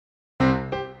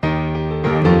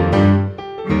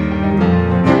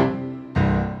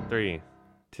3,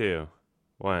 2,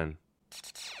 1.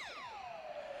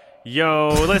 Yo,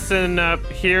 listen up.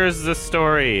 Here's the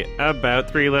story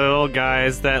about 3 little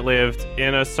guys that lived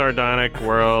in a sardonic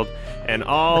world, and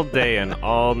all day and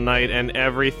all night, and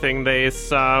everything they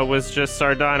saw was just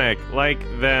sardonic, like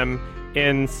them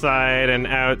inside and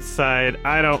outside.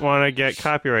 I don't want to get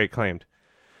copyright claimed.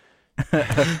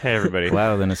 Hey, everybody.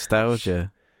 Wow, the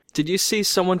nostalgia. Did you see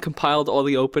someone compiled all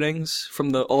the openings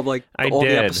from all the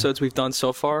episodes we've done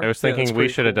so far? I was thinking we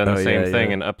should have done the same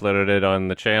thing and uploaded it on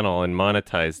the channel and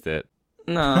monetized it.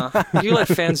 Nah, you let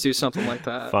fans do something like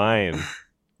that. Fine.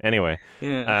 Anyway,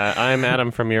 I'm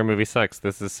Adam from Your Movie Sucks.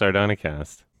 This is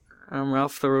Sardonicast. I'm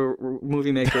Ralph the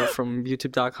Movie Maker from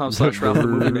youtube.com/Ralph the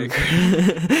Movie Maker.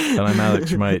 And I'm Alex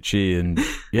from IHE, and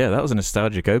yeah, that was a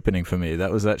nostalgic opening for me.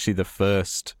 That was actually the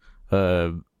first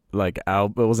album.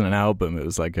 It wasn't an album, it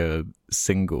was like a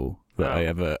single that I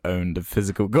ever owned a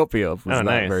physical copy of. Was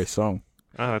that very song.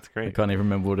 Oh, that's great. I can't even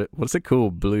remember what's it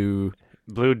called? Blue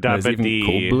Dabba Dee.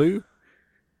 Called Blue?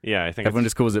 Yeah, I think everyone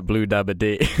just calls it Blue Dabba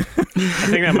Dee. I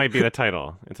think that might be the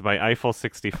title. It's by Eiffel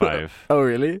 65. Oh,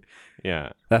 really?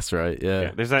 Yeah. That's right,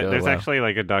 yeah. There's actually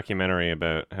like a documentary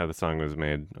about how the song was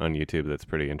made on YouTube that's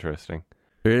pretty interesting.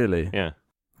 Really? Yeah.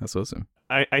 That's awesome.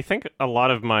 I think a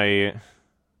lot of my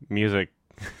music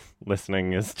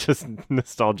listening is just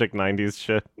nostalgic 90s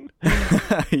shit.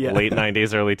 Yeah. Late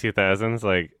 90s, early 2000s,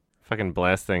 like fucking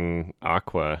blasting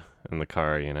Aqua in the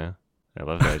car, you know? I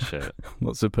love that shit.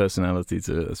 Lots of personality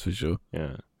to it, that's for sure.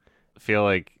 Yeah. I feel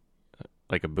like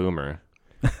a boomer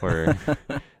where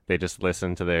they just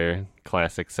listen to their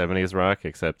classic 70s rock,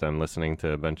 except I'm listening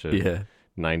to a bunch of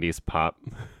 90s pop.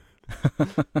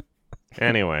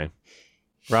 Anyway,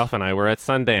 Ralph and I were at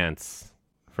Sundance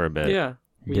for a bit. Yeah.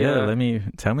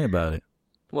 Tell me about it.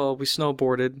 Well, we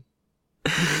snowboarded.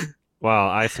 Well,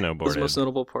 I snowboarded. That's the most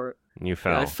notable part. You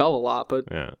fell. I fell a lot, but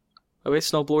yeah. I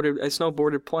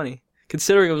snowboarded plenty.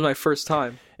 Considering it was my first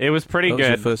time. It was pretty good. Was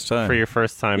your first time? For your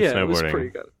first time snowboarding. Yeah, it was pretty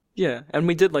good. Yeah, and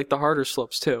we did like the harder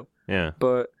slopes too. Yeah.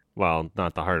 But well,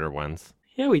 not the harder ones.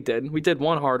 Yeah, we did. We did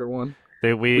one harder one.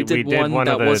 We did one that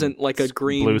of the wasn't like a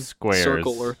green blue squares.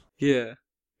 Circle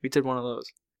we did one of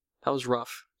those. That was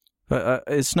rough. But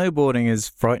snowboarding is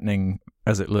frightening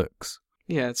as it looks.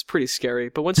 Yeah, it's pretty scary.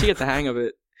 But once you get the hang of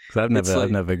it, I've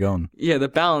never gone. Yeah,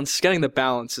 getting the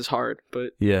balance is hard.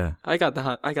 But yeah, I got the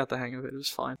hang of it. It was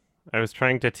fine. I was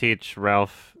trying to teach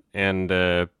Ralph and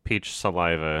Peach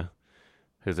Saliva,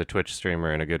 who's a Twitch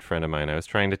streamer and a good friend of mine. I was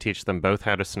trying to teach them both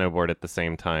how to snowboard at the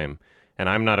same time, and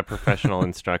I'm not a professional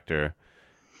instructor.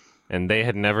 And they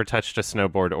had never touched a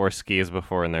snowboard or skis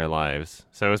before in their lives.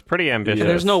 So it was pretty ambitious. Yeah.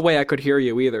 There's no way I could hear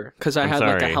you either, because I had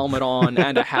like a helmet on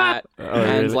and a hat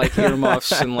and really? Like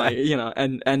earmuffs and like, you know,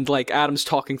 and like Adam's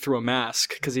talking through a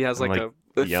mask because he has like a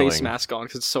face mask on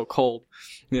because it's so cold.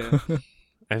 Yeah.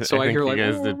 I think you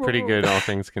guys did pretty good, all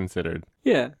things considered.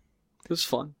 Yeah. It was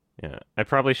fun. Yeah. I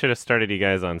probably should have started you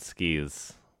guys on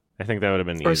skis. I think that would have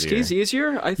been easier. Are skis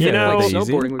easier? I think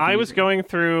snowboarding would be I was easier. going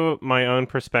through my own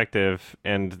perspective,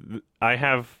 and I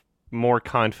have more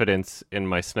confidence in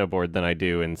my snowboard than I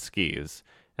do in skis.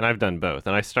 And I've done both.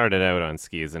 And I started out on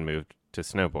skis and moved to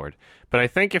snowboard. But I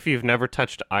think if you've never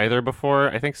touched either before,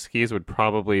 I think skis would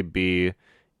probably be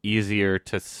easier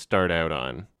to start out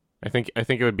on. I think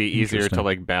it would be easier to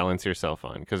like balance yourself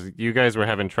on, because you guys were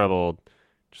having trouble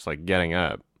just like getting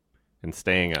up and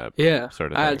staying up. Yeah,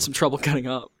 sort of I had some trouble getting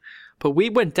up. But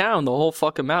we went down the whole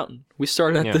fucking mountain. We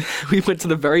started we went to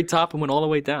the very top and went all the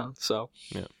way down. So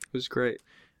it was great.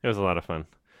 It was a lot of fun.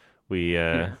 We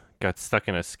got stuck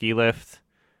in a ski lift,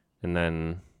 and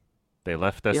then they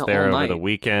left us there over the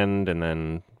weekend, and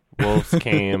then wolves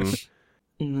came,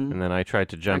 and then I tried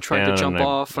to jump down. I tried to jump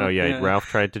off. Ralph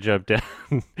tried to jump down,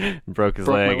 broke his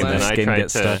leg, and then I tried to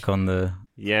stuck on the...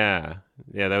 Yeah,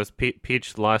 that was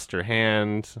Peach lost her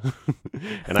hand,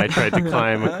 and I tried to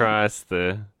climb across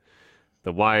the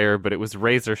wire, but it was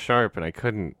razor sharp and I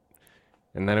couldn't.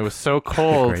 And then it was so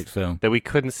cold that we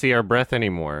couldn't see our breath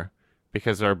anymore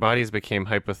because our bodies became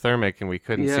hypothermic and we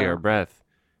couldn't see our breath.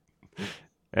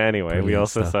 Anyway, we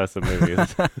also saw some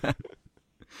movies.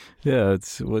 Yeah,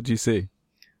 what'd you see?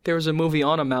 There was a movie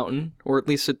on a mountain, or at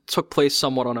least it took place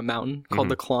somewhat on a mountain, called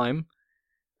The Climb,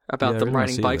 about them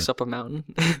riding bikes up a mountain.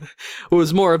 It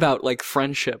was more about like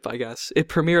friendship, I guess. It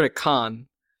premiered at Cannes.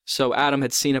 So Adam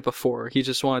had seen it before. He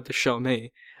just wanted to show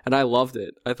me. And I loved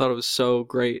it. I thought it was so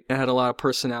great. It had a lot of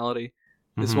personality.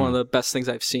 It's one of the best things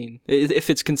I've seen. If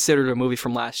it's considered a movie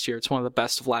from last year, it's one of the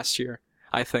best of last year,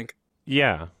 I think.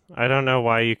 Yeah. I don't know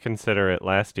why you consider it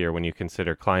last year when you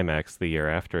consider Climax the year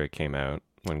after it came out.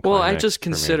 when Well, I Climax just premiered at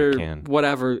consider Cannes.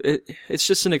 whatever. It's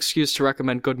just an excuse to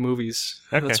recommend good movies.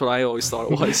 Okay. That's what I always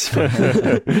thought it was.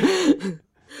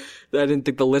 I didn't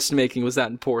think the list making was that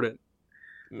important.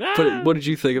 But what did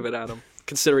you think of it, Adam?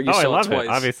 Considering you I saw love it twice. it.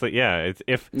 Obviously, yeah.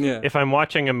 If I'm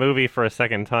watching a movie for a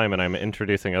second time and I'm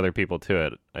introducing other people to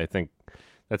it, I think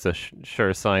that's a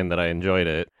sure sign that I enjoyed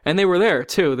it. And they were there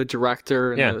too, the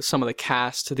director and Yeah. some of the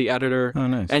cast, the editor. Oh,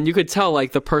 nice. And you could tell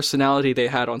like the personality they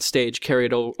had on stage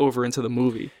carried over into the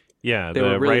movie. Yeah, They the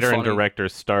were really writer and funny. director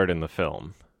starred in the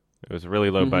film. It was really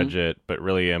low Mhm. budget, but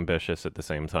really ambitious at the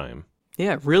same time.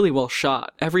 Yeah, really well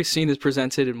shot. Every scene is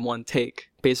presented in one take,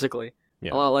 basically.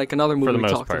 Yeah. A lot like another movie the we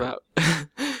most talked part. about.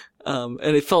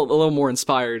 And it felt a little more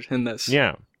inspired in this.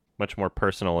 Yeah, much more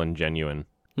personal and genuine.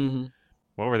 Mm-hmm.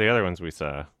 What were the other ones we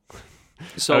saw?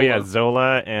 So, oh yeah,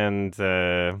 Zola and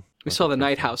we saw The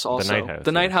Night House also. Night House,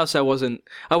 The Night yeah. House, I wasn't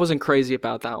crazy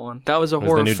about that one. That was a It was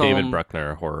horror the new film. David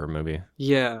Bruckner horror movie.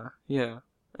 Yeah.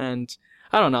 And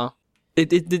I don't know.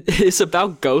 It's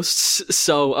about ghosts,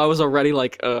 so I was already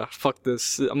like, fuck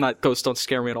this. Ghosts don't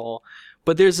scare me at all.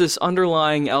 But there's this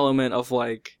underlying element of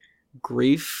like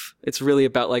grief. It's really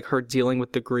about like her dealing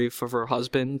with the grief of her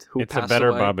husband who It's a passed better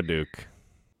away. Babadook,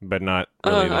 but not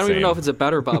really the I don't same. even know if it's a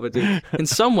better Babadook. In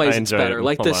some ways, I it's enjoy it better. a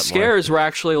Like lot the more. scares were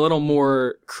actually a little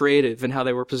more creative in how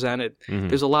they were presented. Mhm.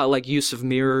 There's a lot like use of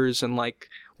mirrors and like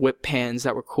whip pans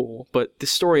that were cool. But the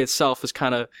story itself is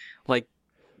kind of like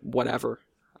whatever.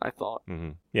 I thought.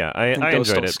 Mhm. Yeah, I And ghosts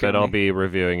enjoyed don't it, scare but I'll me. be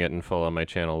reviewing it in full on my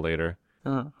channel later.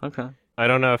 Oh, okay. I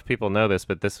don't know if people know this,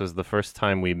 but this was the first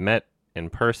time we met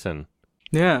in person.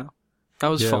 Yeah, that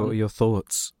was What are fun. your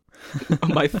thoughts?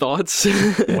 My thoughts.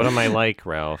 What am I like,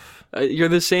 Ralph? You're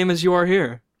the same as you are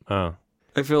here. Oh,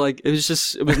 I feel like it was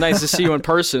nice to see you in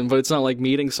person, but it's not like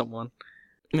meeting someone.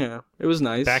 Yeah, it was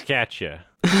nice. back at you.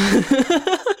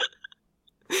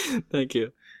 Thank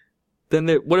you. Then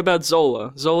what about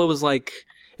Zola? Zola was like,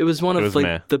 it was one It of was like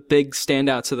meh. the big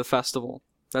standouts of the festival.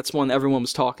 That's one everyone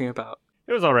was talking about.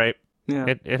 It was all right. Yeah,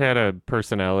 It had a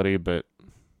personality, but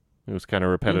it was kind of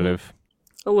repetitive.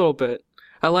 a little bit.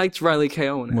 I liked Riley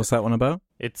Keough in it. What's that one about?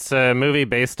 It's a movie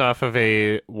based off of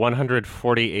a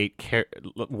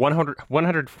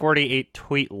 148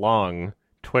 tweet long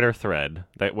Twitter thread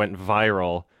that went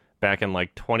viral back in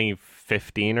like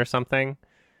 2015 or something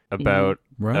about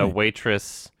Right. a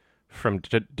waitress from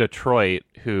Detroit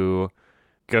who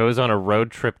goes on a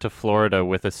road trip to Florida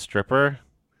with a stripper,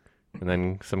 and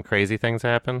then some crazy things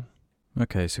happen.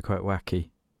 Okay, so quite wacky.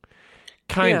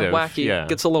 Kind of wacky. yeah.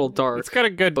 Gets a little dark. It's got a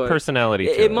good but personality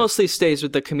to It mostly stays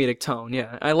with the comedic tone,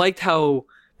 yeah. I liked how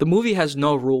the movie has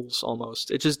no rules,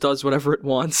 almost. It just does whatever it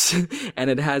wants, and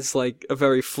it has, like, a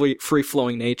very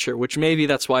free-flowing nature, which maybe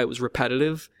that's why it was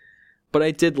repetitive, but I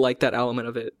did like that element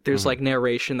of it. There's, like,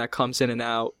 narration that comes in and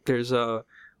out. There's a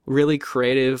really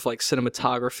creative, like,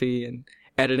 cinematography and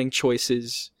editing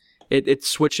choices. It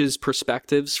switches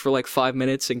perspectives for, like, 5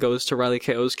 minutes and goes to Riley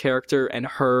Keough's character and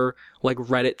her, like,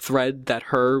 Reddit thread that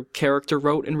her character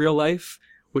wrote in real life,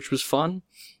 which was fun.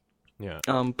 Yeah.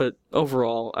 But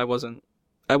overall, I wasn't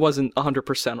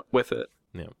 100% with it.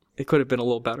 Yeah. It could have been a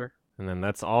little better. And then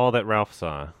that's all that Ralph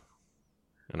saw.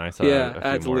 And I saw Yeah, a few I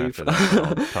had to more leave. after that. So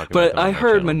I'll talk about But them on I my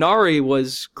heard channel. Minari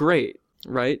was great,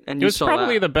 right? And It you was saw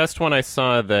probably that. the best one I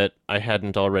saw that I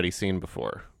hadn't already seen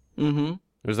before. Mm-hmm.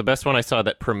 It was the best one I saw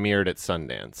that premiered at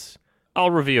Sundance. I'll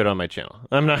review it on my channel.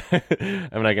 I'm not going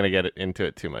to get into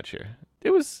it too much here. It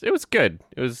was good.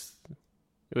 It was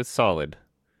solid.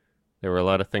 There were a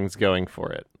lot of things going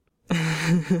for it.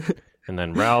 And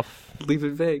then Ralph Leave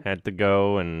it vague. had to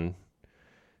go and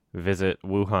visit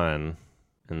Wuhan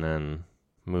and then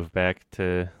move back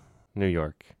to New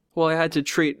York. Well, I had to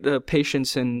treat the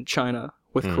patients in China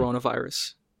with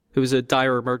coronavirus. It was a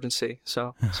dire emergency,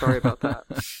 so sorry about that.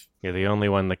 You're the only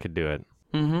one that could do it.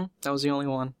 Mm-hmm. That was the only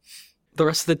one. The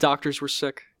rest of the doctors were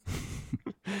sick.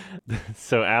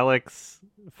 So Alex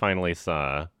finally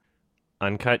saw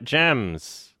Uncut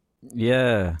Gems.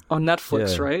 Yeah. On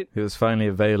Netflix, Yeah. right? It was finally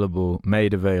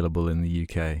made available in the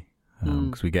UK.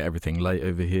 Because we get everything late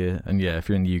over here. And yeah, if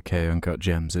you're in the UK, Uncut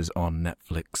Gems is on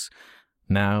Netflix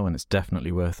now, and it's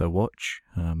definitely worth a watch.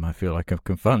 I feel like I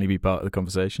can finally be part of the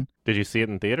conversation. Did you see it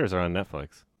in theaters or on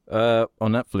Netflix?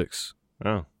 On Netflix.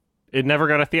 Oh. It never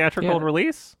got a theatrical Yeah.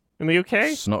 release in the UK?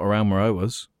 It's not around where I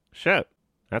was. Shit.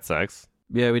 That sucks.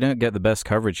 Yeah, we don't get the best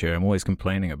coverage here. I'm always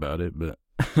complaining about it, but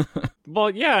Well,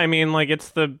 yeah, I mean, like, it's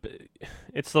the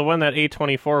one that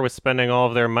A24 was spending all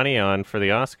of their money on for the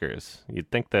Oscars. You'd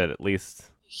think that at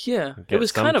least... Yeah, Get it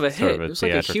was some kind of a sort hit. of a It was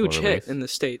like a theatrical huge release. hit in the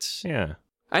States. Yeah.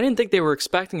 I didn't think they were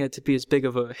expecting it to be as big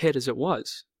of a hit as it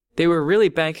was. They were really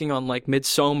banking on like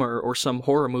Midsommar or some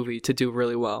horror movie to do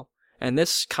really well. And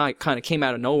this kind of came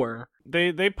out of nowhere.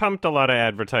 They pumped a lot of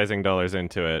advertising dollars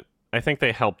into it. I think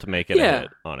they helped make it a hit,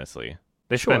 honestly.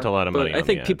 They spent a lot of money on I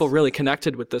think people really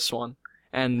connected with this one.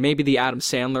 And maybe the Adam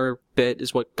Sandler bit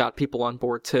is what got people on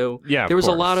board too. Yeah, there was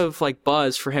a lot of like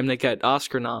buzz for him to get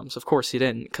Oscar noms. Of course he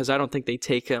didn't, because I don't think they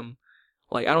take him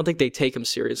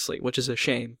seriously, which is a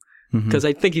shame. Because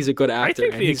I think he's a good actor.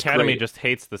 I think the Academy just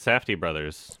hates the Safdie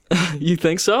brothers. You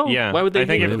think so? Yeah. Why would they?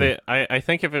 I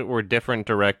think if it were different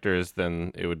directors,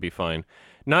 then it would be fine.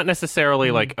 Not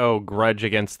necessarily like grudge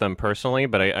against them personally,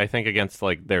 but I think against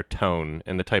like their tone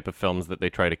and the type of films that they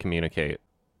try to communicate.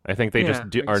 I think they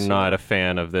are not a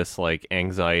fan of this like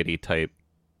anxiety type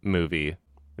movie.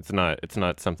 It's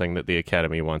not something that the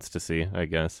Academy wants to see, I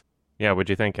guess. Yeah, what'd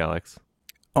you think, Alex?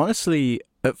 Honestly,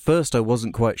 at first I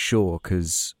wasn't quite sure,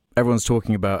 because everyone's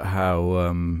talking about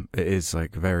how it is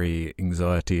like very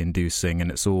anxiety inducing, and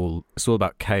it's all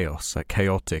about chaos. Like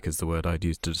chaotic is the word I'd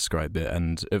use to describe it.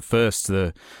 And at first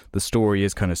the story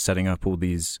is kind of setting up all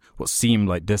these what seem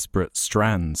like disparate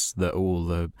strands that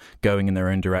all going in their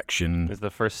own direction. Is the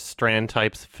first Strand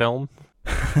types film?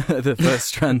 The first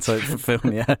Strand type of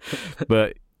film, yeah.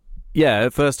 But yeah,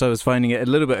 at first I was finding it a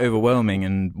little bit overwhelming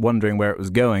and wondering where it was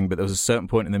going, but there was a certain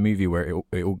point in the movie where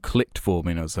it all clicked for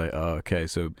me, and I was like, oh, okay,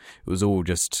 so it was all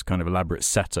just kind of elaborate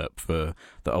setup for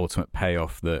the ultimate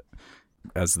payoff that,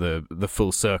 as the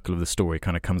full circle of the story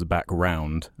kind of comes back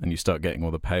round, and you start getting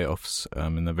all the payoffs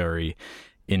in the very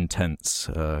intense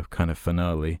kind of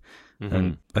finale. Mm-hmm.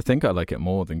 And I think I like it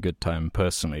more than Good Time,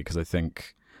 personally, because I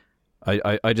think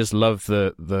I just love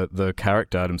the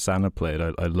character Adam Sandler played.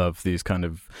 I love these kind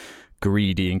of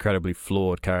greedy, incredibly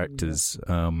flawed characters.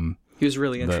 He was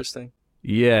really interesting.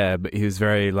 Yeah, but he was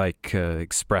very like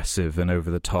expressive and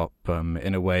over the top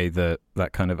in a way that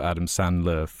kind of Adam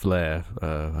Sandler flair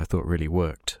I thought really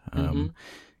worked.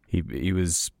 He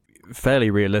was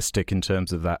fairly realistic in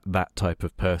terms of that type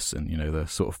of person, you know, the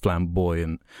sort of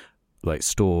flamboyant like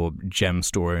gem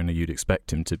store owner you'd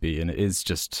expect him to be, and it is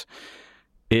just.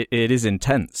 It is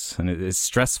intense, and it is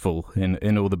stressful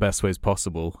in all the best ways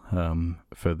possible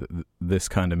for this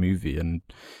kind of movie. And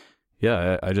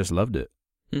yeah, I just loved it.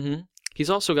 Mm-hmm. He's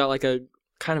also got like a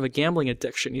kind of a gambling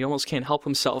addiction. He almost can't help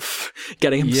himself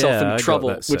getting himself in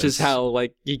trouble, which is how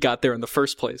like he got there in the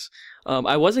first place.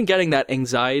 I wasn't getting that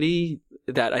anxiety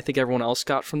that I think everyone else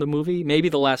got from the movie. Maybe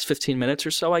the last 15 minutes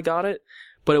or so I got it.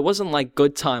 But it wasn't like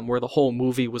Good Time, where the whole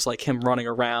movie was like him running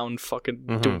around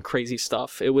fucking doing crazy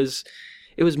stuff. It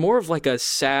was more of like a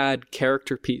sad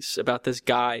character piece about this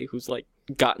guy who's like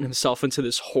gotten himself into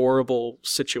this horrible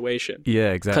situation.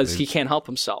 Yeah, exactly. Because he can't help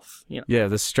himself. You know? Yeah,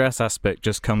 the stress aspect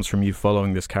just comes from you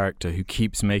following this character who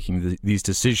keeps making these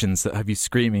decisions that have you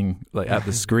screaming like at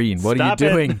the screen. What are you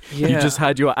doing? Yeah. You just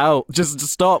had your out. Just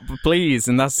stop, please.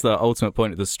 And that's the ultimate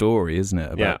point of the story, isn't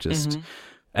it? About just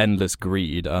endless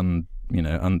greed,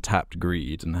 untapped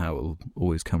greed, and how it'll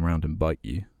always come around and bite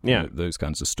you. Yeah. You know, those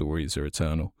kinds of stories are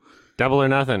eternal. Double or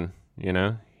nothing, you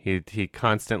know? He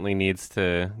constantly needs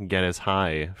to get his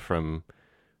high from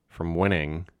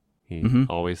winning. He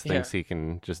always thinks he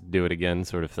can just do it again,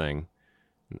 sort of thing.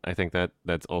 I think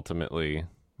that's ultimately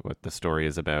what the story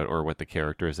is about, or what the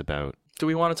character is about. Do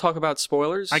we want to talk about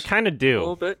spoilers? I kind of do. A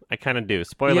little bit? I kind of do.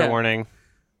 Spoiler warning,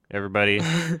 everybody.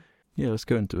 Yeah, let's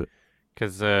go into it.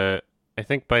 Because I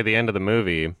think by the end of the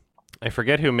movie, I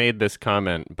forget who made this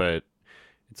comment, but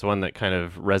it's one that kind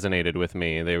of resonated with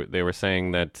me. They were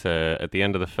saying that at the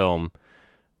end of the film,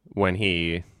 when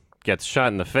he gets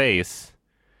shot in the face,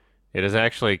 it is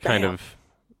actually kind of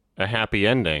a happy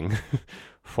ending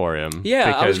for him.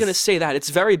 Yeah, I was going to say that. It's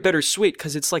very bittersweet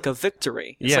because it's like a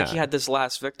victory. It's like he had this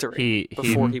last victory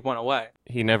before he went away.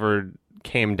 He never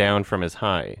came down from his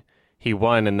high. He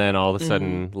won and then all of a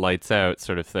sudden lights out,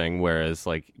 sort of thing, whereas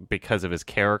like because of his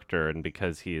character and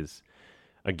because he's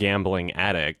a gambling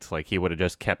addict, like he would have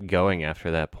just kept going after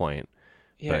that point.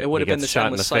 Yeah, it would have been this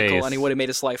endless cycle, and he would have made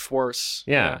his life worse.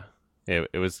 Yeah.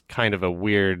 It was kind of a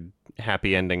weird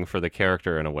happy ending for the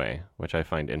character in a way, which I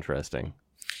find interesting.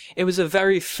 It was a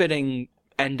very fitting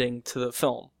ending to the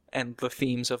film and the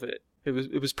themes of it.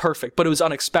 It was perfect, but it was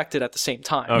unexpected at the same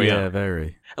time. Oh yeah,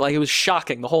 very. Like it was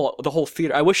shocking. The whole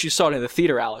theater. I wish you saw it in the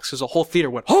theater, Alex, because the whole theater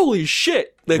went, "Holy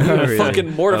shit!" Like we were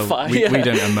fucking mortified. We don't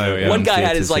emote. One guy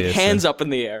had his like hands up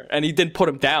in the air, and he didn't put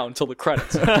them down until the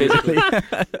credits. Basically,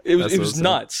 it was awesome.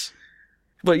 Nuts.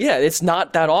 But yeah, it's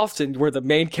not that often where the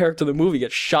main character of the movie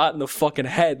gets shot in the fucking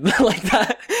head like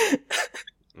that.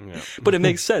 But it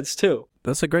makes sense too.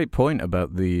 That's a great point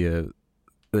about the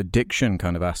addiction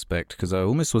kind of aspect, because I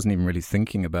almost wasn't even really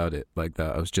thinking about it like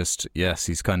that. I was just, yes,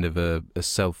 he's kind of a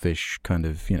selfish kind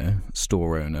of,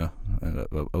 store owner. I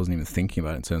wasn't even thinking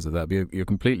about it in terms of that. But you're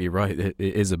completely right. It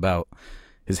is about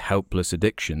his helpless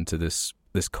addiction to this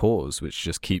cause, which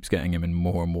just keeps getting him in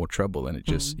more and more trouble, and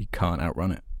he can't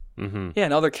outrun it. Mm-hmm. Yeah,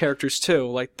 and other characters too,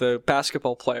 like the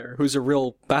basketball player, who's a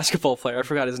real basketball player. I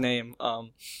forgot his name.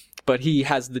 But he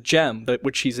has the gem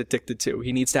which he's addicted to.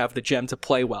 He needs to have the gem to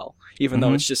play well, even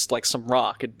though it's just like some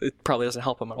rock. It probably doesn't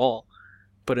help him at all.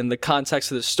 But in the context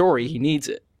of the story, he needs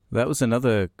it. That was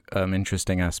another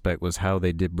interesting aspect, was how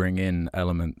they did bring in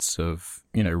elements of,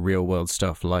 real world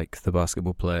stuff, like the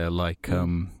basketball player, like there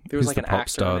was like the an pop actor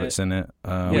star in that's in it.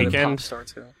 The pop star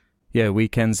too. Yeah,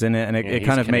 Weekend's in it, and it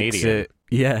kind of makes it.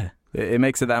 Yeah, it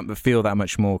makes it feel that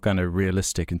much more kind of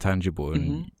realistic and tangible,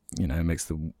 and it makes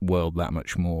the world that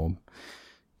much more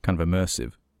kind of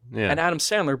immersive. Yeah. And Adam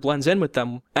Sandler blends in with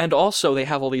them, and also they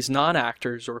have all these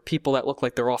non-actors or people that look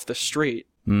like they're off the street.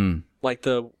 Like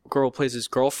the girl who plays his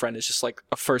girlfriend is just like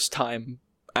a first-time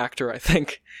actor, I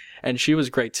think, and she was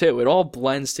great too. It all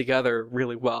blends together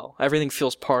really well. Everything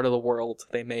feels part of the world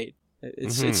they made.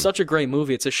 It's such a great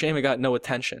movie. It's a shame it got no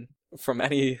attention from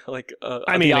any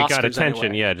I mean, it got attention,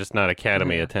 anyway. yeah, just not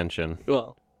Academy attention.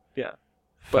 Well, yeah,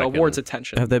 but awards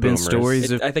attention. Have there been boomers.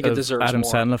 stories I think it deserves Adam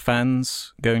more. Sandler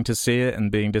fans going to see it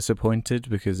and being disappointed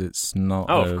because it's not?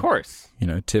 Of course.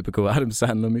 Typical Adam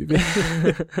Sandler movie.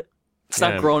 It's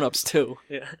not grown-ups too.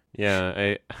 Yeah.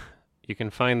 Yeah, you can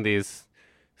find these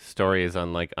stories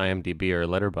on like IMDb or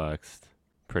Letterboxd.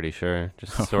 Pretty sure.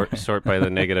 Just sort by the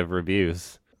negative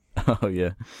reviews. Oh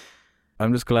yeah.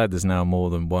 I'm just glad there's now more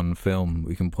than one film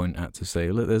we can point at to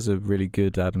say, look, there's a really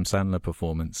good Adam Sandler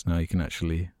performance. Now you can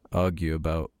actually argue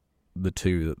about the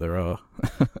two that there are.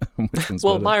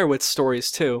 Well, Meyerowitz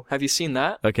stories too. Have you seen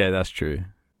that? Okay, that's true.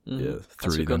 Yeah,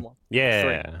 That's three a good then. one.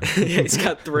 Yeah. Yeah, he's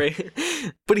got 3.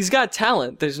 But he's got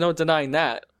talent. There's no denying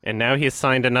that. And now he's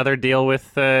signed another deal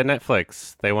with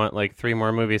Netflix. They want like 3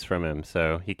 more movies from him.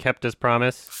 So he kept his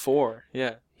promise. 4,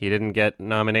 yeah. He didn't get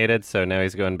nominated, so now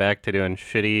he's going back to doing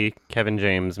shitty Kevin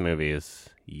James movies.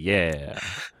 Yeah.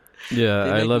 Yeah, They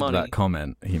I make loved money. that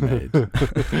comment he made.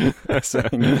 Saying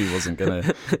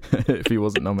if he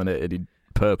wasn't nominated, he'd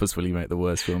purposefully make the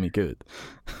worst film he could.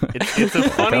 It's a I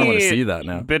kind of want to see funny that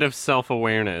now. bit of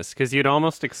self-awareness, because you'd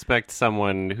almost expect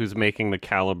someone who's making the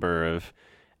caliber of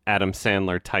Adam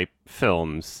Sandler type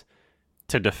films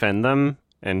to defend them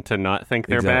and to not think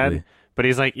they're Exactly. bad. But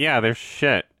he's like, yeah, they're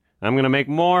shit. I'm going to make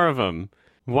more of them.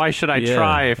 Why should I Yeah.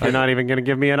 try if you're not even going to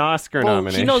give me an Oscar Well,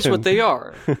 nomination? he knows what they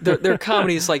are. They're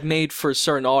comedies like made for a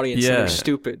certain audience and Yeah. they're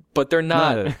stupid, but they're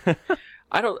not. No.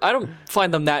 I don't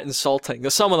find them that insulting.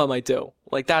 Some of them I do.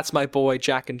 Like That's My Boy,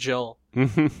 Jack and Jill.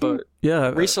 But Yeah,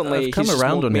 recently I've come he's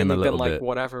around just on him mainly a little been like bit.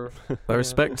 whatever. I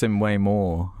respect him way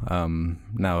more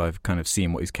now. I've kind of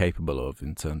seen what he's capable of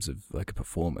in terms of like a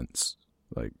performance,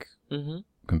 like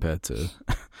compared to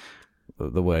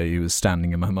the way he was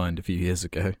standing in my mind a few years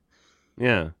ago.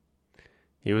 Yeah.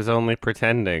 He was only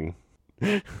pretending.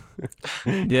 Yeah,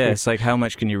 it's like, how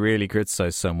much can you really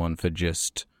criticize someone for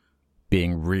just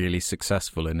being really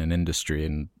successful in an industry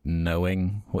and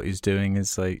knowing what he's doing?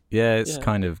 Is like, it's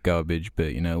kind of garbage,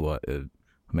 but you know what? I'm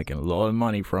making a lot of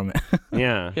money from it.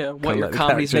 Yeah. Yeah, what, Kinda your like the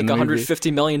comedies character in make the movie.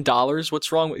 $150 million?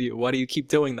 What's wrong with you? Why do you keep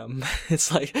doing them?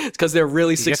 It's like, it's because they're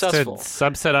really He gets successful. to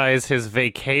subsidize his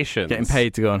vacations. Getting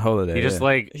paid to go on holiday. He just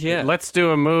let's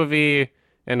do a movie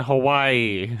in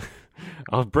Hawaii.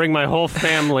 I'll bring my whole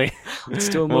family. Let's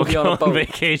do a We'll movie go on a on boat.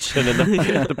 vacation,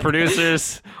 and the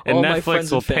producers and All my friends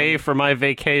Netflix will and family. pay for my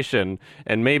vacation,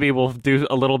 and maybe we'll do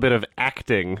a little bit of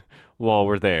acting while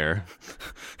we're there.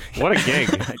 What a gig!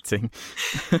 acting.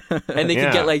 And they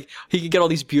Yeah. could get he could get all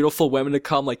these beautiful women to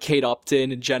come, like Kate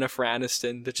Upton and Jennifer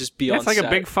Aniston, to just be on It's like set. a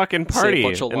big fucking say a party,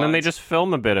 bunch of and then they lines. just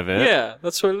film a bit of it. Yeah,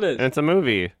 that's what it is. and it's a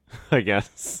movie, I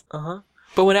guess.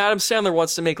 But when Adam Sandler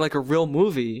wants to make like a real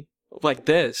movie like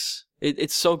this,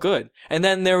 it's so good. And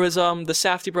then there was the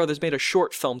Safdie brothers made a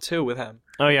short film too with him.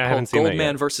 Oh yeah, I haven't Called seen that Goldman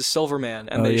yet. versus Silverman,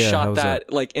 and Oh, they yeah, how shot was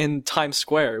that like in Times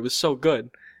Square. It was so good.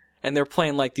 And they're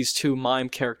playing like these 2 mime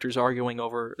characters arguing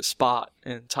over a spot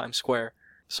in Times Square.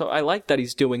 So I like that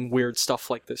he's doing weird stuff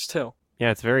like this too.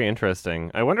 Yeah, it's very interesting.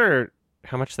 I wonder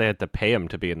how much they had to pay him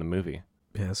to be in the movie,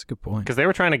 Yeah, that's a good point. because they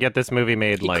were trying to get this movie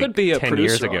made He like could be a 10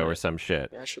 years producer ago on or it. some shit.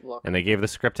 Yeah, I should look. And they gave the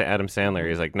script to Adam Sandler.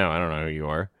 He's like, no, I don't know who you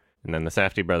are. And then the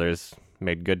Safdie brothers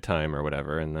made Good Time or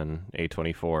whatever, and then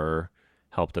A24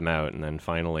 helped him out, and then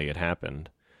finally it happened.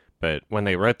 But when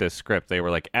they wrote this script, they were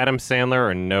like, Adam Sandler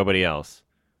or nobody else.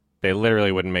 They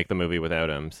literally wouldn't make the movie without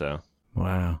him, so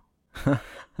Wow.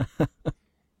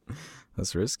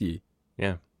 That's risky.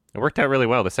 yeah. It worked out really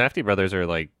well. The Safdie brothers are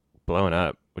like blowing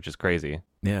up, which is crazy.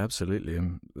 Yeah, absolutely.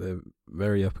 They're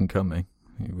very up and coming.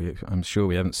 I'm sure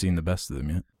we haven't seen the best of them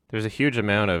yet. There's a huge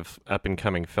amount of up and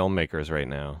coming filmmakers right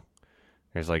now.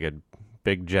 There's like a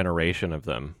big generation of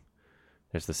them.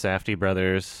 There's the Safdie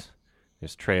brothers.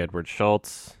 There's Trey Edward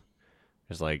Schultz.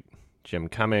 There's like Jim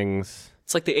Cummings.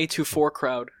 It's like the A24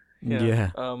 crowd.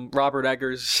 Yeah. Robert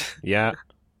Eggers. Yeah.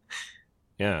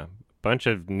 Yeah. Bunch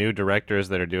of new directors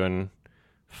that are doing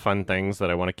fun things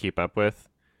that I want to keep up with.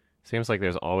 Seems like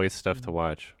there's always stuff to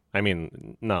watch. I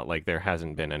mean, not like there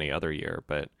hasn't been any other year,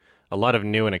 but a lot of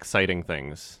new and exciting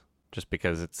things just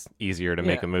because it's easier to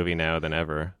make a movie now than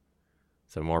ever.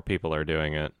 So more people are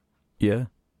doing it. Yeah,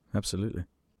 absolutely.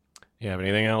 You have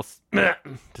anything else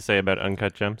to say about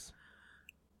Uncut Gems?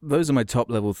 Those are my top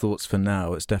level thoughts for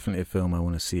now. It's definitely a film I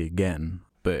want to see again,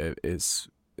 but it's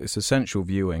essential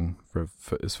viewing for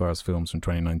as far as films from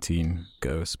 2019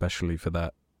 go, especially for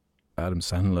that Adam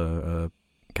Sandler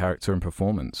character and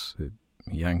performance.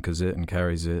 He anchors it and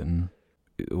carries it, and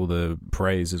all the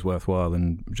praise is worthwhile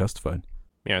and justified.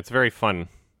 Yeah, it's very fun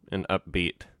and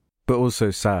upbeat. But also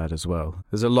sad as well.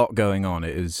 There's a lot going on.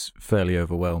 It is fairly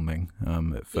overwhelming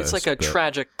at first. It's like a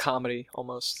tragic comedy,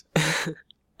 almost. I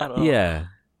don't know. Yeah.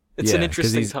 It's an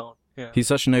interesting tone. Yeah. He's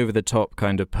such an over-the-top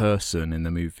kind of person in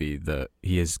the movie that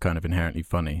he is kind of inherently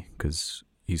funny, because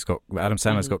Adam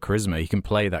Sandler's got charisma. He can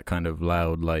play that kind of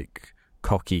loud, like,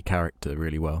 cocky character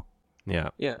really well. Yeah.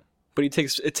 Yeah. But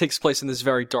it takes place in this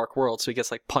very dark world, so he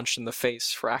gets like punched in the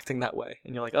face for acting that way,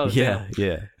 and you're like, oh yeah, damn.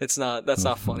 yeah. That's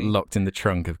not funny. Locked in the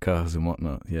trunk of cars and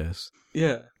whatnot. Yes.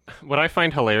 Yeah. What I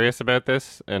find hilarious about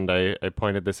this, and I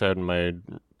pointed this out in my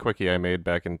quickie I made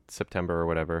back in September or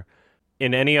whatever.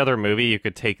 In any other movie, you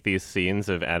could take these scenes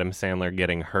of Adam Sandler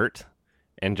getting hurt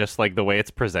and just like the way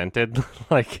it's presented,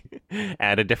 like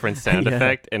add a different sound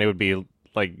effect, and it would be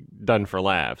like done for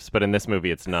laughs. But in this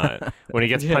movie, it's not. When he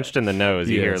gets punched in the nose,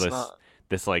 you hear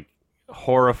this like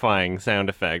horrifying sound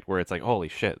effect where it's like, holy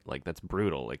shit, like that's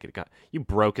brutal. Like you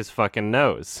broke his fucking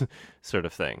nose, sort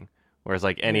of thing. Whereas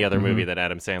like any other movie that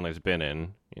Adam Sandler's been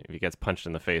in, if he gets punched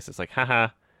in the face, it's like, haha,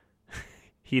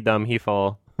 he dumb, he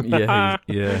fall. Yeah,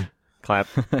 yeah. Clap.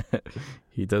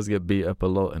 He does get beat up a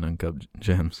lot in Uncut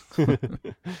Gems.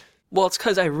 Well, it's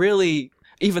because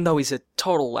even though he's a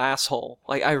total asshole,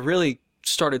 like I really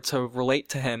started to relate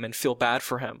to him and feel bad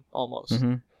for him almost.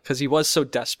 Because he was so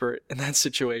desperate in that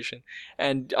situation.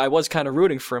 And I was kind of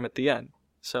rooting for him at the end.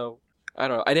 So, I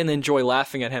don't know. I didn't enjoy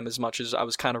laughing at him as much as I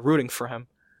was kind of rooting for him.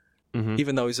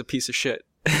 Even though he's a piece of shit.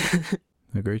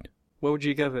 Agreed. What would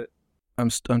you give it?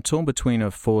 I'm torn between a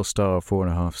 4-star,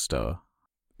 4.5 star.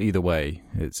 Either way,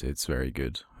 it's very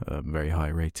good. Very high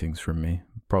ratings from me.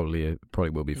 Probably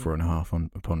will be 4.5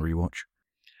 upon rewatch.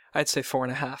 I'd say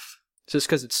 4.5. Just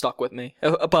because it stuck with me.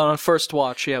 But on first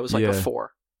watch, it was like a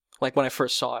 4. Like when I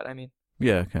first saw it, I mean.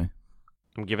 Yeah, okay.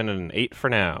 I'm giving it an 8 for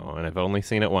now, and I've only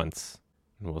seen it once.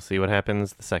 And we'll see what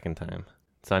happens the second time.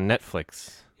 It's on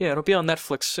Netflix. Yeah, it'll be on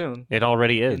Netflix soon. It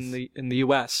already is. In the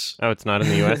US. Oh, it's not in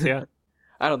the US yet?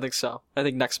 I don't think so. I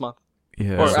think next month.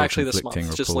 Yeah. Or actually this month,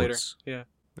 reports. just later. Yeah.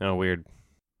 Oh, weird.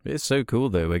 It's so cool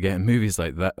though. We're getting movies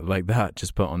like that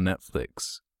just put on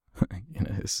Netflix.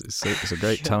 It's a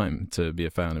great time to be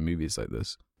a fan of movies like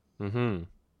this. We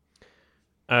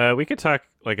could talk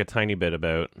like a tiny bit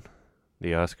about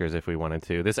the Oscars if we wanted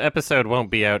to. This episode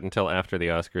won't be out until after the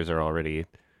Oscars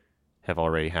have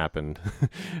already happened,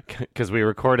 because we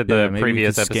recorded the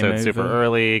previous episode super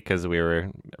early because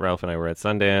Ralph and I were at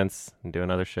Sundance and doing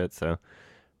other shit. So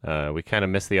we kind of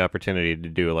missed the opportunity to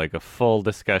do like a full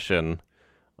discussion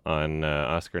on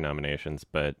Oscar nominations.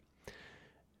 But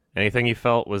anything you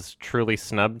felt was truly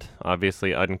snubbed?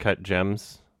 Obviously, Uncut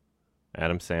Gems,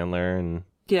 Adam Sandler, and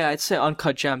yeah, I'd say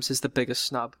Uncut Gems is the biggest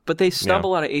snub. But they snub a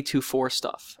lot of A24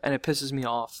 stuff, and it pisses me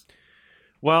off.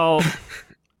 Well,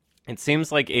 it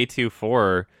seems like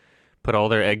A24 put all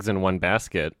their eggs in one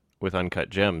basket with Uncut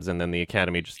Gems, and then the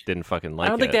Academy just didn't fucking like it. I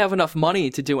don't think they have enough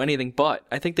money to do anything but.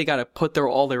 I think they got to put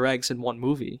all their eggs in one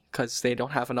movie because they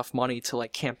don't have enough money to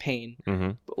like campaign.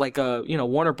 Like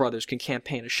Warner Brothers can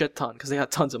campaign a shit ton because they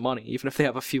got tons of money, even if they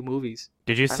have a few movies.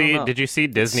 Did you see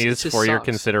Disney's For Your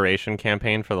Consideration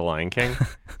campaign for The Lion King?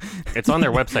 It's on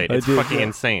their website. It's fucking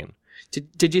insane.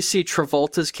 Did you see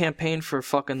Travolta's campaign for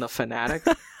fucking The Fanatic?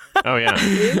 Oh yeah.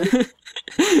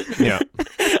 Yeah.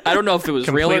 I don't know if it was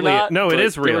real or not. No, it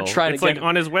is real. It's like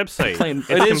on his website.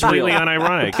 It's completely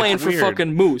unironic. Playing for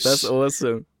fucking Moose. That's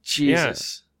awesome.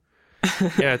 Jesus.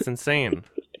 Yeah, it's insane.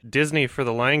 Disney for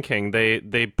The Lion King,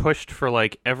 they pushed for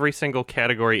like every single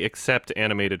category except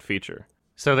animated feature.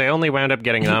 So they only wound up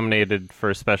getting nominated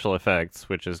for special effects,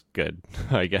 which is good,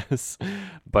 I guess.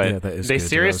 But that is they good.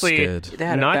 seriously They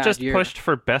had a not bad just year. pushed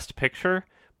for Best Picture,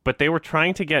 but they were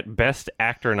trying to get Best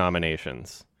Actor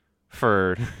nominations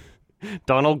for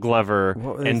Donald Glover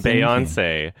What were they and thinking?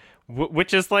 Beyonce,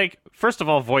 which is like, first of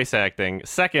all, voice acting.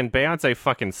 Second, Beyonce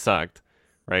fucking sucked,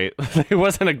 right? It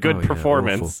wasn't a good Oh, yeah,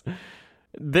 performance.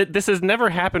 This has never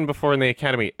happened before in the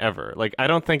Academy ever. Like, I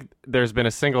don't think there's been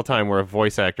a single time where a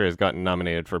voice actor has gotten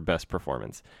nominated for Best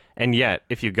Performance. And yet,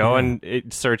 if you go and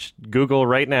search Google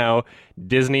right now,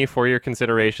 Disney for your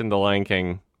consideration, The Lion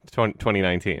King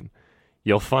 2019,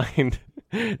 you'll find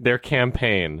their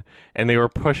campaign. And they were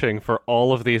pushing for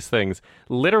all of these things.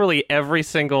 Literally every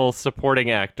single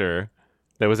supporting actor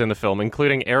that was in the film,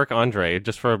 including Eric Andre,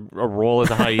 just for a role as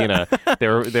a hyena. they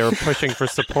were pushing for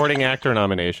supporting actor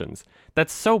nominations.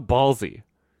 That's so ballsy.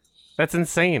 That's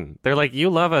insane. They're like,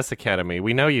 you love us, Academy.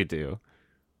 We know you do.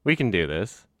 We can do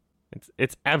this.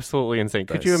 It's absolutely insane.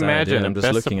 Could That's you sad, imagine yeah. a I'm just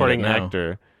Best looking at Supporting it now.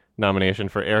 Actor nomination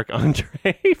for Eric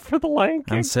Andre for The Lion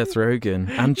King? And Seth Rogen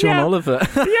and John Yeah. Oliver.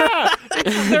 Yeah,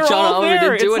 they're John all Oliver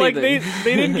there. didn't do It's like they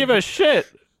anything. didn't give a shit.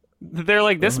 They're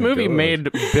like, this Oh my movie God.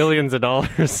 made billions of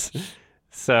dollars,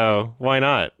 so why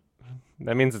not?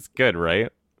 That means it's good, right?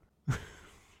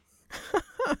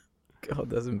 God,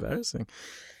 that's embarrassing.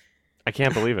 I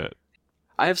can't believe it.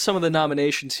 I have some of the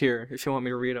nominations here if you want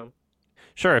me to read them.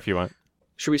 Sure, if you want.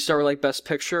 Should we start with like Best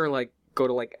Picture or like go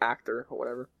to like actor or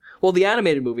whatever? Well, the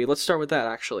animated movie. Let's start with that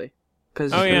actually,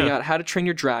 because Oh, yeah. we got How to Train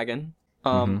Your Dragon,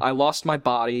 Mhm. I Lost My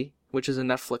Body, which is a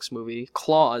Netflix movie,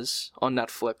 Claws on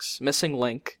Netflix, Missing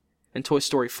Link, and Toy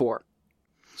Story 4.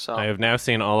 So I have now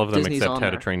seen all of them Disney's except on How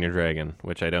to there. Train Your Dragon,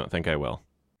 which I don't think I will.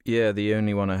 Yeah, the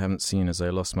only one I haven't seen is I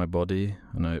Lost My Body,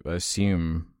 and I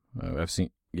assume I've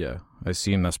seen. Yeah, I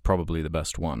assume that's probably the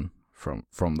best one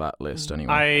from that list.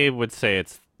 Anyway, I would say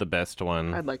it's the best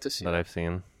one I'd like to see that that. I've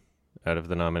seen out of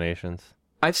the nominations.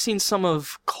 I've seen some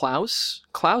of Klaus.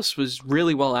 Klaus was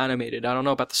really well animated. I don't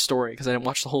know about the story because I didn't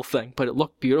watch the whole thing, but it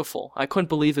looked beautiful. I couldn't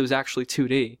believe it was actually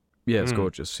 2D. yeah, it's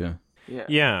gorgeous. Yeah, Yeah.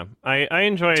 Yeah, I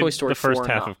enjoyed Toy Story the first 4,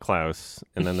 half no. of Klaus,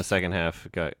 and then the second half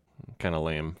got kind of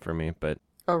lame for me, but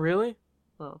Oh, really?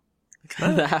 Oh.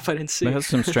 The half I didn't see. it has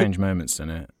some strange moments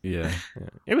in it. Yeah, yeah.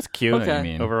 It was cute I know what you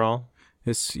Okay. mean. overall.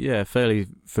 It's fairly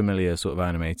familiar sort of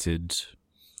animated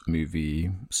movie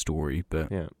story,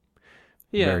 but Yeah.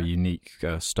 Yeah. very unique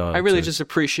style. I really to- just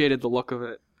appreciated the look of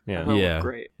it. Yeah. I thought it Yeah. looked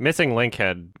great. Missing Link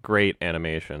had great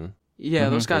animation. Yeah,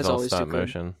 those Mhm. guys It was all always do stop good.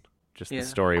 motion. Just Yeah, the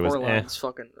story was Coraline's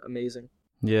fucking amazing.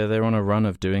 Yeah, they're on a run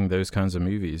of doing those kinds of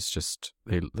movies. Just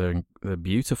they're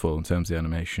beautiful in terms of the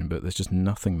animation, but there's just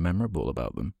nothing memorable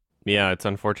about them. Yeah, it's Are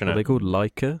unfortunate. they called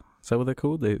Leica? Is that what they're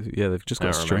called? They've just got I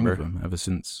a don't string of remember. them ever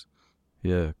since.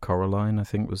 Yeah, Coraline, I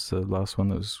think, was the last one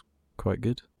that was quite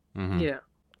good. Mhm. Yeah.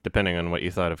 Depending on what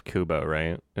you thought of Kubo,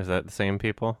 right? Is that the same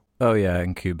people? Oh yeah,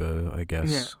 and Kubo, I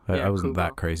guess. Yeah, I wasn't Kubo.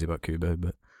 that crazy about Kubo,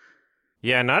 but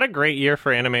Yeah, not a great year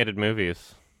for animated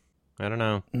movies. I don't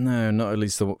know. no, not at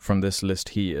least from this list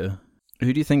here.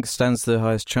 Who do you think stands the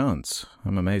highest chance?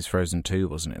 I'm amazed Frozen 2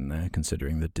 wasn't in there,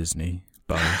 considering the Disney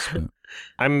bias. But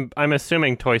I'm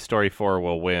assuming Toy Story 4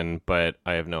 will win, but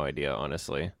I have no idea,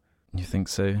 honestly. you think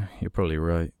so? You're probably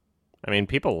right. I mean,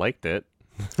 people liked it.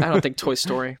 I don't think Toy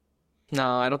Story.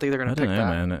 No, I don't think they're I gonna don't pick know,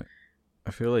 that. man.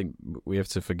 I feel like we have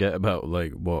to forget about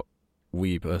like what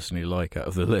we personally like out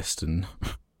of the list and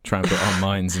try and put our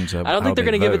minds into. I don't think they're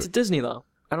going gonna give it to Disney though.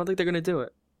 I don't think they're gonna do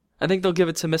it. I think they'll give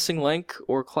it to Missing Link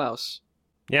or Klaus.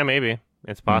 Yeah, maybe.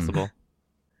 It's possible.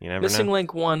 You never Missing know.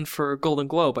 Link won for Golden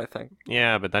Globe, I think.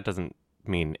 Yeah, but that doesn't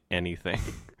mean anything.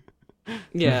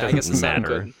 Yeah, I guess Doesn't it's not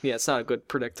matter. good. Yeah, it's not a good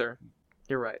predictor.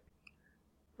 You're right.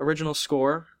 Original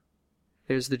score.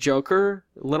 There's The Joker,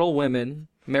 Little Women,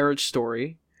 Marriage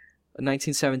Story,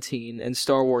 1917, and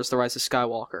Star Wars: The Rise of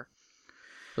Skywalker.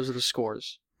 Those are the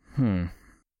scores.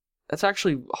 That's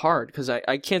actually hard because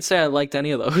I can't say I liked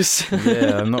any of those.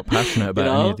 Yeah, I'm not passionate about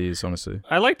You know? any of these, honestly.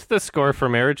 I liked the score for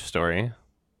Marriage Story.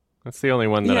 That's the only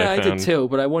one that Yeah, I I found. did too,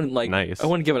 but I wouldn't nice. I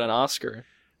wouldn't give it an Oscar.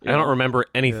 I don't remember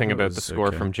anything Yeah, that about the was score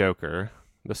okay. from Joker.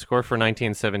 The score for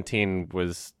 1917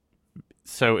 was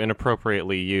so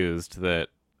inappropriately used that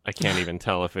I can't even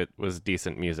tell if it was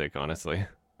decent music, honestly.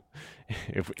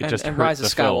 It just and hurt Rise the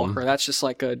of Skywalker. film. That's just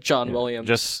like a John Yeah, Williams.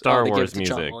 just Star they give Wars it to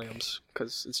John music. Williams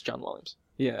because it's John Williams.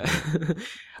 Yeah.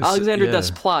 Alexander yeah.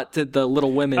 Desplat did the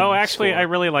Little Women. Oh, actually, score. I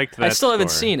really liked that. I still haven't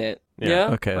score. seen it. Yeah. Yeah.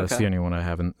 Okay, that's the only one I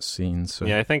haven't seen. So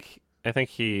Yeah, I think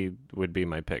he would be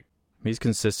my pick. he's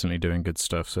consistently doing good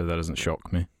stuff, so that doesn't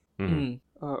shock me. Mhm.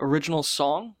 Original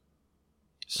song.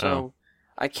 So, Oh.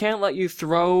 I Can't Let You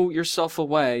Throw Yourself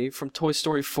Away from Toy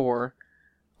Story 4,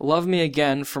 Love Me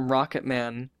Again from Rocket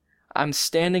Man. I'm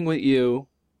Standing With You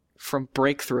from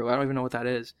Breakthrough. I don't even know what that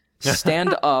is.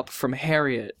 Stand Up from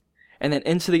Harriet. And then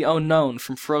Into the Unknown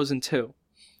from Frozen 2.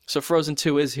 So Frozen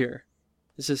 2 is here.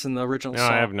 Is this in the original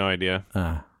song? I have no idea.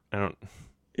 I don't...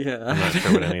 Yeah. I'm not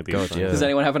sure what any of these songs are. Does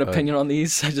anyone have an opinion on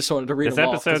these? I just wanted to read them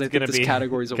off because I think this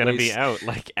category's a waste. Gonna be out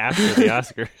like after the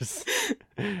Oscars.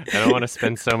 I don't want to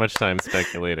spend so much time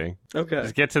speculating. Okay.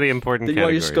 Just get to the important categories. You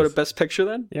want to just go to Best Picture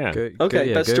then? Yeah.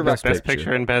 Best Director. Best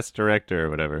Picture and Best Director or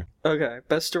whatever. Okay,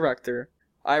 Best Director.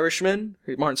 Irishman,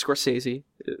 Martin Scorsese.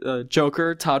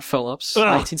 Joker, Todd Phillips.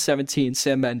 1917,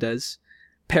 Sam Mendes.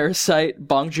 Parasite,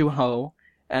 Bong Joon-ho.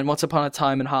 And Once Upon a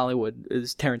Time in Hollywood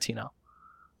is Tarantino.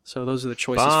 So those are the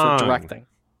choices for directing.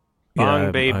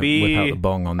 Bong, baby. I whip out the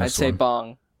bong on this I'd say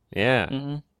bong. Yeah.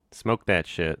 Mm-hmm. Smoke that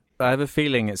shit. I have a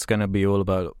feeling it's going to be all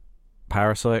about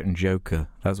Parasite and Joker.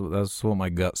 That's what my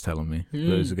gut's telling me.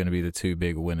 Those are going to be the two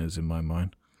big winners in my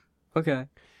mind. Okay.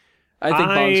 I think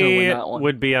Bong's going to win that one. I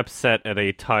would be upset at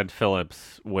a Todd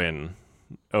Phillips win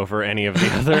over any of the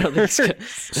other.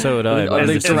 So would I. Are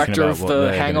the director of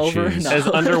The Hangover? No. As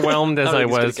underwhelmed as I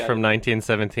was from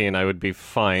 1917, I would be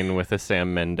fine with a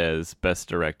Sam Mendes Best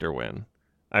Director win.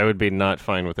 I would be not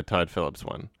fine with a Todd Phillips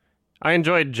one. I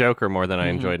enjoyed Joker more than I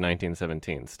enjoyed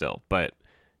 1917 still, but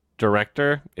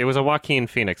director, it was a Joaquin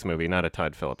Phoenix movie, not a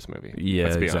Todd Phillips movie. Yeah,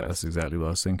 that's exactly what I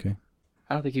was thinking.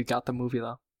 I don't think you got the movie,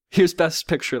 though. Here's Best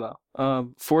Picture,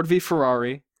 though. Ford v.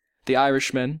 Ferrari, The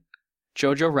Irishman,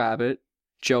 Jojo Rabbit,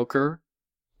 Joker,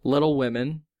 Little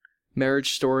Women,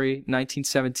 Marriage Story,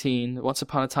 1917, Once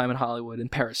Upon a Time in Hollywood,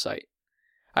 and Parasite.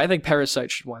 I think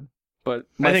Parasite should win, but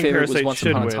my favorite was Once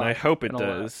Upon a Time. I hope it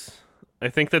does. I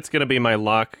think that's going to be my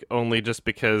lock, only just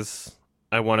because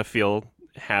I want to feel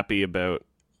happy about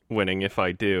winning if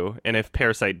I do. And if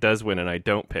Parasite does win and I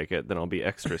don't pick it, then I'll be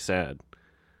extra sad.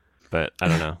 But I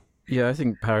don't know. Yeah, I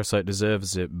think Parasite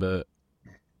deserves it, but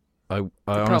I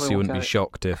honestly wouldn't be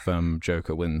shocked if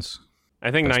Joker wins. I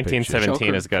think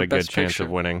 1917 has got a good chance of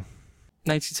winning.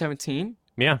 1917?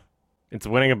 Yeah. It's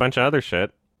winning a bunch of other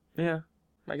shit. Yeah.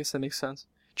 I guess that makes sense.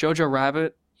 Jojo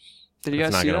Rabbit. Did you guys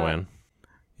see that? It's not going to win.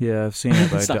 Yeah, I've seen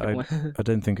it, but I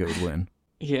don't think it would win.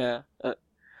 Yeah.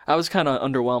 I was kind of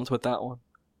underwhelmed with that one.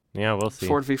 Yeah, we'll see.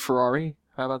 Ford v. Ferrari.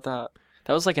 How about that?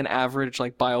 That was like an average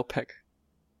biopic.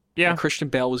 Yeah. And Christian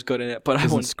Bale was good in it, but it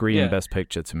doesn't scream Best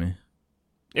Picture to me.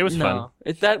 It was fun.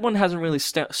 That one hasn't really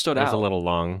stood out. It was a little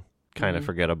long. Kind of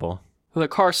forgettable. The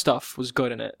car stuff was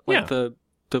good in it. The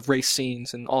race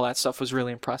scenes and all that stuff was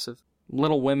really impressive.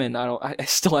 Little Women, I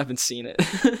still haven't seen it.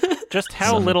 Just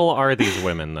how little are these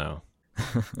women, though?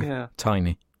 Yeah.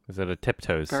 Tiny. Is it a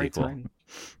Tiptoes Very sequel? Tiny.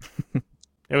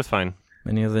 It was fine.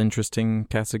 Any other interesting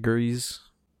categories?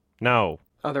 No.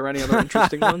 Are there any other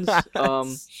interesting ones?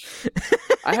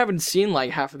 I haven't seen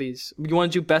half of these. You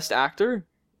want to do Best Actor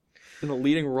in the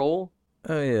leading role?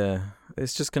 Oh yeah,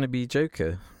 it's just going to be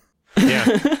Joker.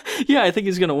 Yeah. Yeah, I think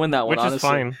he's going to win that one, honestly. Which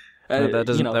is fine.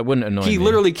 That wouldn't annoy me. He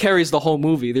literally carries the whole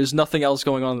movie. There's nothing else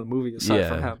going on in the movie aside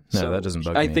from him. No, that doesn't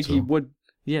bug me I think he would.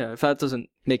 Yeah, if that doesn't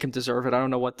make him deserve it, I don't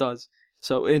know what does.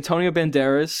 So Antonio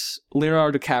Banderas,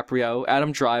 Leonardo DiCaprio,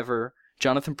 Adam Driver,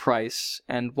 Jonathan Pryce,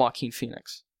 and Joaquin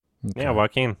Phoenix. Okay. Yeah,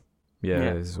 Joaquin.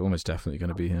 Yeah, it's almost definitely going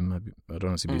to be him. I'd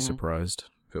honestly be surprised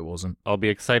if it wasn't. I'll be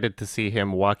excited to see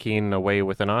him walking away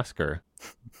with an Oscar.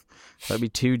 That'd be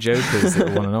two Jokers that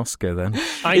won an Oscar then.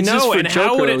 I know, and Joker,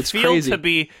 how would it feel to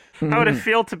be? How would it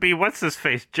feel to be? What's his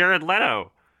face? Jared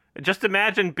Leto. Just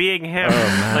imagine being him,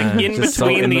 in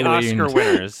between the Oscar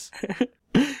winners.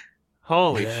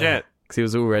 Holy shit! Because he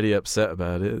was already upset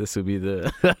about it. This would be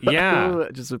the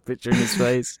just a picture in his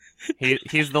face.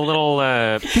 He's the little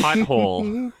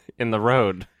pothole in the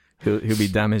road. He'll be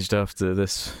damaged after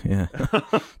this. Yeah,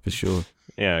 for sure.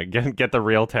 Yeah, get the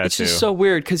real tattoo. It's just so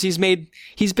weird because he's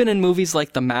been in movies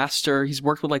like The Master. He's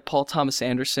worked with Paul Thomas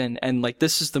Anderson, and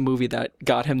this is the movie that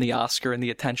got him the Oscar and the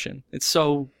attention. It's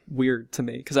so weird to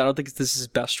me because I don't think this is his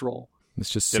best role. It's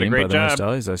just seen by the most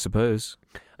eyes, I suppose.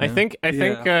 I think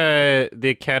the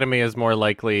Academy is more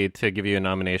likely to give you a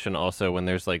nomination also when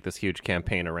there's this huge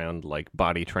campaign around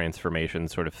body transformation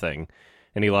sort of thing,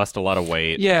 and he lost a lot of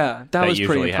weight. Yeah, that was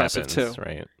pretty impressive happens, too.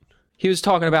 Right. He was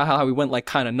talking about how he went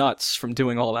kind of nuts from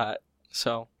doing all that.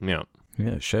 So yeah,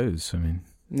 it shows. I mean,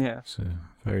 it's a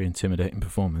very intimidating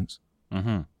performance.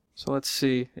 Mm-hmm. So let's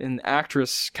see. In the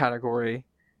actress category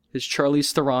is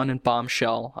Charlize Theron in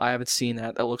Bombshell. I haven't seen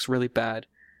that. That looks really bad.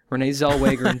 Renee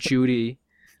Zellweger and Judy.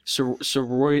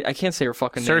 I can't say her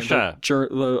fucking name. Saoirse.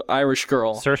 The Irish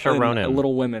girl. Saoirse Ronan.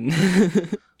 Little Women.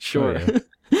 Sure. Oh,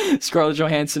 yeah. Scarlett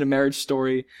Johansson in Marriage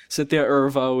Story. Cynthia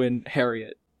Erivo in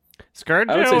Harriet.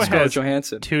 ScarJo has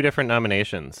Johansson. 2 different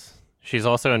nominations She's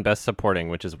also in Best Supporting,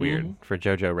 which is weird for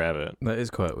Jojo Rabbit. That is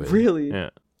quite weird. Really?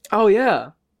 Yeah. Oh,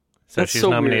 yeah. So That's she's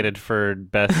so nominated for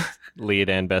Best Lead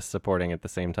and Best Supporting at the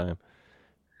same time.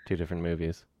 2 different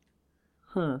movies.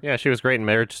 Huh. Yeah, she was great in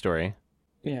Marriage Story.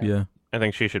 Yeah, I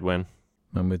think she should win.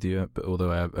 I'm with you, but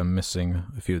although I'm missing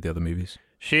a few of the other movies.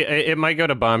 It might go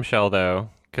to Bombshell, though,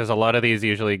 because a lot of these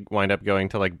usually wind up going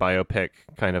to, like, biopic,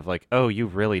 kind of like, oh, you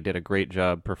really did a great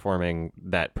job performing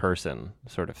that person,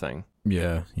 sort of thing.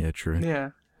 Yeah, true. Yeah.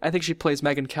 I think she plays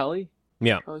Megyn Kelly.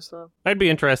 Yeah. So. I'd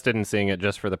be interested in seeing it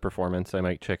just for the performance. I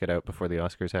might check it out before the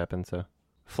Oscars happen, so.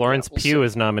 Florence Pugh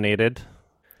is nominated.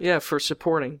 Yeah, for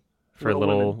supporting. For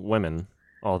Little Women.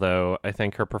 Although I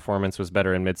think her performance was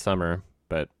better in Midsummer,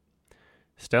 but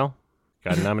still,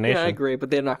 got a nomination. Yeah, I agree,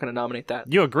 but they're not going to nominate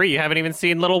that. You agree? You haven't even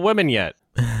seen Little Women yet.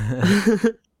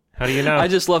 How do you know? I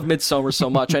just love Midsommar so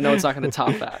much. I know it's not going to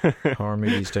top that. Horror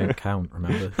movies don't count,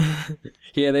 remember?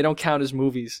 Yeah, they don't count as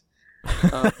movies.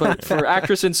 But for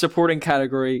actress in supporting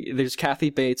category, there's Kathy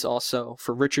Bates also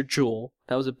for Richard Jewell.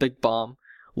 That was a big bomb.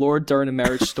 Laura Dern in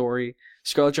Marriage Story,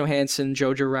 Scarlett Johansson,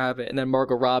 Jojo Rabbit, and then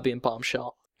Margot Robbie in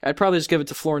Bombshell. I'd probably just give it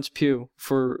to Florence Pugh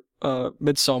for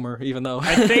Midsommar, even though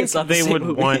I think it's not the they same would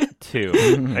movie. want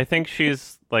to. I think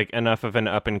she's like enough of an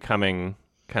up and coming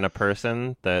kind of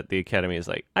person that the Academy is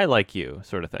like, I like you,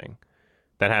 sort of thing.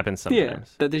 That happens sometimes.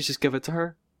 Yeah, that they just give it to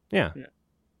her. Yeah.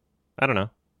 I don't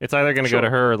know. It's either going to go to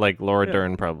her or like Laura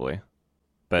Dern, probably.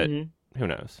 But who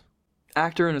knows?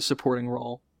 Actor in a supporting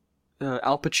role.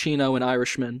 Al Pacino in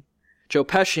Irishman. Joe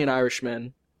Pesci in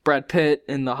Irishman. Brad Pitt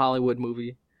in the Hollywood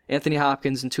movie. Anthony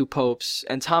Hopkins in Two Popes.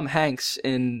 And Tom Hanks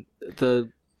in the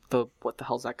what the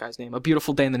hell's that guy's name? A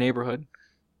Beautiful Day in the Neighborhood.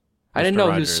 I didn't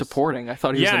know he was supporting. I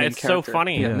thought he was the main it's character. so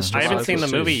funny. Yeah, Yeah. Mr. I haven't Rogers. seen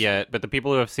the movie yet, but the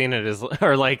people who have seen it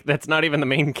are like, that's not even the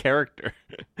main character.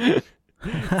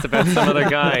 It's about some other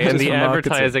guy, and Just the for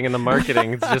marketing. advertising and the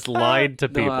marketing it's just lied to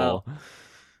people. Wow.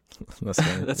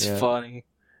 That's funny.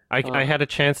 I had a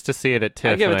chance to see it at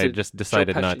TIFF, give and it I to just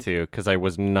decided Joe not Pesci. to, because I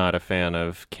was not a fan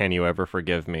of Can You Ever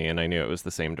Forgive Me, and I knew it was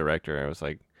the same director. I was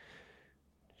like,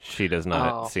 she does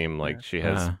not seem like she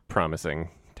has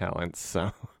promising talents,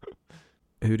 so...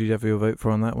 Who did you have your vote for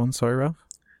on that one? Sorry, Ralph?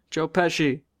 Joe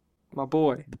Pesci, my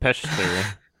boy. The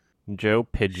Pesci. Joe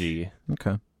Pidgey.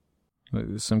 Okay. Well,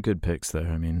 there's some good picks there.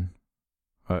 I mean,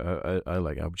 I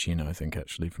like Al Pacino, I think,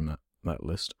 actually, from that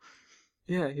list.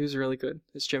 Yeah, he was really good.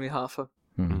 It's Jimmy Hoffa.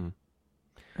 Mm-hmm.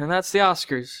 And that's the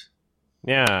Oscars.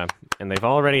 Yeah, and they've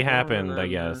already happened, I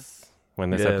guess,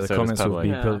 when this the episode is comments will public. be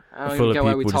Yeah, I don't full even of get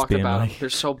why we people just talk being about them. like- They're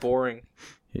so boring.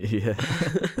 Yeah.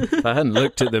 I hadn't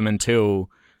looked at them until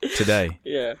today.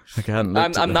 Yeah. Like, I hadn't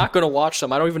looked at I'm them. not going to watch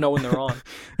them. I don't even know when they're on.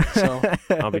 So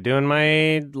I'll be doing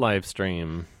my live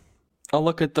stream. I'll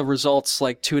look at the results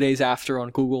like 2 days after on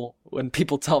Google when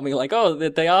people tell me like, oh, the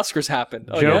Oscars happened.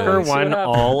 Oh, Joker yeah, see what won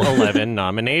happened. all 11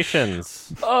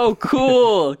 nominations. Oh,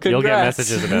 cool. Congrats. You'll get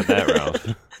messages about that, Ralph.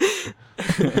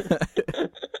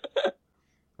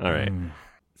 All right.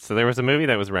 So there was a movie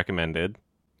that was recommended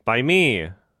by me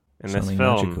in this Something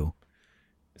film. magical.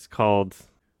 It's called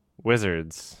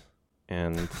Wizards.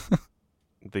 And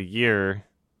the year...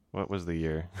 What was the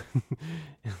year?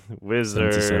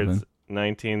 Wizards... 77.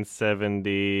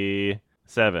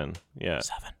 1977. Yeah.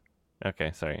 7.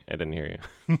 Okay, sorry. I didn't hear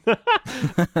you.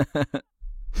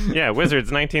 Yeah, Wizards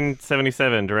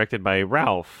 1977, directed by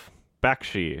Ralph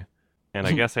Bakshi. And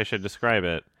I guess I should describe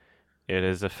it. It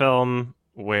is a film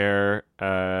where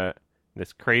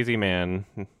this crazy man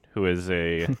who is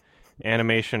a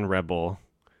animation rebel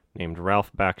named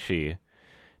Ralph Bakshi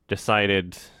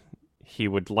decided he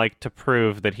would like to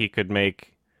prove that he could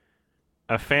make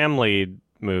a family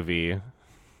movie,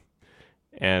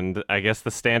 and I guess the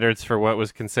standards for what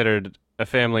was considered a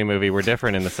family movie were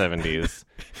different in the 70s,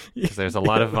 because there's a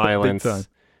lot of violence Big time.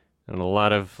 and a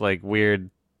lot of like weird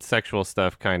sexual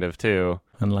stuff kind of too.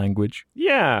 And language.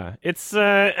 Yeah, it's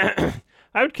I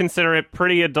would consider it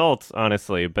pretty adult,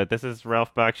 honestly, but this is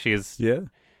Ralph Bakshi's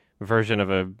version of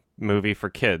a movie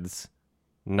for kids.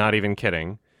 Not even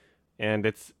kidding. And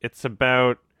it's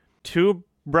about two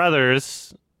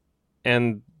brothers,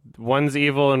 and one's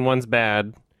evil and one's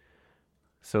bad.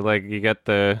 So, like, you got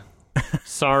the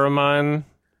Saruman,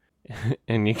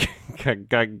 and you got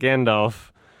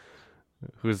Gandalf,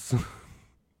 who's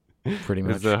Pretty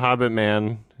much. the Hobbit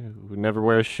man who never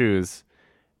wears shoes,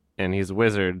 and he's a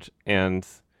wizard, and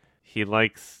he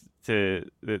likes to...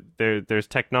 There's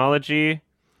technology,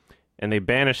 and they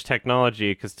banished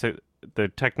technology because the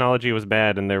technology was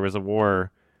bad, and there was a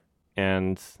war,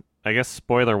 and I guess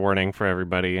spoiler warning for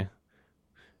everybody.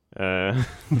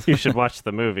 You should watch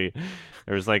the movie.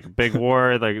 There was like big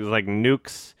war, like it was like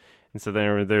nukes, and so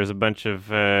there's a bunch of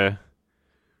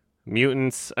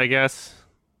mutants, I guess,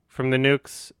 from the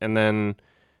nukes, and then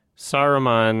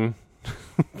Saruman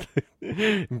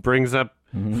brings up,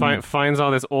 finds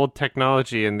all this old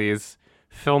technology in these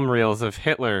film reels of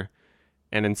Hitler,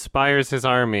 and inspires his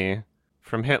army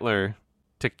from Hitler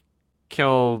to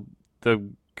kill the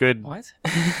good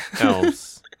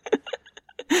elves.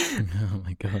 Oh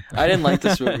my god! I didn't like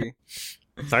this movie.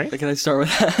 Sorry? Can I start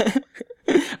with that?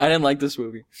 I didn't like this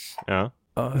movie. Oh.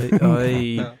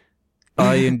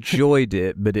 I enjoyed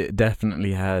it, but it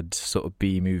definitely had sort of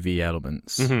B-movie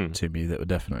elements to me that were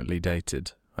definitely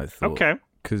dated, I thought. Okay.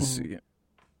 Because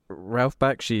Ralph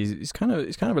Bakshi, he's kind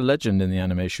of a legend in the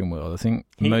animation world. I think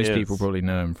most people probably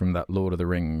know him from that Lord of the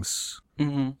Rings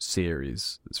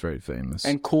series that's very famous.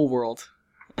 And Cool World.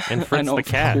 And Fritz the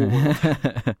Cat.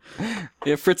 Cool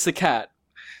yeah, Fritz the Cat.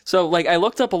 So, like, I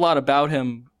looked up a lot about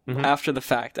him after the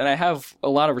fact, and I have a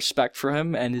lot of respect for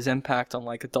him and his impact on,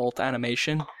 like, adult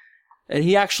animation. And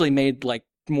he actually made, like,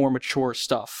 more mature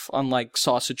stuff, unlike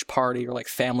Sausage Party or, like,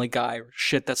 Family Guy or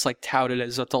shit that's, like, touted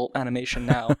as adult animation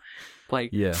now.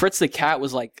 Like, Fritz the Cat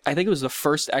was, like, I think it was the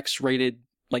first X-rated,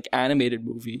 like, animated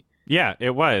movie. Yeah,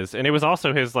 it was. And it was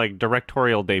also his, like,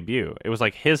 directorial debut. It was,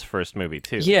 like, his first movie,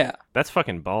 too. Yeah. That's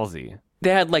fucking ballsy. They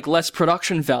had, like, less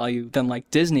production value than, like,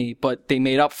 Disney, but they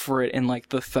made up for it in, like,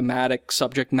 the thematic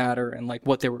subject matter and, like,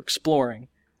 what they were exploring.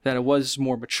 That it was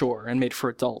more mature and made for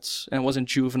adults, and it wasn't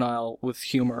juvenile with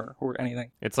humor or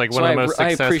anything. It's like one of the most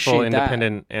successful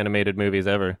independent animated movies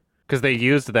ever. Because they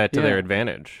used that to their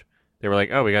advantage. They were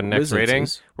like, oh, we got an X rating.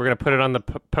 We're going to put it on the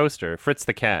poster. Fritz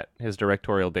the Cat, his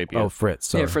directorial debut. Oh, Fritz.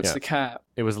 Sorry. Yeah, Fritz the Cat.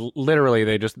 It was literally,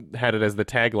 they just had it as the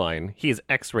tagline. He's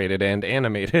X-rated and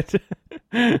animated.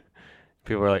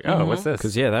 People were like, oh, what's this?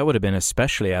 Because, that would have been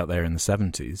especially out there in the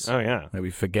 70s. Oh, yeah. Like,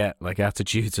 we forget, like,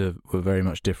 attitudes were very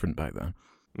much different back then.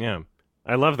 Yeah.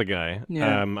 I love the guy.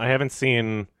 Yeah. I haven't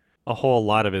seen a whole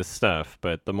lot of his stuff,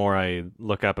 but the more I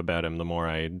look up about him, the more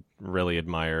I really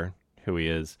admire who he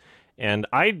is. And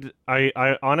I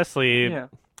honestly,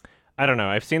 I don't know.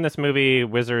 I've seen this movie,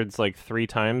 Wizards, like 3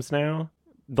 times now.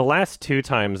 The last 2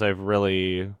 times I've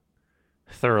really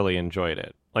thoroughly enjoyed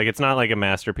it. Like, it's not like a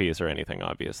masterpiece or anything,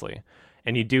 obviously.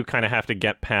 And you do kind of have to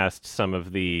get past some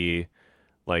of the,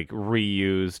 like,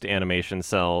 reused animation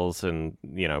cells and,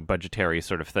 you know, budgetary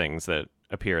sort of things that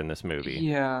appear in this movie.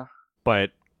 Yeah. But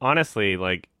honestly,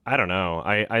 like, I don't know.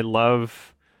 I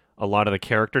love a lot of the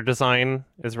character design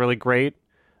is really great.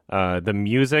 The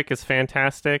music is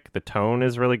fantastic. The tone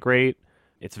is really great.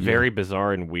 It's very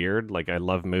bizarre and weird. Like, I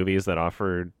love movies that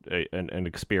offer an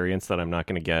experience that I'm not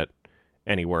going to get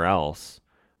anywhere else.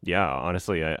 Yeah,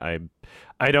 honestly,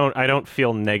 I don't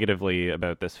feel negatively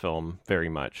about this film very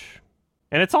much.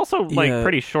 And it's also, like,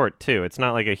 pretty short, too. It's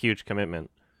not, like, a huge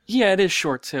commitment. Yeah, it is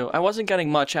short, too. I wasn't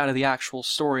getting much out of the actual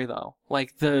story, though.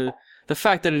 Like, the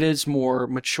fact that it is more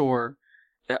mature,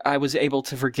 I was able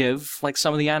to forgive, like,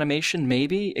 some of the animation,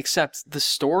 maybe, except the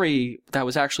story that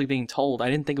was actually being told, I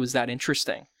didn't think it was that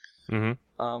interesting.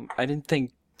 I didn't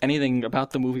think anything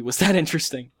about the movie was that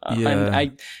interesting.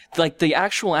 I like, the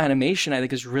actual animation, I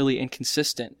think, is really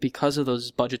inconsistent because of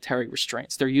those budgetary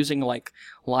restraints. They're using, like,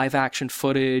 live action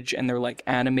footage, and they're, like,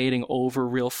 animating over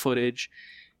real footage.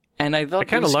 And I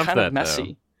thought it was kind of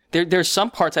messy. There's some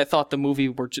parts I thought the movie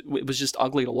it was just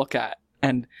ugly to look at.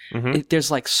 And there's,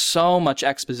 like, so much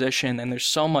exposition, and there's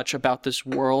so much about this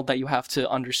world that you have to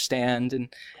understand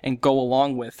and go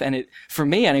along with. And for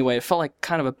me anyway, it felt like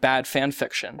kind of a bad fan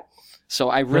fiction. So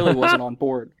I really wasn't on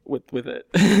board with it.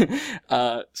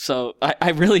 So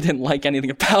I really didn't like anything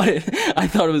about it. I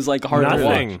thought it was, like, hard to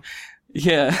watch.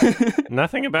 Yeah.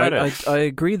 Nothing about it. I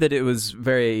agree that it's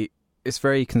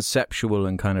very conceptual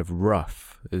and kind of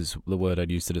rough is the word I'd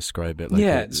use to describe it. Like,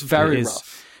 it's very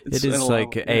rough. It is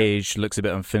like aged, looks a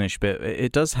bit unfinished, but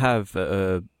it does have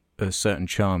a certain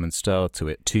charm and style to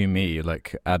it. To me,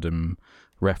 like Adam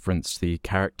referenced the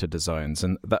character designs,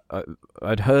 and that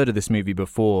I'd heard of this movie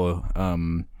before.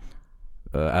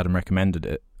 Adam recommended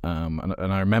it, and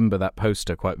I remember that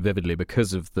poster quite vividly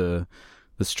because of the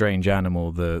strange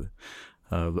animal, the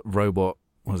robot.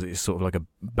 Was it sort of like a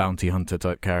bounty hunter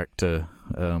type character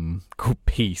called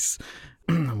Peace?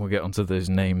 We'll get onto those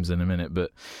names in a minute,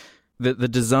 but. The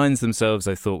designs themselves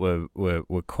I thought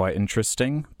were quite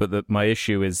interesting, but my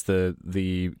issue is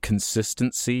the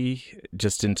consistency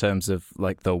just in terms of,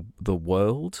 like, the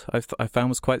world I found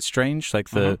was quite strange. Like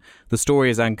the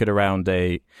story is anchored around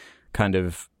a kind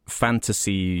of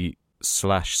fantasy /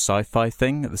 sci-fi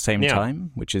thing at the same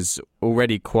time, which is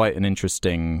already quite an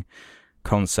interesting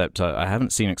concept I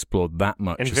haven't seen explored that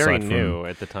much, and very aside new from,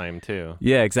 at the time too.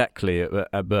 Yeah, exactly.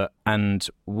 But and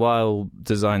while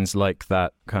designs like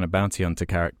that kind of bounty hunter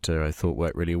character I thought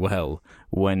worked really well,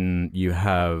 when you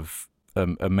have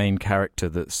a main character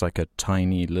that's like a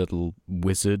tiny little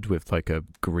wizard with like a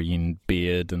green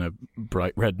beard and a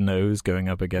bright red nose going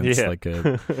up against like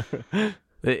a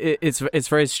it's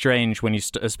very strange when you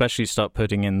especially start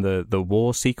putting in the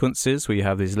war sequences where you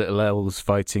have these little elves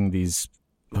fighting these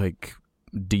like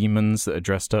demons that are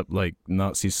dressed up like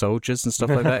Nazi soldiers and stuff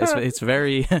like that. It's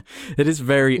very it is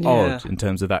very odd in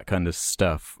terms of that kind of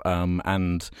stuff,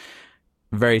 and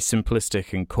very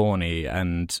simplistic and corny,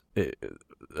 and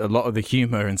a lot of the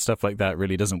humor and stuff like that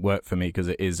really doesn't work for me because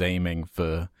it is aiming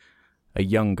for a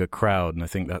younger crowd, and I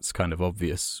think that's kind of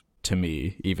obvious to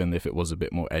me, even if it was a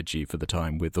bit more edgy for the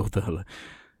time with all the...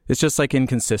 It's just like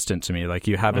inconsistent to me. Like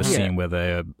you have a scene where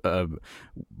they're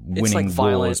winning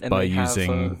wars by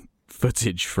using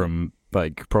footage from,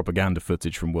 like, propaganda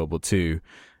footage from World War II,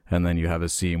 and then you have a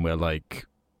scene where like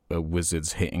a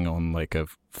wizard's hitting on like a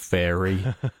fairy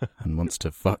and wants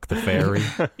to fuck the fairy.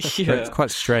 It's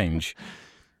quite strange.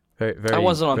 Very, I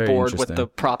wasn't on board with the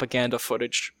propaganda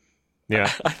footage.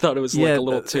 Yeah. I thought it was like a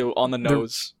little too on the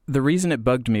nose. The reason it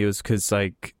bugged me was because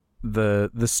like the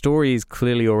story is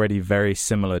clearly already very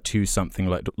similar to something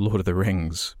like Lord of the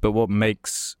Rings, but what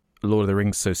makes Lord of the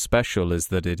Rings so special is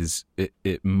that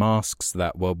it masks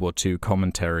that World War II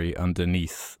commentary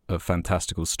underneath a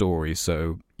fantastical story,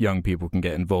 so young people can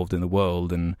get involved in the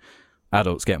world and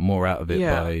adults get more out of it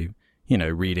by, you know,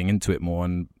 reading into it more,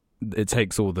 and it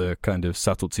takes all the kind of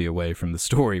subtlety away from the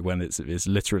story when it's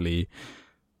literally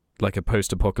like a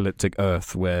post-apocalyptic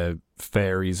Earth where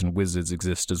fairies and wizards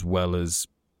exist as well as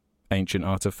ancient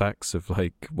artifacts of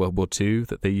like World War II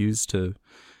that they use to...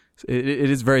 It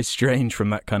is very strange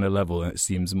from that kind of level, and it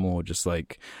seems more just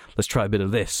like, let's try a bit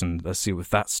of this and let's see if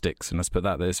that sticks and let's put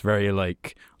that there. It's very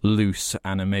like loose,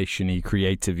 animation-y,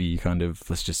 creative-y kind of,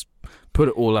 let's just put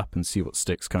it all up and see what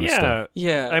sticks kind of stuff.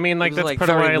 Yeah. I mean, like, that's like part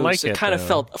of why I like it. It kind of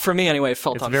felt, for me anyway, it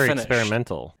felt it's unfinished. It's very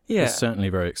experimental. Yeah. It's certainly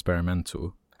very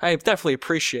experimental. I definitely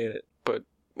appreciate it, but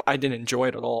I didn't enjoy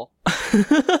it at all.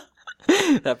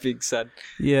 That being said.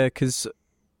 Yeah, because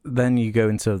then you go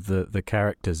into the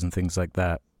characters and things like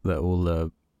that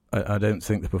all... I don't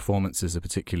think the performances are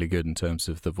particularly good in terms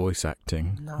of the voice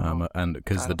acting. No. And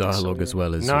because the dialogue as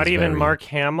well is... Not even very... Mark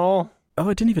Hamill? Oh,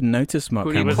 I didn't even notice Mark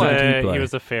Hamill. He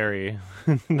was a fairy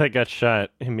that got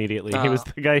shot immediately. He was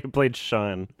the guy who played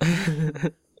Sean.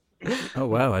 Oh,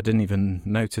 wow. I didn't even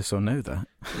notice or know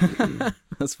that.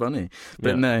 That's funny.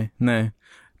 But no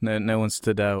one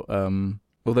stood out.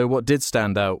 Although what did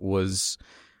stand out was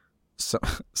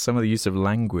some of the use of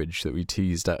language that we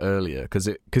teased at earlier,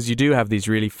 because you do have these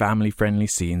really family-friendly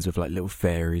scenes with like little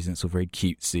fairies, and it's all very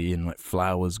cutesy and like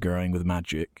flowers growing with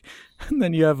magic. And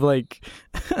then you have like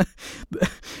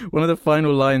one of the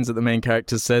final lines that the main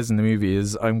character says in the movie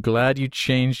is, "I'm glad you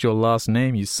changed your last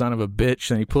name, you son of a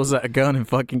bitch." And he pulls out a gun and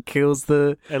fucking kills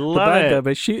the bad guy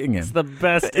by shooting him. It's the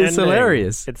best It's ending.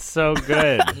 Hilarious. It's so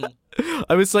good.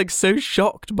 I was like so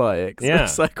shocked by it. Yeah.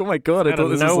 It's like, oh my god, I thought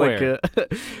this was like a...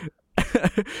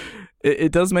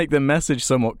 it does make the message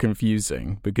somewhat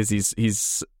confusing, because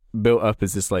he's built up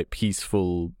as this like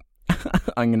peaceful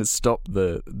I'm going to stop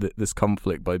this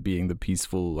conflict by being the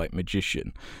peaceful like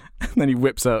magician, and then he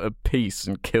whips out a piece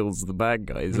and kills the bad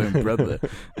guy, his own brother,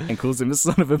 and calls him a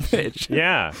son of a bitch.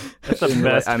 Yeah, that's the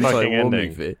best fucking ending.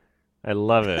 Movie. I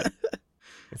love it.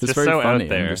 It's just very so funny. out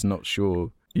there. I'm just not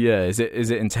sure. Yeah, is it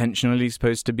intentionally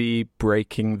supposed to be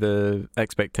breaking the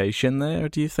expectation there,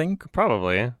 do you think?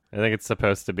 Probably. I think it's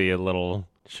supposed to be a little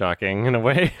shocking in a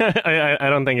way. I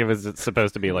don't think it was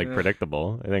supposed to be like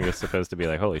predictable. I think it's supposed to be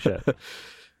like, holy shit.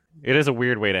 It is a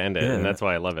weird way to end it, and that's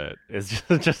why I love it. It's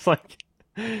just like,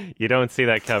 you don't see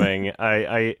that coming.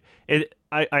 I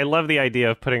love the idea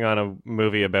of putting on a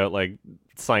movie about like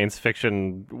science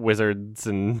fiction wizards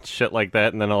and shit like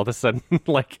that, and then all of a sudden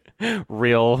like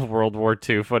real World War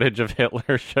II footage of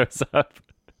Hitler shows up.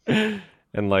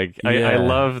 And like I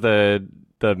love the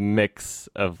mix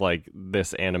of like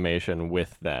this animation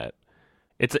with that.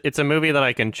 It's a movie that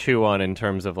I can chew on in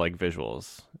terms of like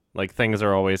visuals. Like things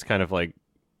are always kind of like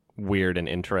weird and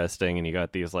interesting, and you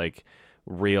got these like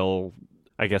real,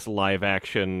 I guess, live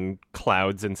action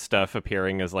clouds and stuff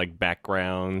appearing as like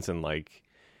backgrounds, and like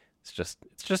it's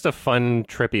just a fun,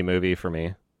 trippy movie for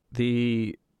me.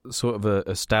 The sort of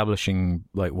establishing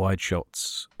like wide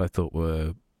shots I thought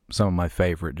were some of my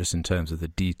favorite, just in terms of the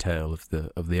detail of the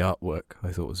artwork.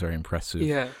 I thought was very impressive.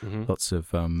 Yeah, lots of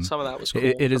some of that was cool.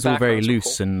 It is all very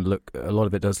loose, cool. And a lot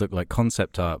of it does look like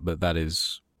concept art, but that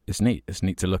is it's neat. It's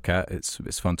neat to look at.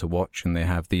 It's fun to watch, and they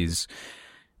have these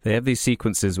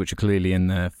sequences which are clearly in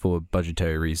there for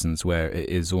budgetary reasons, where it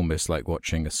is almost like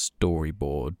watching a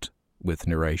storyboard with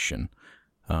narration,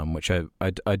 which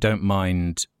I don't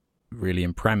mind really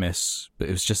in premise, but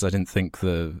it was just I didn't think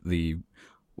the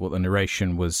what the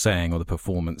narration was saying or the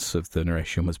performance of the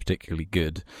narration was particularly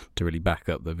good to really back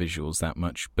up the visuals that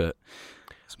much. But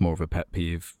it's more of a pet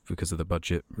peeve because of the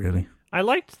budget, really. I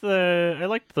liked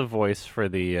the voice for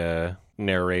the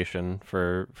narration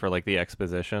for like the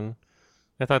exposition.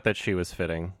 I thought that she was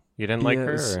fitting. You didn't like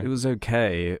her? It was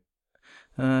okay.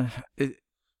 I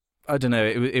don't know.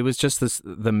 It was just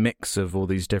the mix of all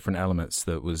these different elements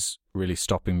that was really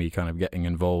stopping me kind of getting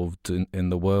involved in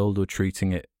the world or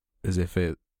treating it as if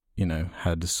it,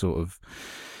 had a sort of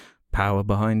power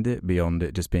behind it beyond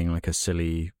it just being like a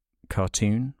silly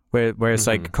cartoon. Whereas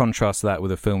like contrast that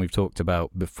with a film we've talked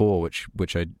about before,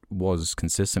 which I was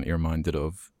consistently reminded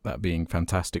of, that being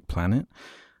Fantastic Planet.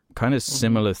 Kind of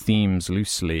similar themes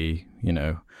loosely,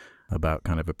 about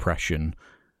kind of oppression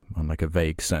on like a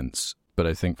vague sense. But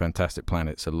I think Fantastic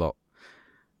Planet's a lot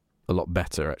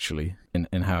better actually in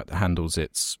how it handles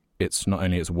its not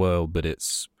only its world but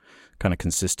its kind of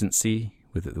consistency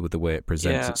with the way it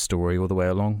presents its story all the way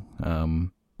along.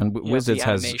 And Wizards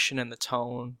has the animation and the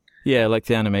tone. Yeah, like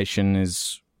the animation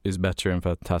is better in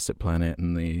Fantastic Planet,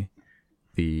 and the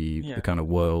kind of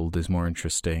world is more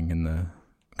interesting, and the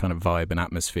kind of vibe and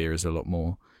atmosphere is a lot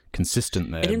more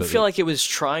consistent there. I didn't feel like it was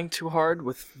trying too hard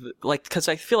because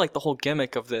I feel like the whole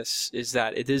gimmick of this is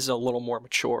that it is a little more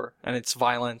mature and it's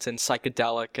violent and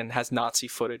psychedelic and has Nazi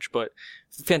footage. But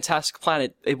Fantastic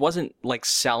Planet, it wasn't like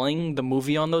selling the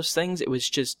movie on those things. It was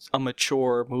just a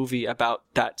mature movie about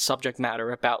that subject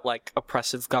matter, about like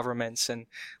oppressive governments and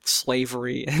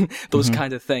slavery and those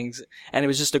kind of things. And it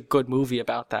was just a good movie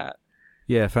about that.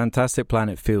 Yeah, Fantastic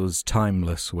Planet feels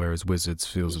timeless, whereas Wizards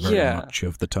feels very much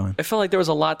of the time. I felt like there was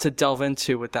a lot to delve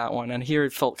into with that one, and here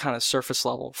it felt kind of surface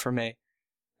level for me.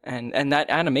 And that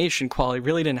animation quality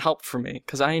really didn't help for me,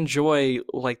 because I enjoy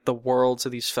like the worlds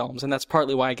of these films, and that's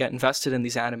partly why I get invested in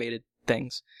these animated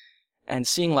things. And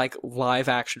seeing like live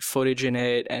action footage in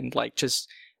it, and like just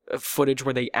footage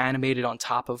where they animated on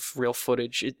top of real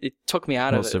footage, it took me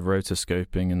out of it. Lots of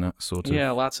rotoscoping and that sort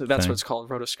of that's what it's called,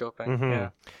 rotoscoping. Yeah.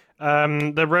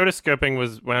 The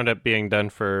rotoscoping wound up being done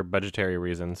for budgetary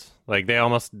reasons. Like they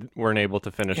almost weren't able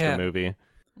to finish the movie,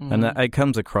 and it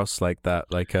comes across like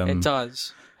that. Like it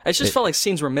does. It just felt like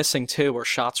scenes were missing too, or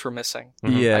shots were missing.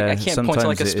 Yeah, I can't point to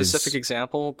like a specific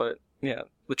example, but yeah,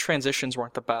 the transitions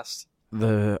weren't the best.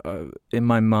 In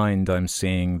my mind, I'm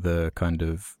seeing the kind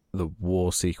of the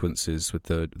war sequences with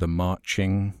the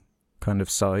marching kind of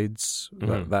sides.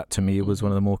 That to me was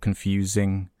one of the more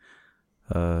confusing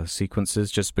sequences,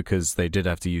 just because they did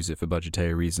have to use it for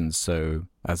budgetary reasons, so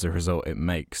as a result it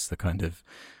makes the kind of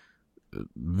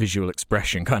visual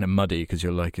expression kind of muddy, because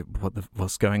you're like,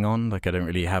 what's going on? Like I don't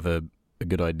really have a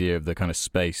good idea of the kind of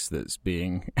space that's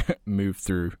being moved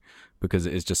through, because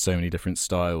it is just so many different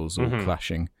styles all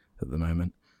clashing at the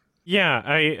moment.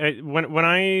 Yeah, when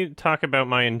I talk about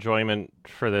my enjoyment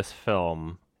for this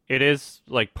film, it is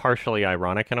like partially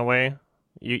ironic in a way,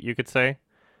 you could say.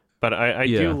 But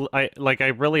I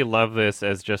really love this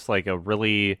as just like a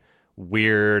really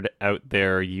weird, out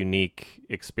there, unique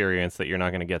experience that you're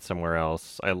not going to get somewhere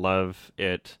else. I love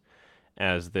it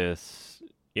as this,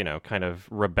 kind of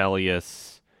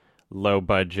rebellious, low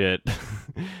budget,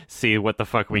 see what the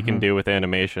fuck we can do with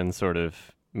animation sort of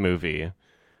movie.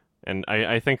 And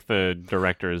I think the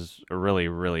director is a really,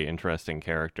 really interesting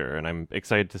character, and I'm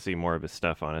excited to see more of his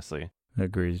stuff, honestly.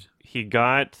 Agreed. He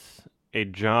got a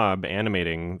job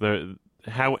animating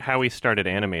how he started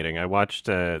animating. I watched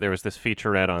there was this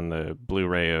featurette on the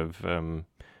Blu-ray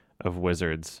of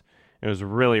Wizards. It was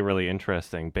really, really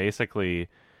interesting. Basically,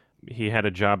 he had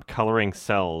a job coloring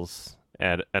cells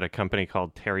at a company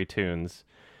called Terry Toons,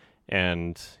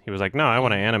 and he was like, "No, I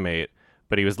want to animate."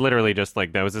 But he was literally just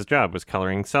like, that was his job, was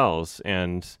coloring cells,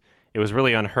 and it was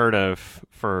really unheard of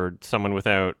for someone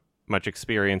without much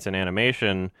experience in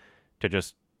animation to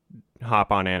just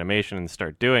hop on animation and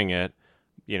start doing it.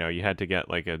 You had to get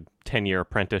like a 10-year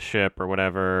apprenticeship or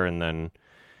whatever, and then,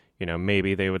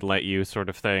 maybe they would let you, sort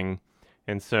of thing.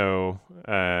 And so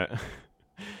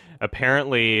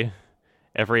apparently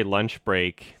every lunch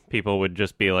break, people would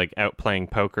just be like out playing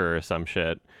poker or some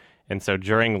shit. And so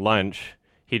during lunch,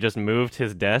 he just moved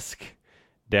his desk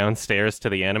downstairs to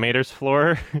the animator's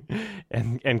floor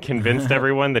and convinced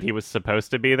everyone that he was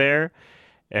supposed to be there.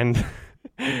 And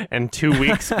 2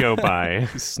 weeks go by.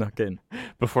 He snuck in.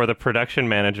 Before the production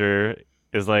manager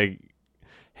is like,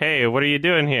 "Hey, what are you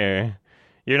doing here?"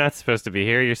 you're not supposed to be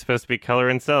here. You're supposed to be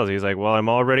coloring cells. He's like, well, I'm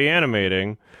already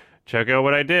animating. Check out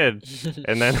what I did.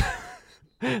 And then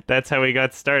that's how he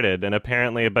got started. And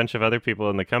apparently a bunch of other people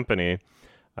in the company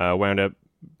wound up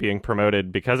being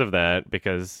promoted because of that,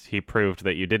 because he proved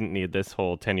that you didn't need this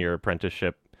whole 10-year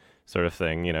apprenticeship sort of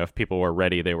thing. You know, if people were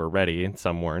ready, they were ready, and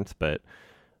some weren't. But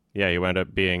yeah, he wound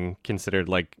up being considered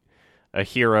like a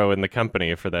hero in the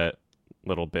company for that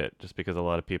little bit, just because a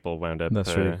lot of people wound up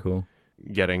That's really cool.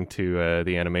 getting to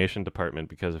the animation department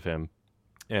because of him.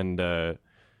 And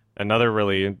another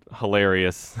really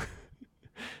hilarious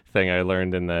thing I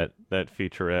learned in that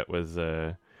featurette was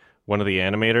one of the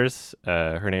animators.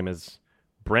 Her name is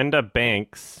Brenda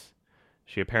Banks.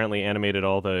 She apparently animated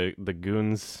all the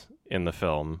goons in the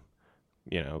film,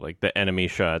 you know, like the enemy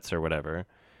shots or whatever.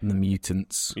 The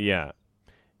mutants. Yeah.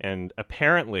 And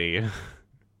apparently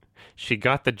she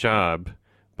got the job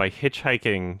by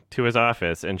hitchhiking to his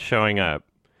office and showing up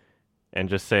and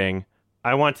just saying,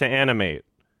 I want to animate.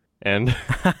 And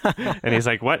and he's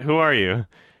like, what? Who are you?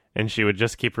 And she would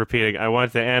just keep repeating, I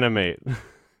want to animate.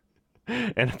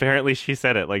 And apparently she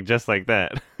said it like just like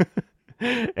that.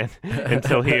 And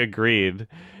until he agreed.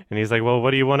 And he's like, well,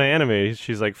 what do you want to animate?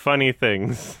 She's like, funny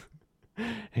things.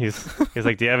 He's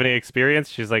like, do you have any experience?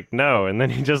 She's like, no. And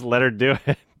then he just let her do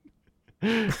it.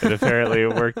 And apparently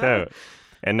it worked out.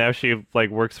 And now she like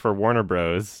works for Warner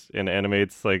Bros. And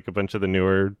animates like a bunch of the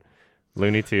newer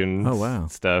Looney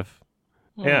Tunes stuff.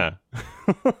 Oh. Yeah.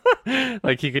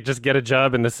 Like he could just get a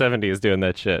job in the 70s doing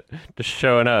that shit. Just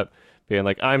showing up, being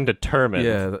like, I'm determined.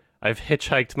 Yeah, I've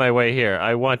hitchhiked my way here.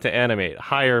 I want to animate.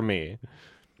 Hire me.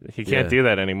 He can't do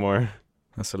that anymore.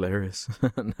 That's hilarious.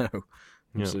 No,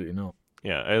 absolutely not.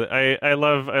 Yeah, I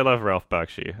love Ralph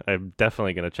Bakshi. I'm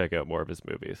definitely going to check out more of his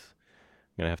movies.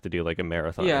 I'm going to have to do like a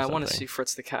marathon. Yeah, or I want to see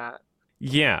Fritz the Cat.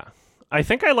 Yeah. I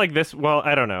think I like this. Well,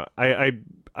 I don't know.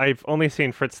 I've only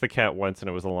seen Fritz the Cat once, and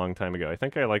it was a long time ago. I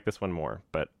think I like this one more,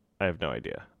 but I have no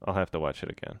idea. I'll have to watch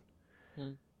it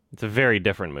again. It's a very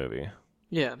different movie.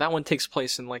 Yeah, that one takes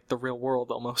place in like the real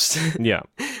world almost. Yeah.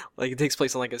 Like it takes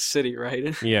place in like a city,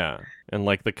 right? Yeah. And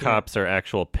like the cops are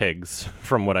actual pigs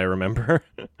from what I remember.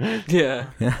 Yeah.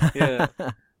 Yeah.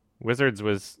 Wizards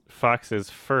was Fox's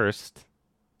first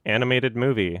animated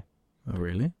movie. Oh,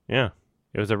 really? Yeah.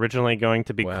 It was originally going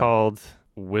to be called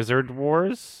Wizard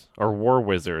Wars or War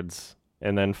Wizards.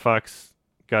 And then Fox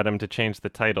got him to change the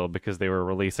title because they were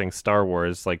releasing Star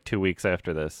Wars like 2 weeks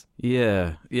after this.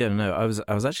 Yeah. No, I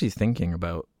was actually thinking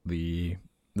about the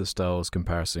Star Wars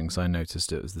comparison because I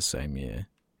noticed it was the same year,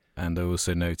 and I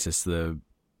also noticed the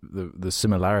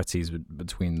similarities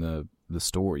between the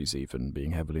stories even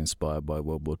being heavily inspired by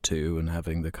World War II and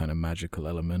having the kind of magical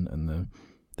element and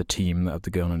the team that have to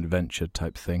go on an adventure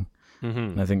type thing. Mm-hmm.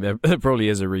 And I think there probably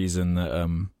is a reason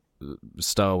that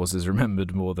Star Wars is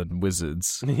remembered more than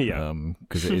Wizards. Yeah,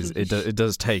 because it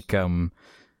does take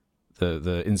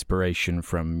the inspiration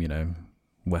from, you know,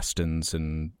 westerns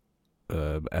and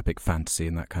epic fantasy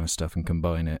and that kind of stuff and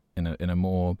combine it in a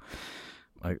more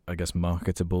I guess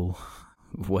marketable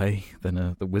way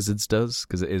than the Wizards does,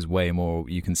 because it is way more,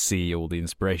 you can see all the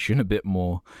inspiration a bit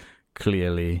more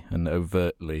clearly and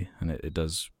overtly, and it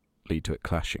does lead to it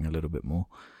clashing a little bit more,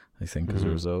 I think, as a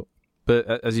result.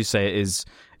 But as you say, it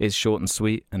is short and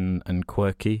sweet and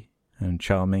quirky and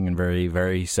charming and very,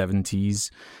 very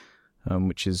 70s,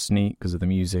 which is neat because of the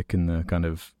music and the kind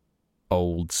of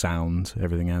old sound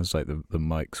everything has. Like the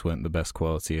mics weren't the best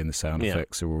quality and the sound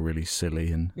effects are all really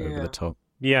silly and over the top.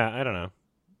 Yeah, I don't know.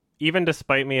 Even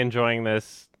despite me enjoying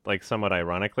this, like somewhat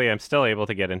ironically, I'm still able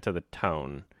to get into the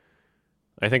tone.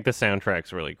 I think the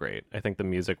soundtrack's really great. I think the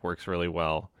music works really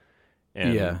well.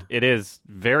 And it is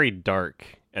very dark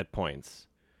at points.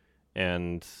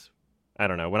 And I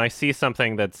don't know, when I see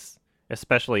something that's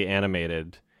especially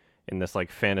animated in this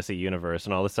like fantasy universe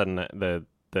and all of a sudden the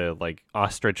like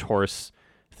ostrich horse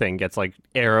thing gets like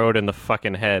arrowed in the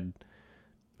fucking head,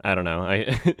 I don't know.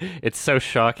 It's so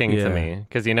shocking to me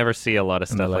because you never see a lot of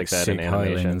stuff like that in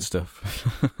animation and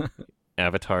stuff.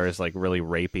 Avatar is like really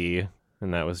rapey,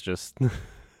 and that was just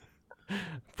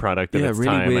product of its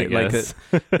really time, weird. I guess.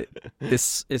 Like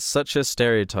it's such a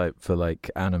stereotype for like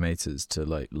animators to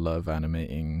like love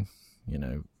animating, you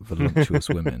know, voluptuous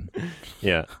women.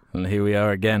 Yeah, and here we are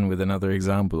again with another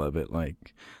example of it,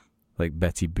 like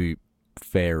Betty Boop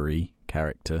fairy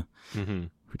character,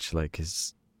 which like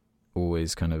is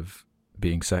always kind of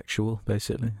being sexual,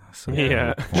 basically. So,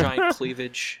 giant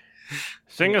cleavage.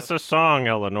 Sing us a song,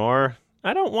 Eleanor.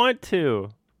 I don't want to,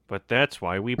 but that's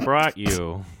why we brought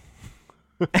you.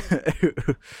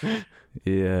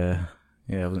 Yeah,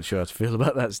 I wasn't sure how to feel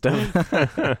about that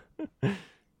stuff.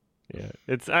 Yeah,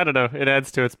 I don't know. It adds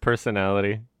to its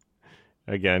personality.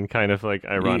 again, kind of like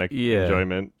ironic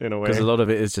enjoyment in a way. Because a lot of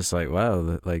it is just like,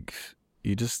 wow, like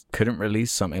you just couldn't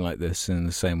release something like this in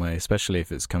the same way, especially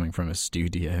if it's coming from a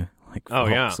studio like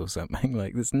Fox or something.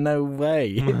 Like, there's no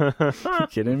way. Are you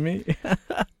kidding me?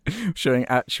 Showing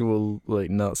actual like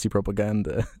Nazi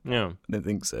propaganda. Yeah, I don't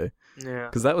think so. Yeah,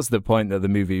 because that was the point that the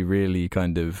movie really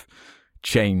kind of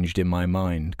changed in my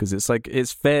mind. Because it's like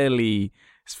it's fairly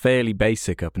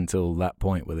basic up until that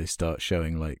point where they start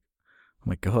showing like, oh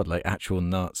my god, like actual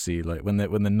Nazi, like when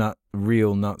the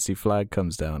real Nazi flag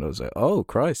comes down, I was like, oh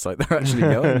Christ, like they're actually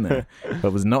going there. I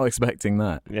was not expecting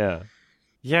that. Yeah.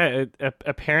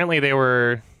 Apparently they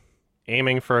were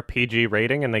aiming for a PG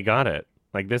rating and they got it.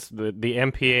 Like the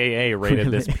MPAA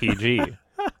rated this PG.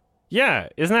 Yeah,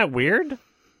 isn't that weird?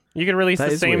 You could release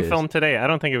the same film today. I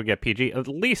don't think it would get PG. At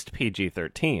least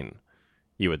PG-13,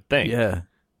 you would think. Yeah.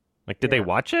 Like, did they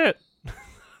watch it?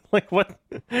 Like, what?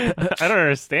 I don't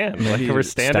understand. Like, were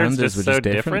standards just were so just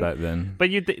different back then? But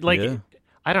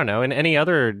I don't know. In any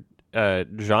other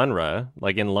genre,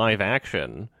 like in live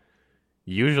action,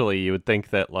 usually you would think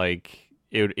that like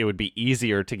it would be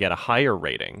easier to get a higher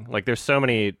rating. Like, there's so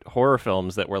many horror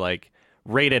films that were like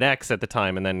rated X at the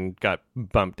time and then got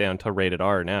bumped down to rated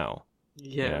R now.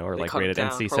 Yeah, or like rated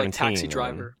NC-17. Or like Taxi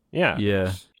Driver.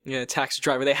 Yeah. Taxi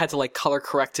Driver. They had to like color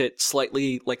correct it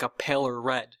slightly like a paler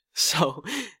red, so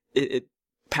it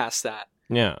passed that.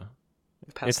 Yeah,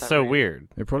 it's so weird.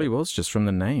 It probably was just from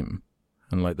the name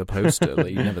and like the poster.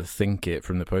 Like you never think it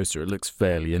from the poster. It looks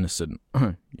fairly innocent,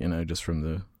 just from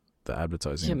the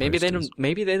advertising. Yeah, maybe they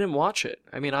didn't watch it.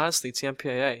 I mean, honestly, it's the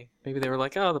MPAA. Maybe they were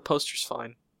like, oh, the poster's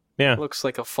fine. Yeah, looks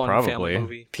like a fun family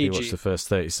movie. PG. You watch the first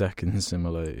 30 seconds and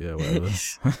we're like, yeah, whatever.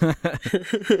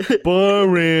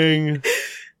 Boring.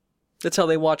 That's how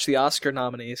they watch the Oscar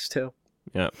nominees too.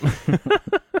 Yeah.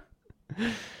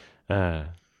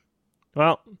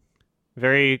 Well,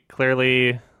 very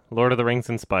clearly Lord of the Rings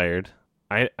inspired.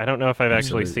 I don't know if I've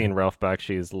actually seen Ralph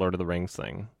Bakshi's Lord of the Rings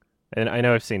thing, and I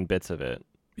know I've seen bits of it.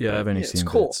 Yeah, I've only seen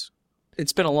cool. bits.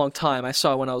 It's been a long time. I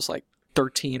saw it when I was like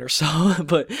 13 or so,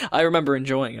 but I remember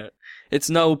enjoying it. It's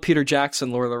no Peter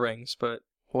Jackson Lord of the Rings, but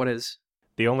what is?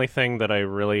 The only thing that I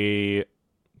really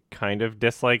kind of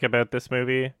dislike about this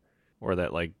movie, or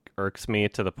that like irks me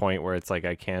to the point where it's like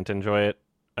I can't enjoy it,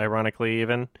 ironically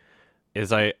even,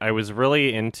 is I was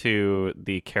really into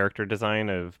the character design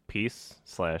of Peace /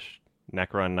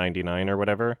 Necron 99 or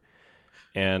whatever.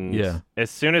 And as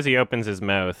soon as he opens his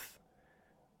mouth,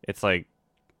 it's like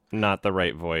not the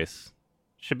right voice.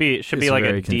 Should be like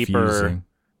a deeper,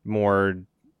 more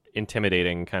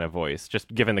intimidating kind of voice,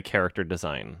 just given the character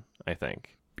design, I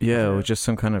think. Yeah, or just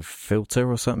some kind of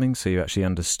filter or something, so you actually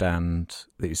understand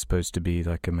that he's supposed to be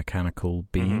like a mechanical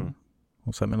being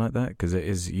or something like that. Because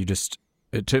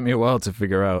it took me a while to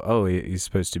figure out, he's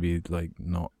supposed to be like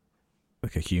not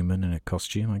like a human in a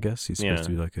costume, I guess. He's supposed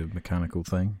to be like a mechanical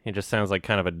thing. He just sounds like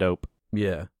kind of a dope.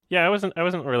 Yeah. Yeah, I wasn't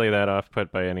really that off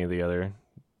put by any of the other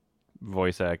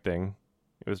voice acting.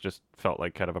 It was just felt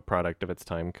like kind of a product of its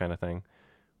time kind of thing.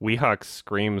 Weehawk's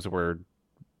screams were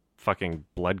fucking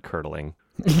blood curdling.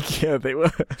 Yeah, they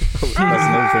were. That's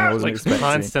another thing I wasn't expecting.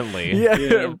 Constantly.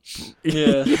 Yeah.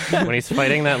 When he's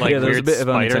fighting that like weird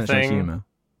spider thing, humor.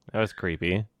 That was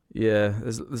creepy. Yeah,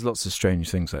 there's lots of strange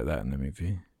things like that in the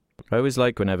movie. I always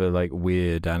like whenever like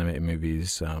weird animated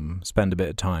movies spend a bit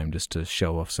of time just to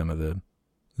show off some of the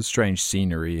strange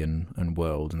scenery and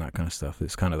world and that kind of stuff.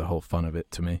 It's kind of the whole fun of it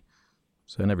to me.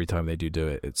 So, and every time they do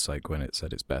it, it's like when it's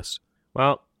at its best.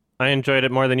 Well, I enjoyed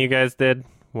it more than you guys did.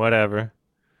 Whatever.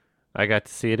 I got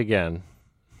to see it again.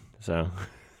 So,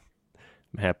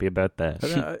 I'm happy about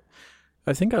that.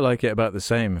 I think I like it about the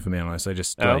same, if I'm being honest. I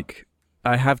just like...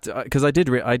 I have to... Because I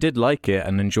did like it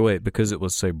and enjoy it because it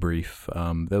was so brief.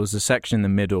 There was a section in the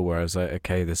middle where I was like,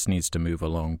 okay, this needs to move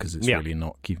along because it's really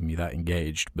not keeping me that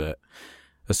engaged. But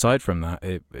aside from that,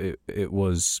 it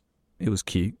was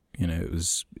cute.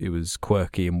 It was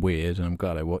quirky and weird, and I'm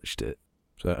glad I watched it.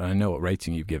 So I know what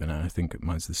rating you've given it. I think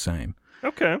mine's the same.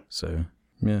 Okay. So,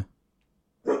 yeah.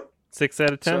 6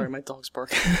 out of 10? Sorry, my dog's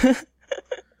barking.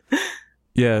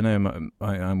 Yeah, no,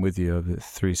 I'm with you.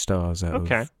 3 stars out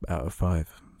of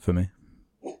 5 for me.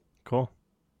 Cool.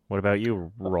 What about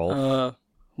you, Rolf?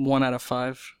 1 out of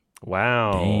 5.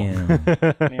 Wow. Damn.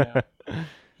 Yeah.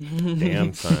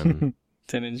 Damn, son.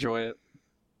 Didn't enjoy it.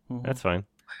 That's fine.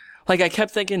 Like, I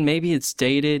kept thinking maybe it's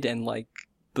dated and, like,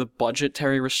 the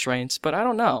budgetary restraints, but I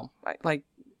don't know. Like,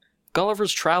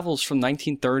 Gulliver's Travels from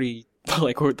 1930,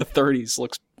 like, or the 30s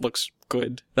looks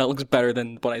good. That looks better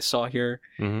than what I saw here.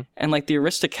 Mm-hmm. And, like, the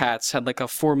Aristocats had, like, a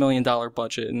 $4 million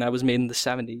budget, and that was made in the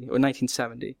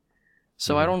 1970.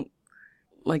 So I don't...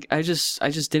 like I just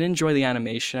didn't enjoy the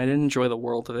animation. I didn't enjoy the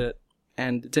world of it,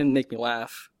 and it didn't make me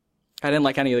laugh. I didn't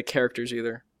like any of the characters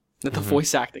either. The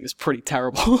voice acting is pretty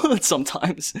terrible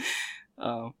sometimes.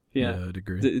 Yeah, I'd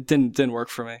agree. It didn't work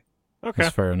for me. Okay.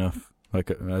 That's fair enough.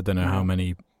 Like, I don't know how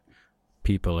many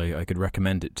people I could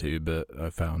recommend it to, but I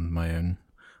found my own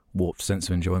warped sense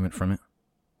of enjoyment from it.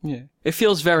 Yeah, it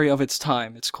feels very of its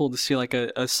time. It's cool to see like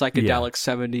a psychedelic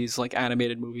 70s like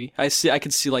animated movie. I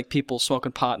could see like people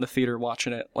smoking pot in the theater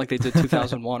watching it like they did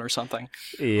 2001 or something.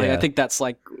 Yeah. Like, I think that's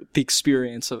like the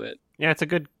experience of it. Yeah, it's a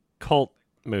good cult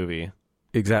movie.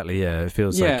 Exactly, yeah. It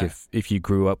feels like if you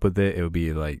grew up with it, it would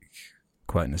be like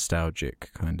quite nostalgic,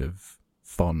 kind of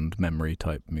fond memory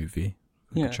type movie,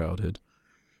 like a childhood.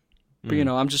 But, you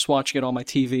know, I'm just watching it on my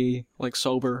TV, like,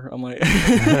 sober. I'm like,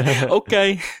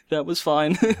 okay, that was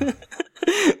fine.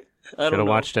 Should have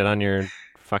watched it on your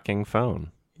fucking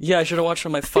phone. Yeah, I should have watched it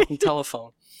on my fucking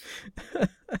telephone.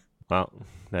 Well,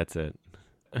 that's it.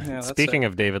 Yeah, Speaking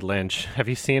of David Lynch, have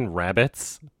you seen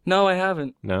Rabbits? No, I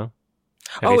haven't. No?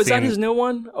 Is that his new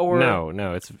one? Or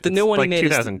No, it's the new one like he made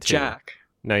 2002. is Jack.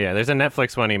 No, yeah, there's a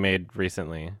Netflix one he made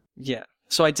recently. Yeah,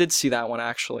 so I did see that one,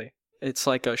 actually. It's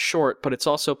like a short, but it's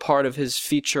also part of his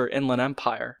feature Inland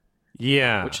Empire.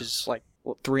 Yeah. Which is like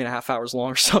 3.5 hours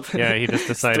long or something. Yeah, he just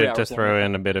decided to throw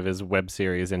in a bit of his web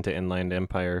series into Inland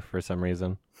Empire for some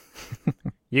reason.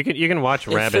 You can watch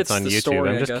Rabbits on YouTube. Story,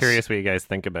 I'm just curious what you guys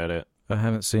think about it. I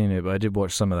haven't seen it, but I did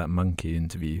watch some of that monkey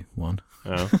interview one.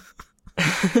 Oh.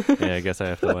 Yeah, I guess I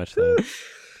have to watch that.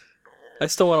 I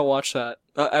still want to watch that.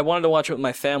 I wanted to watch it with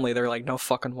my family. They're like, no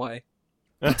fucking way.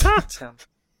 It's him.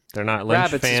 They're not Lynch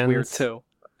Rabbits fans? is weird too.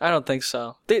 I don't think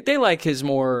so. They like his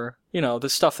more, you know, the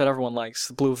stuff that everyone likes,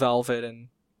 the Blue Velvet and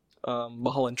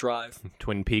Mulholland Drive.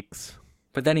 Twin Peaks.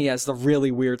 But then he has the really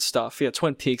weird stuff. Yeah,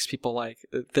 Twin Peaks people like.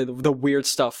 The weird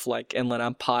stuff like Inland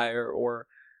Empire or...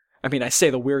 I mean, I say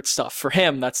the weird stuff. For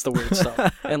him, that's the weird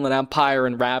stuff. Inland Empire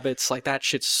and Rabbits, like that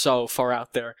shit's so far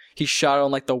out there. He shot it on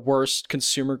like the worst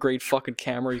consumer grade fucking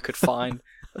camera you could find.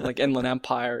 Like Inland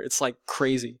Empire. It's like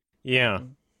crazy. Yeah.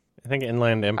 I think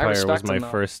Inland Empire was my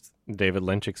first David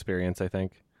Lynch experience, I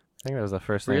think. That was the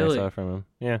first thing I saw from him.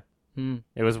 Yeah.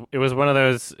 It was one of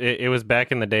those, it was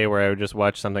back in the day where I would just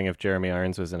watch something if Jeremy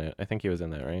Irons was in it. I think he was in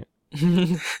that, right?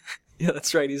 Yeah,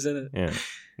 that's right, he's in it. Yeah,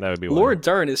 that would be Laura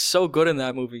Dern is so good in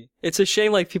that movie. It's a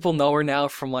shame like people know her now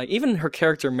from like, even her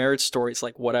character Marriage Stories,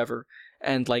 like whatever,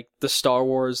 and like the Star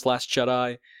Wars Last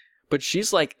Jedi, but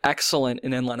she's like excellent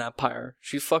in Inland Empire.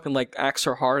 She fucking like acts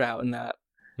her heart out in that.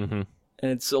 Mm-hmm.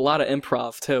 And it's a lot of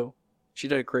improv, too. She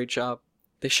did a great job.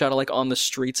 They shot it, like, on the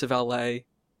streets of L.A.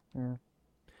 Yeah.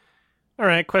 All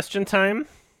right, question time?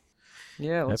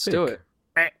 Yeah, let's do it.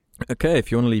 Okay,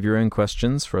 if you want to leave your own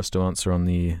questions for us to answer on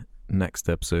the next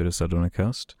episode of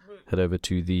Sardonicast, head over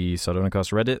to the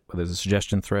Sardonicast Reddit, where there's a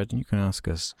suggestion thread, and you can ask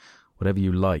us whatever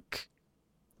you like.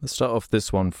 Let's start off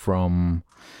this one from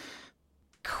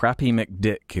Crappy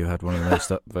McDick, who had one of the most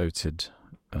upvoted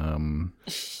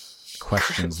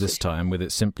questions this time, with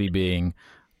it simply being,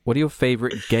 what are your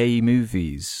favourite gay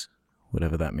movies?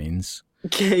 Whatever that means.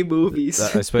 Gay movies.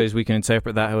 I suppose we can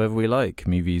interpret that however we like.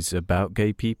 Movies about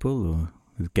gay people or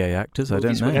with gay actors,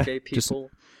 movies I don't know. With gay people.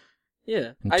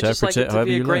 Yeah. I just like it to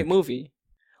be a great movie.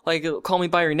 Like, Call Me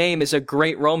By Your Name is a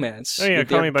great romance. Oh yeah,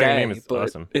 Call Me By Your Name is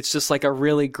awesome. It's just like a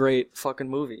really great fucking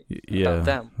movie about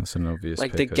them. That's an obvious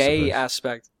like pick, the gay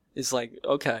aspect is like,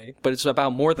 okay, but it's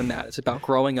about more than that. It's about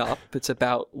growing up. It's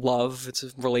about love. It's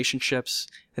relationships.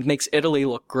 It makes Italy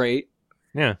look great.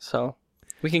 Yeah. So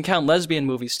we can count lesbian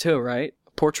movies too, right?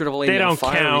 Portrait of a Lady on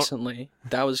Fire recently.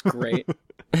 That was great.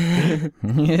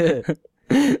 Yeah.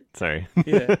 Sorry.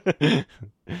 Yeah.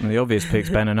 The obvious pick's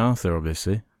Ben and Arthur,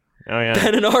 obviously. Oh yeah.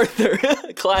 Ben and Arthur.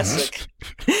 Classic.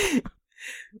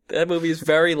 That movie is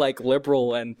very like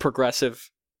liberal and progressive.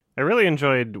 I really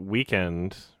enjoyed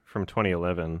Weekend from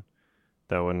 2011.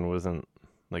 That one wasn't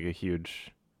like a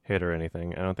huge hit or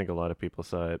anything. I don't think a lot of people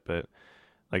saw it, but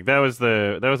like that was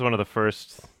one of the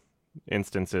first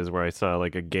instances where I saw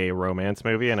like a gay romance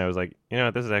movie, and I was like, you know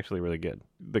what, this is actually really good.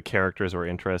 The characters were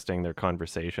interesting, their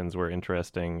conversations were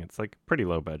interesting. It's like pretty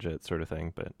low budget sort of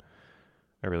thing, but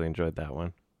I really enjoyed that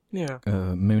one. Yeah.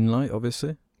 Moonlight,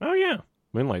 obviously. Oh yeah,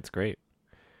 Moonlight's great.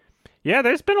 Yeah,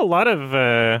 there's been a lot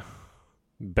of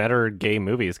better gay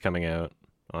movies coming out,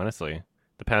 honestly,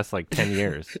 the past like 10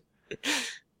 years.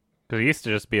 Because it used to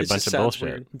just be a bunch of bullshit.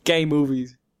 Weird. Gay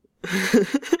movies.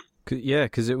 Yeah,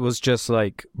 because it was just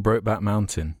like Brokeback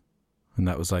Mountain. and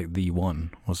that was like the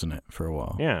one, wasn't it, for a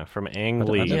while? Yeah, from Ang I've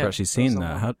Lee. never actually seen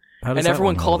that. How does And that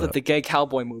everyone one called hold it the gay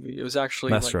cowboy movie. It was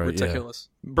actually That's right, ridiculous.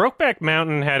 Brokeback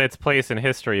Mountain had its place in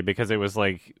history because it was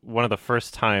like one of the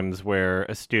first times where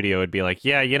a studio would be like,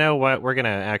 yeah, you know what? We're going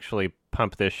to actually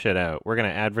pump this shit out. We're going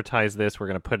to advertise this. We're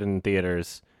going to put it in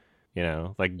theaters, you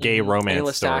know, like gay romance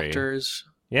A-list story. actors.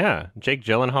 Yeah, Jake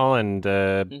Gyllenhaal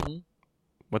and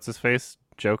what's his face?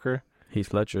 Joker?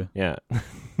 Heath Ledger. Yeah.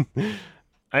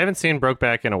 I haven't seen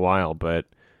Brokeback in a while, but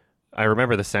I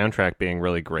remember the soundtrack being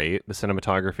really great. The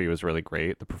cinematography was really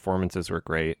great. The performances were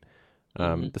great.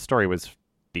 The story was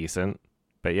decent.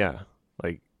 But yeah,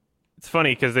 like, it's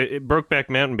funny because Brokeback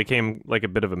Mountain became like a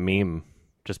bit of a meme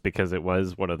just because it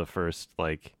was one of the first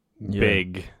like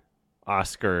big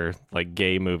Oscar like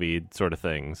gay movie sort of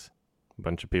things. A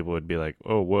bunch of people would be like,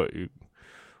 "Oh, what? You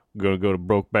gonna go to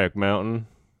Brokeback Mountain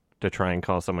to try and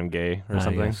call someone gay or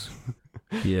something?"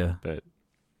 Yeah, but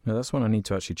no, that's one I need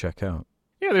to actually check out.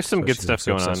 yeah, there's some good stuff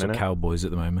going on in it. Cowboys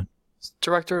at the moment.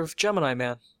 Director of Gemini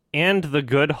Man. And the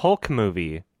good Hulk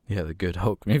movie. Yeah, the good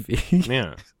Hulk movie.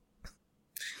 Yeah,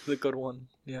 The good one.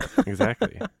 Yeah.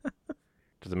 exactly.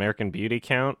 Does American Beauty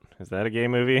count? Is that a gay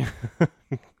movie?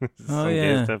 Some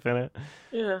yeah. gay stuff in it.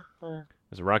 Yeah.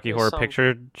 Does a Rocky There's Horror some.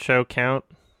 Picture Show count?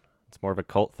 It's more of a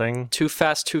cult thing. Too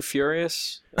Fast, Too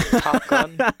Furious. Top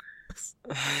Gun.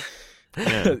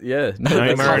 Yeah. Yeah, no,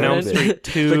 Nightmare on Elm Covenant. Street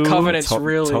 2. The Covenant's Top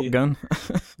really. Gun.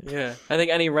 Yeah. I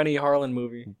think any Rennie Harlan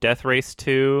movie. Death Race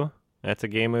 2. That's a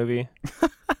gay movie.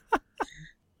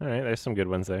 All right, there's some good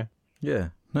ones there. Yeah,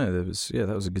 no, that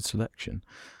was a good selection.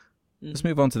 Let's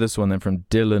move on to this one then from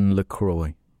Dylan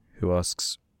LaCroix, who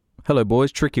asks, "Hello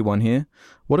boys, tricky one here.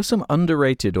 What are some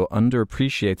underrated or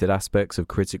underappreciated aspects of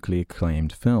critically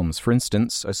acclaimed films? For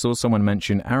instance, I saw someone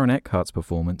mention Aaron Eckhart's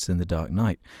performance in The Dark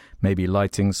Knight, maybe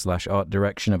lighting/art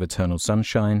direction of Eternal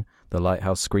Sunshine, the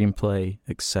Lighthouse screenplay,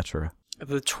 etc."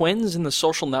 The twins in The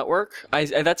Social Network,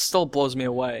 that still blows me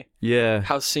away. Yeah.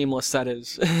 How seamless that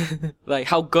is. Like,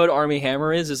 how good Armie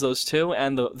Hammer is those two,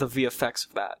 and the VFX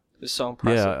of that is so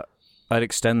impressive. Yeah, I'd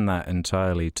extend that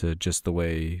entirely to just the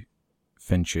way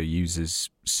Fincher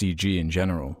uses CG in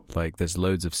general. Like, there's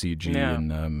loads of CG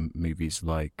in movies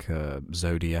like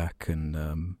Zodiac and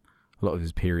a lot of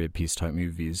his period piece type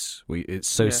movies. It's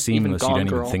so seamless, you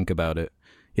don't even think about it.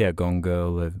 Yeah, Gone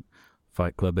Girl,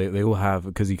 Fight Club, they all have,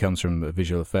 because he comes from a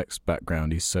visual effects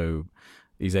background, he's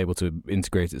able to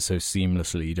integrate it so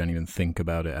seamlessly you don't even think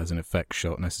about it as an effect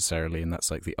shot necessarily, and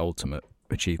that's like the ultimate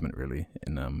achievement really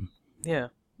in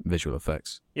visual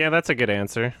effects. Yeah, that's a good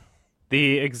answer.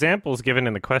 The examples given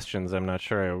in the questions I'm not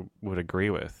sure I would agree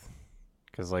with,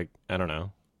 because like, I don't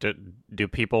know, do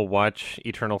people watch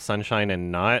Eternal Sunshine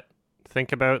and not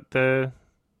think about the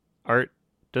art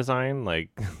design? Like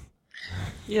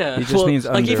Yeah, He just means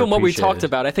like even what we underappreciated. talked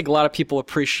about, I think a lot of people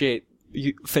appreciate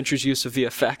Fincher's use of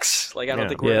VFX. Like, I don't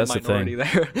think we're in the minority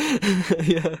there.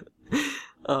 Yeah,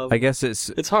 I guess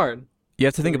it's hard. You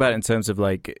have to think about it in terms of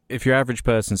like, if your average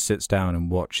person sits down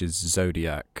and watches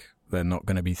Zodiac, they're not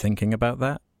going to be thinking about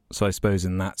that. So I suppose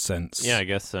in that sense, yeah, I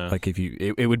guess so. like if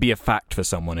it would be a fact for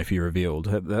someone if you revealed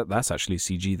that's actually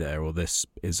CG there, or this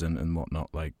isn't, and whatnot.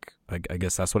 Like I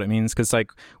guess that's what it means. Because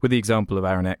like with the example of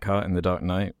Aaron Eckhart in The Dark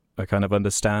Knight, I kind of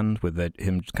understand with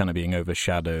him kind of being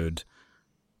overshadowed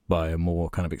by a more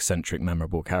kind of eccentric,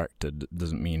 memorable character.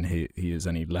 Doesn't mean he is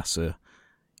any lesser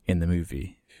in the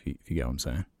movie. If you get what I'm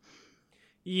saying.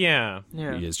 Yeah.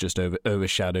 He is just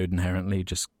overshadowed inherently,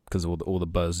 just because all the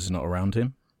buzz is not around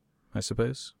him, I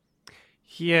suppose.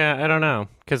 Yeah, I don't know.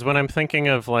 Because when I'm thinking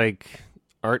of, like,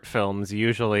 art films,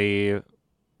 usually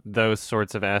those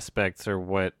sorts of aspects are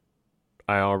what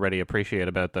I already appreciate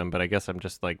about them, but I guess I'm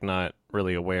just, like, not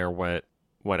really aware what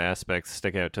aspects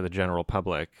stick out to the general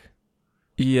public.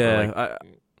 Yeah,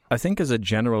 Like, I think as a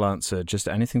general answer, just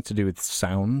anything to do with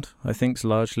sound, I think is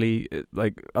largely,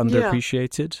 like,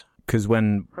 underappreciated. Because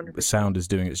when 100%. sound is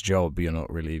doing its job, you're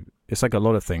not really... It's like a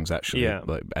lot of things, actually,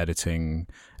 like editing,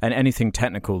 and anything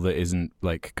technical that isn't,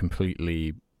 like,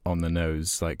 completely on the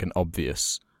nose, like, and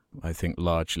obvious, I think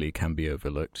largely can be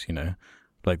overlooked, you know?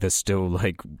 Like, there's still,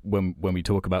 like, when we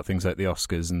talk about things like the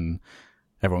Oscars and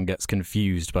everyone gets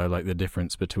confused by, like, the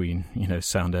difference between, you know,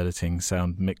 sound editing,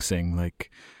 sound mixing, like,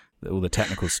 all the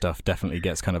technical stuff definitely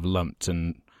gets kind of lumped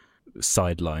and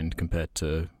sidelined compared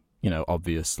to, you know,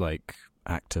 obvious, like,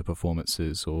 actor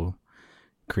performances or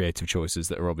creative choices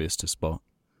that are obvious to spot.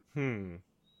 I'm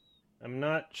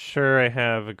not sure I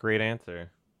have a great answer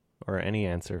or any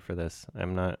answer for this.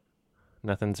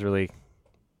 Nothing's really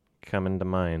coming to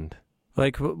mind.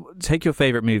 Like, take your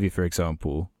favorite movie, for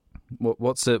example.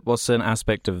 What's an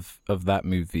aspect of that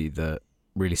movie that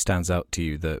really stands out to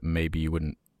you that maybe you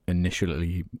wouldn't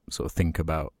initially sort of think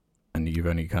about, and you've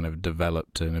only kind of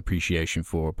developed an appreciation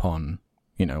for upon,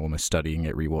 almost studying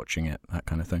it, rewatching it, that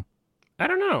kind of thing? I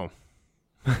don't know.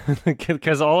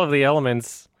 Because all of the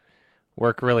elements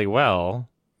work really well,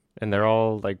 and they're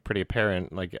all like pretty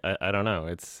apparent. Like I don't know.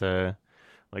 It's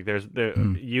like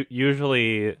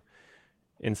usually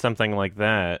in something like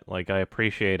that, like I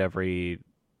appreciate every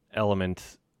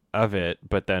element of it,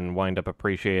 but then wind up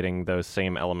appreciating those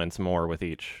same elements more with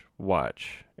each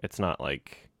watch. It's not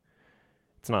like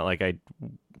I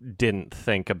didn't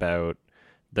think about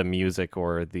the music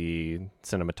or the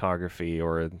cinematography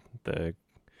or the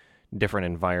different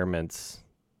environments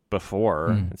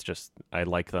before. It's just I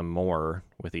like them more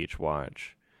with each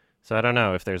watch. So I don't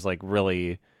know if there's like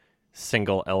really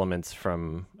single elements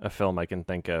from a film I can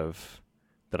think of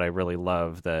that I really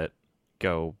love that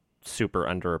go super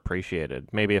underappreciated.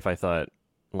 Maybe if I thought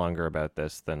longer about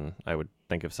this, then I would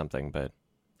think of something, but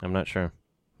I'm not sure.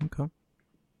 Okay.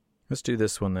 Let's do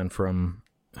this one then from,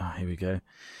 here we go,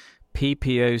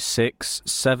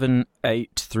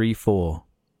 PPO67834,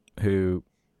 who,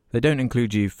 they don't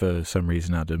include you for some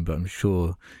reason, Adam, but I'm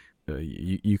sure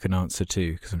you can answer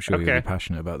too, because I'm sure you'll be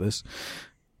passionate about this.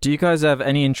 Do you guys have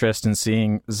any interest in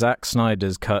seeing Zack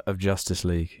Snyder's cut of Justice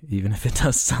League, even if it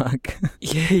does suck?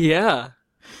 Yeah.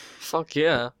 Fuck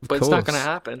yeah. But it's not going to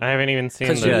happen. I haven't even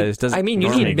seen you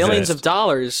need millions of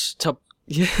dollars to...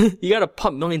 you got to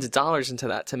pump millions of dollars into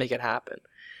that to make it happen.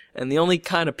 And the only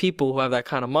kind of people who have that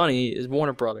kind of money is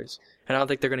Warner Brothers. And I don't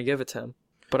think they're going to give it to him.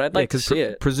 But I'd like to see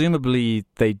it. Presumably,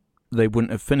 they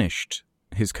wouldn't have finished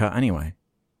his cut anyway,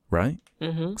 right?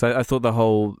 Mm-hmm. Because I thought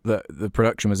the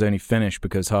production was only finished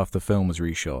because half the film was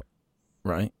reshot,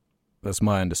 right? That's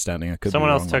my understanding.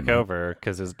 Someone else took over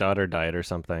because his daughter died or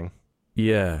something.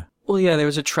 Yeah. Well, yeah, there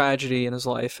was a tragedy in his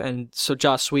life, and so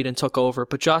Joss Whedon took over.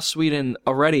 But Joss Whedon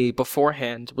already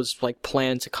beforehand was like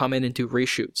planned to come in and do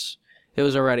reshoots. They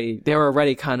were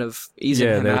already kind of easing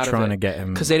him out of it. Yeah, they were trying to get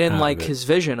him because they didn't like his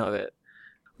vision of it.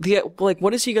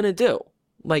 What is he gonna do?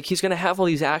 Like, he's gonna have all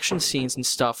these action scenes and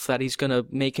stuff that he's gonna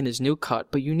make in his new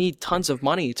cut, but you need tons of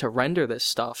money to render this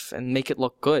stuff and make it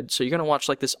look good. So you're gonna watch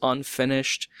like this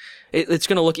unfinished. It's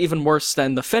gonna look even worse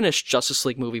than the finished Justice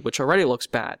League movie, which already looks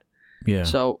bad. Yeah.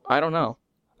 So I don't know.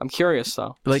 I'm curious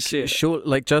though. Like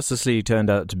Justice League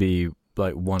turned out to be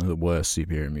like one of the worst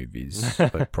superhero movies,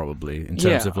 like probably in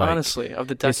terms of like honestly of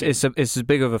the decade. It's as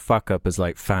big of a fuck up as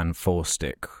like Fan Four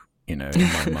Stick, in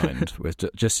my mind, with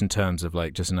just in terms of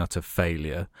like just an utter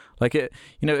failure. Like it,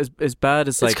 as bad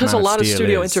as like it's because a lot of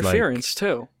studio interference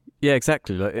too. Yeah,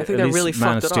 exactly. Like, I think they really fucked it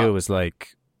up. Man of Steel was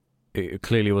like it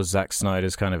clearly was Zack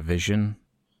Snyder's kind of vision.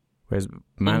 Whereas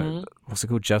what's it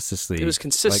called? Justice League. It was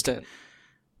consistent.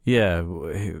 I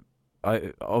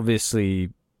obviously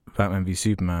Batman v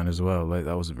Superman as well. Like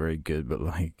that wasn't very good, but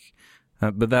like,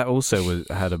 but that also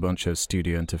had a bunch of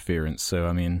studio interference. So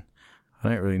I mean, I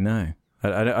don't really know.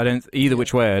 I don't either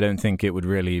which way. I don't think it would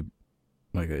really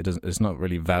like it doesn't. It's not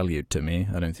really valued to me.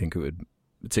 I don't think it would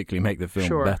particularly make the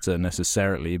film better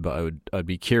necessarily. But I'd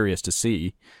be curious to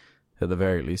see at the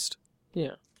very least.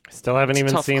 Yeah. Still haven't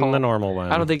even seen the normal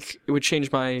one. I don't think it would change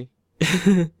my...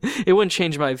 it wouldn't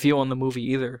change my view on the movie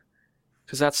either.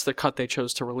 Because that's the cut they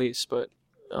chose to release. But,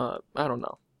 I don't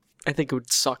know. I think it would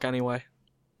suck anyway.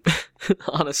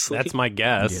 Honestly. That's my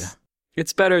guess. Yeah.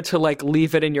 It's better to, like,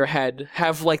 leave it in your head.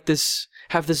 Have this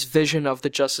vision of the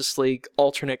Justice League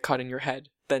alternate cut in your head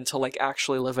than to, like,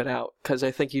 actually live it out. Because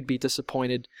I think you'd be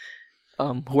disappointed...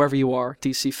 whoever you are,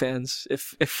 DC fans,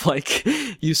 if like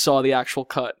you saw the actual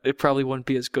cut, it probably wouldn't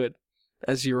be as good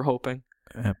as you were hoping.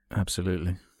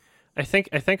 Absolutely. I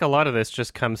think a lot of this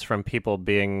just comes from people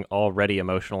being already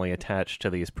emotionally attached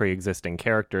to these pre-existing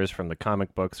characters from the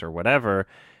comic books or whatever,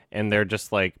 and they're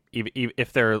just like,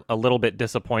 if they're a little bit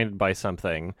disappointed by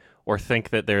something or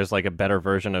think that there's like a better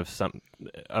version of some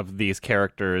of these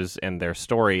characters and their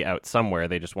story out somewhere,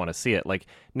 they just want to see it. Like,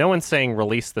 no one's saying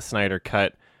release the Snyder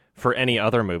Cut for any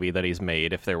other movie that he's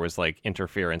made if there was like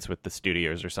interference with the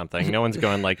studios or something. No one's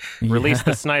going like, release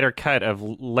the Snyder Cut of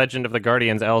Legend of the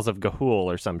Guardians Elves of Ga'Hoole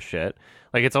or some shit.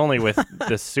 Like, it's only with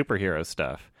this superhero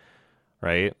stuff,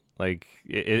 right? Like,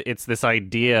 it's this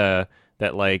idea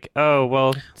that like, oh,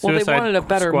 well, Suicide they wanted a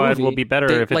better Squad movie. will be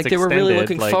better if it's extended. They were really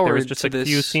looking forward there was just to a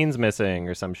few scenes missing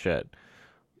or some shit.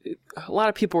 A lot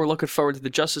of people were looking forward to the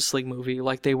Justice League movie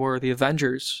like they were the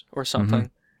Avengers or something.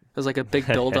 Mm-hmm. It was like a big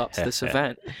build-up to this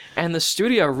event. And the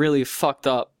studio really fucked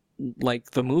up,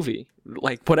 like, the movie.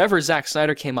 Like, whatever Zack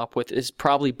Snyder came up with is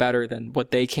probably better than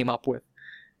what they came up with.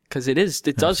 Because it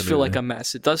does feel like a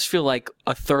mess. It does feel like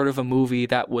a third of a movie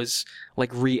that was,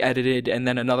 like, re-edited, and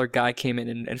then another guy came in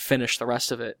and finished the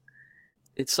rest of it.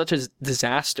 It's such a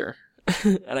disaster.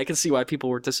 and I can see why people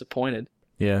were disappointed.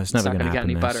 Yeah, it's never not going to gonna get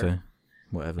any happen. better.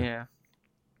 So whatever. Yeah,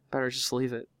 better just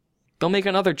leave it. They'll make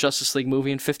another Justice League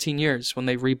movie in 15 years when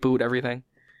they reboot everything,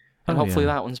 and hopefully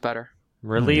that one's better.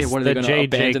 Release what are they the going to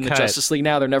abandon JJ the cut. Justice League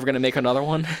now? They're never going to make another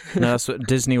one. No, that's what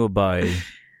Disney will buy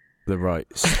the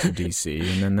rights to DC,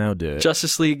 and then they'll do it.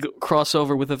 Justice League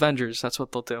crossover with Avengers. That's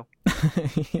what they'll do.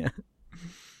 Yeah.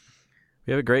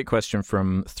 We have a great question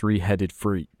from Three-Headed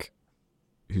Freak,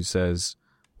 who says,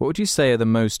 what would you say are the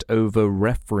most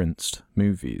over-referenced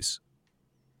movies?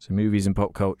 So movies in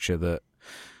pop culture that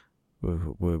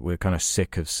we're kind of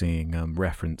sick of seeing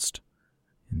referenced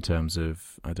in terms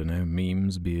of, I don't know,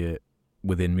 memes, be it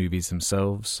within movies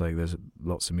themselves. Like there's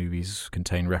lots of movies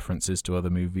contain references to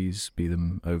other movies, be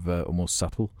them overt or more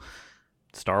subtle.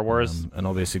 Star Wars. An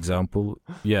obvious example.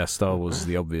 Yeah, Star Wars is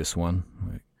the obvious one.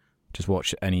 Like, just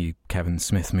watch any Kevin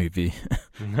Smith movie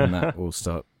and that will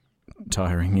start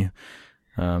tiring you.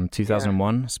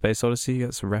 2001, Space Odyssey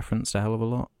gets referenced a hell of a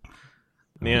lot.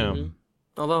 Yeah.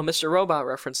 Although Mr. Robot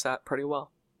referenced that pretty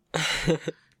well.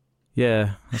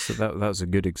 Yeah, that was a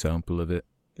good example of it.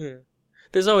 Yeah.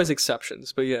 There's always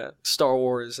exceptions, but yeah, Star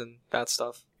Wars and that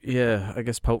stuff. Yeah, I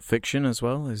guess Pulp Fiction as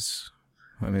well is...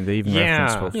 I mean, they even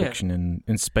reference Pulp Fiction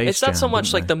in Space Jam. It's not so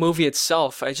much like they? the movie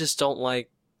itself. I just don't like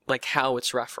how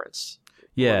it's referenced.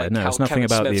 Yeah, no, it's nothing Kevin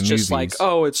about Smith's the just movies. like,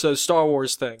 oh, it's a Star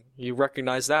Wars thing. You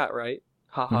recognize that, right?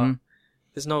 Haha. Mm-hmm.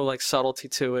 There's no like subtlety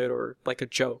to it or like a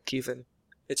joke even.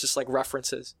 It's just like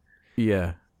references.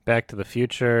 Yeah. Back to the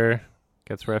Future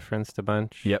gets referenced a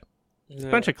bunch. Yep. A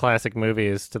bunch of classic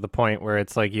movies to the point where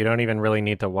it's like you don't even really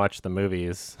need to watch the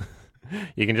movies.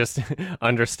 You can just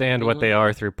understand what they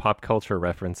are through pop culture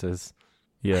references.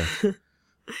 Yeah.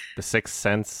 The Sixth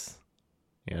Sense,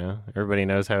 everybody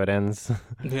knows how it ends.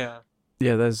 Yeah.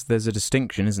 Yeah, there's a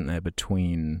distinction, isn't there,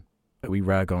 between... We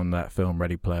rag on that film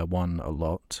Ready Player One a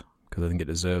lot, because I think it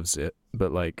deserves it,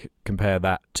 but like compare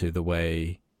that to the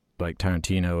way like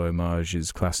Tarantino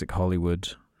homages classic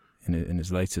Hollywood in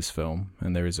his latest film,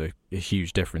 and there is a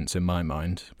huge difference in my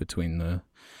mind between the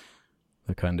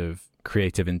kind of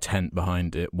creative intent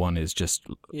behind it. One is just,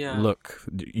 look,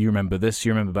 you remember this,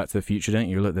 you remember Back to the Future, don't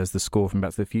you? Look, there's the score from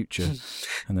Back to the Future.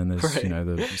 And then there's,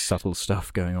 the subtle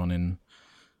stuff going on in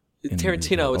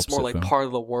Tarantino, it's more like film. part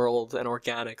of the world and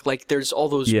organic. Like there's all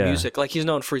those music, like he's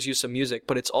known for his use of music,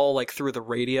 but it's all like through the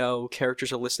radio.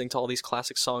 Characters are listening to all these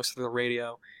classic songs through the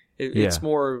radio. It's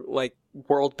more like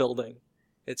world building.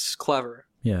 It's clever.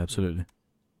 Yeah, absolutely.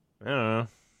 I don't know.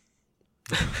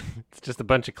 It's just a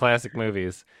bunch of classic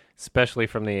movies, especially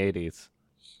from the 80s.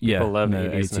 People love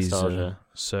 80s nostalgia.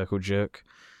 Circle jerk.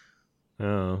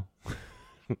 Oh.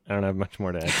 I don't have much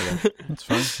more to add to that. That's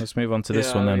fine. Let's move on to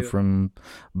this one then from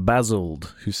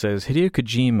Basiled, who says, Hideo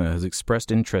Kojima has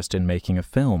expressed interest in making a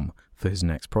film for his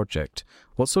next project.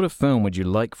 What sort of film would you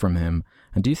like from him?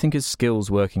 And do you think his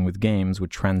skills working with games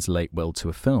would translate well to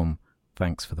a film?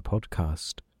 Thanks for the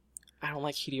podcast. I don't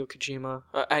like Hideo Kojima.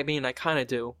 I mean, I kind of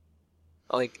do.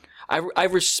 Like, I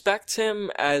respect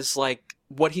him as, like,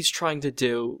 what he's trying to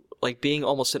do, like, being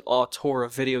almost an auteur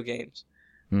of video games.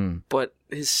 But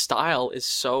his style is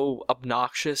so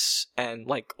obnoxious and,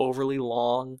 like, overly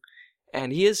long,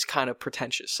 and he is kind of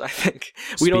pretentious, I think.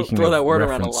 We don't throw that word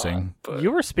around a lot. But...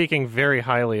 You were speaking very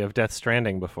highly of Death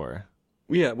Stranding before.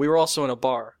 Yeah, we were also in a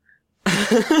bar.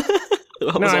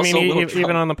 No, I mean,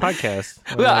 even on the podcast.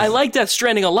 Yeah, I like Death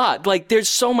Stranding a lot. Like, there's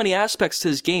so many aspects to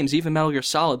his games, even Metal Gear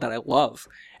Solid, that I love.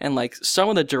 And, like, some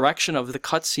of the direction of the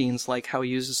cutscenes, like how he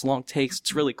uses long takes,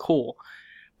 it's really cool.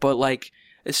 But, like,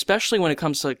 especially when it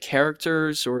comes to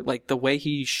characters or, like, the way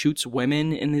he shoots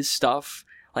women in his stuff,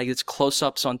 like, it's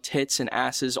close-ups on tits and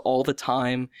asses all the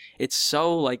time. It's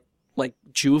so, like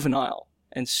juvenile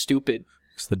and stupid.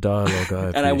 It's the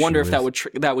dialogue and I wonder if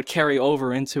that would carry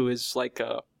over into his, like,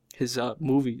 his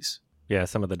movies. Yeah,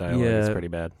 some of the dialogue is pretty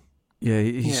bad. Yeah,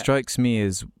 he strikes me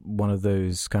as one of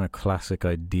those kind of classic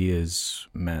ideas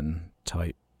men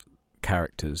type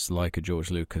characters, like a George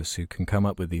Lucas, who can come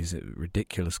up with these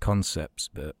ridiculous concepts,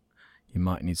 but you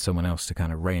might need someone else to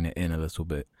kind of rein it in a little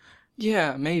bit.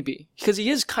 Yeah, maybe. Because he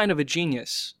is kind of a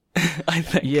genius, I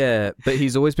think. Yeah, but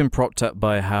he's always been propped up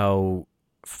by how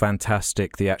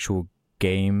fantastic the actual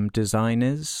game design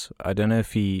is. I don't know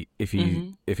if he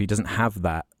doesn't have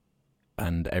that,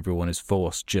 and everyone is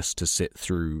forced just to sit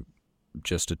through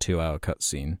just a 2-hour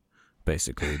cutscene,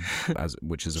 basically,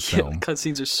 which is a film.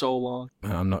 Cutscenes are so long.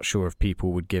 I'm not sure if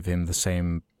people would give him the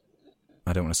same,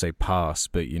 I don't want to say pass,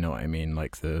 but you know what I mean,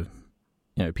 like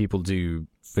people do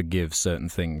forgive certain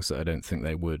things that I don't think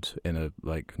they would in a,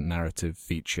 like, narrative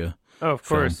feature. Oh, of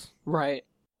course. Right.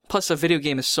 Plus, a video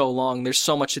game is so long. There's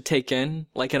so much to take in.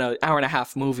 Like in an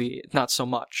hour-and-a-half movie, not so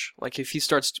much. Like if he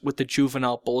starts with the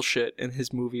juvenile bullshit in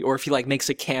his movie, or if he like makes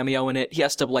a cameo in it, he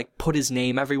has to like put his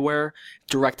name everywhere.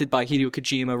 Directed by Hideo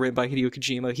Kojima, written by Hideo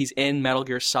Kojima. He's in Metal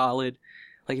Gear Solid.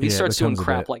 Like if he starts doing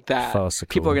crap like that,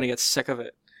 farcical. People are gonna get sick of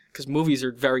it. Because movies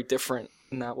are very different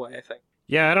in that way, I think.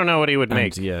 Yeah, I don't know what he would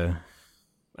make. Yeah.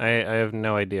 I have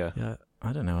no idea. Yeah,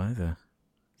 I don't know either.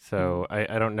 So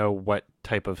I don't know what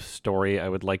type of story I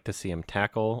would like to see him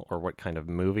tackle or what kind of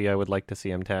movie I would like to see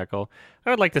him tackle.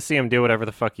 I would like to see him do whatever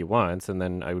the fuck he wants, and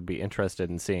then I would be interested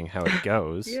in seeing how it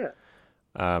goes. Yeah.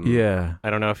 I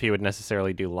don't know if he would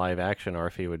necessarily do live action or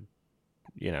if he would,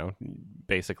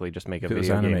 basically just make a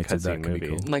video game cutscene movie.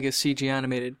 Cool. Like a CG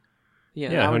animated.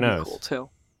 Yeah, Yeah, that who would knows? be cool too.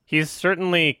 He's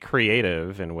certainly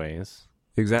creative in ways.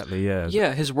 Exactly, yeah.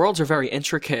 Yeah, his worlds are very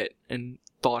intricate and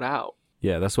thought out.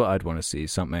 Yeah, that's what I'd want to see.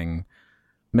 Something,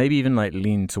 maybe even like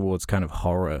lean towards kind of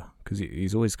horror, because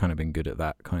he's always kind of been good at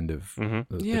that kind of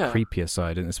the creepier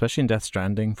side, and especially in Death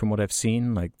Stranding, from what I've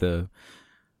seen, like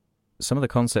some of the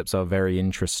concepts are very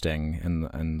interesting,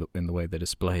 and in the way they're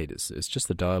displayed. It's just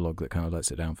the dialogue that kind of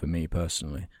lets it down for me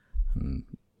personally. And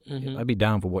I'd be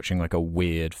down for watching like a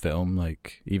weird film,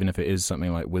 like even if it is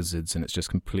something like Wizards and it's just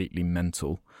completely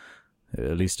mental.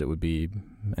 At least it would be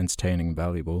entertaining and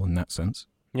valuable in that sense.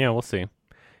 Yeah, we'll see.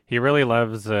 He really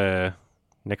loves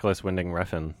Nicholas Winding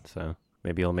Refn, so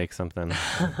maybe he'll make something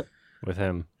with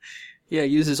him. Yeah, he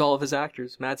uses all of his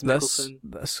actors. Mads Mikkelsen.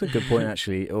 That's a good point,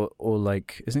 actually. Or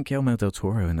like, isn't Guillermo del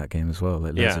Toro in that game as well?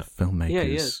 Like, loads of filmmakers. Yeah,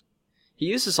 he is. He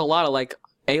uses a lot of like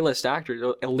A-list actors,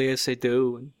 Elia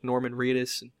Seydoux and Norman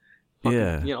Reedus,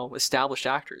 and established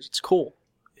actors. It's cool.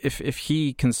 If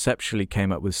he conceptually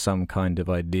came up with some kind of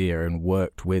idea and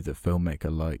worked with a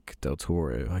filmmaker like Del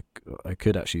Toro, I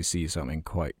could actually see something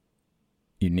quite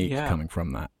unique coming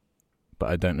from that.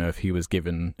 But I don't know if he was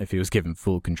given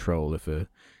full control, if it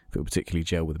would particularly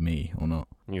gel with me or not.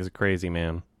 He's a crazy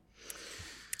man.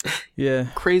 Yeah.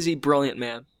 Crazy, brilliant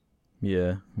man.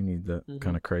 Yeah, we need that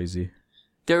kind of crazy.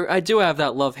 I do have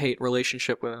that love-hate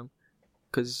relationship with him.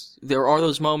 Because there are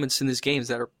those moments in these games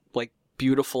that are like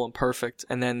beautiful and perfect,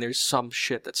 and then there's some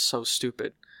shit that's so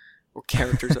stupid. Or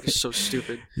characters that are so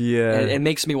stupid. Yeah. And it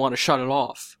makes me want to shut it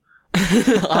off.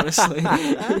 Honestly.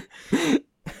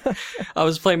 I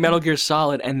was playing Metal Gear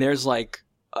Solid, and there's like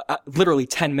literally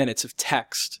 10 minutes of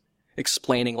text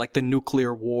explaining like the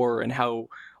nuclear war and how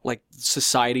like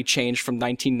society changed from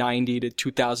 1990 to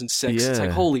 2006. It's like,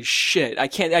 holy shit,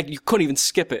 you couldn't even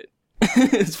skip it.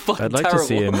 It's fucking I'd like terrible. to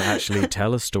see him actually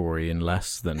tell a story in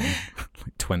less than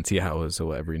like 20 hours or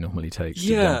whatever he normally takes.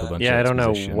 To dump a bunch of I don't know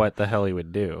exposition. what the hell he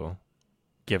would do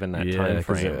given that time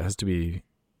because frame. it has to be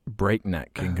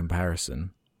breakneck in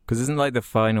comparison. Because isn't like the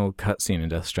final cutscene in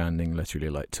Death Stranding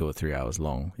literally like 2 or 3 hours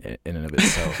long in and of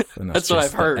itself? And that's what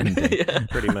I've heard. Yeah,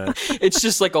 pretty much. It's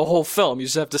just like a whole film. You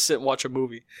just have to sit and watch a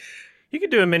movie. You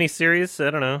could do a mini-series, I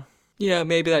don't know. Yeah,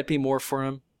 maybe that'd be more for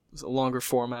him. It's a longer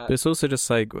format. But it's also just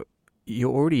like,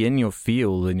 you're already in your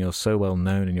field and you're so well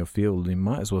known in your field, you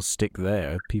might as well stick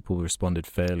there. People responded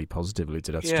fairly positively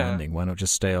to Death Stranding. Why not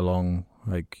just stay along?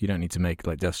 Like, you don't need to make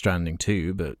like Death Stranding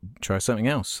 2, but try something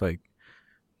else. Like,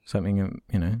 something,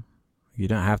 you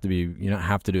don't have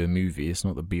to do a movie. It's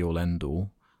not the be all end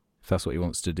all. If that's what he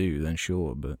wants to do, then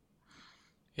sure, but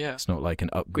it's not like an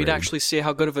upgrade. We'd actually see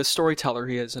how good of a storyteller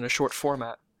he is in a short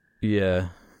format. Yeah,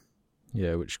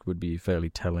 which would be fairly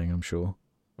telling, I'm sure.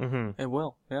 It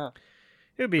will, yeah.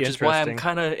 It would be interesting. interesting. Which is why I'm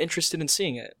kind of interested in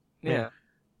seeing it.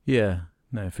 Yeah,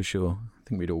 no, for sure. I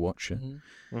think we'd all watch it.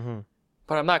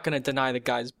 But I'm not going to deny the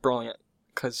guy's brilliant,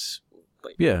 because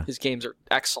his games are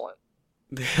excellent.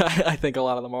 I think a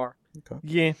lot of them are. Okay.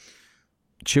 Yeah.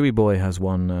 Chewy Boy has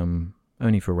one,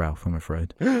 only for Ralph, I'm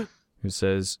afraid, who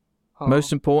says,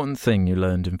 most important thing you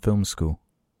learned in film school.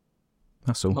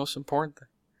 That's all. Most important thing.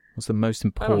 What's the most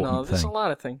important thing? I don't know. There's a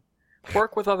lot of things.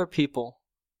 Work with other people.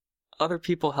 Other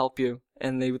people help you,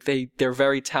 and they're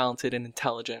very talented and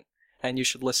intelligent, and you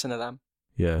should listen to them.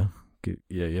 Yeah.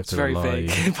 You have to very rely.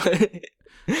 Vague,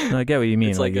 but no, I get what you mean.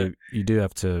 It's like like you do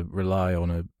have to rely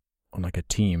on like a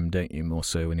team, don't you? More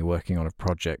so when you're working on a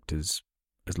project as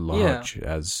large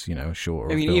as a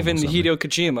short. I mean, even Hideo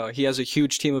Kojima, he has a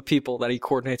huge team of people that he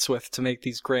coordinates with to make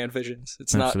these grand visions.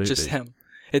 It's not just him.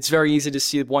 It's very easy to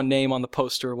see one name on the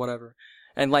poster or whatever.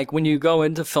 And like when you go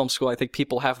into film school, I think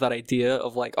people have that idea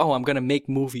of like, oh, I'm going to make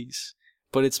movies.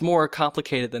 But it's more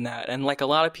complicated than that. And like a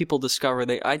lot of people discover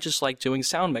I just like doing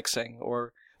sound mixing,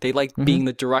 or they like being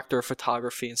the director of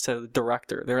photography instead of the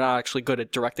director. They're not actually good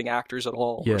at directing actors at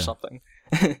all or something.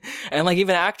 And like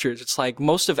even actors, it's like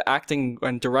most of acting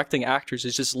and directing actors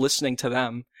is just listening to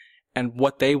them and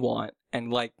what they want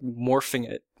and like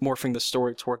morphing the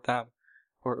story toward them,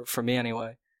 or for me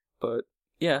anyway. But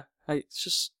yeah, it's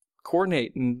just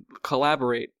coordinate and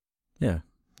collaborate. Yeah,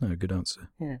 no, good answer.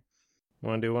 Yeah.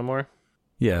 Want to do one more?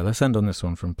 Yeah, let's end on this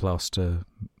one from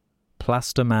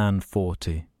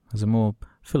Plasterman40. There's a more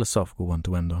philosophical one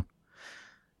to end on.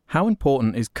 How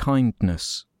important is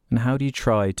kindness, and how do you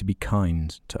try to be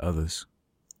kind to others?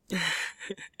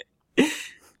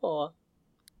 Aw.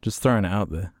 Just throwing it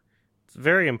out there. It's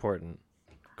very important.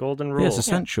 Golden rule. Yeah, it's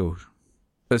essential.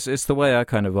 It's the way I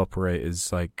kind of operate,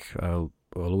 is like I'll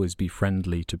always be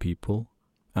friendly to people,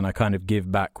 and I kind of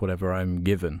give back whatever I'm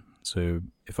given. So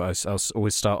if I'll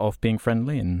always start off being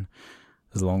friendly, and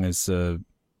as long as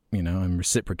I'm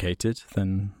reciprocated,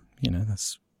 then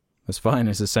that's fine.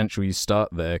 It's essential you start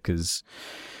there, because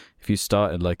if you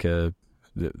start at like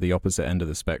the opposite end of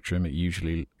the spectrum, it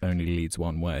usually only leads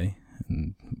one way.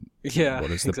 And yeah,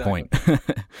 what is the exactly. point?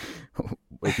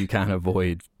 If you can't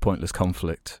avoid pointless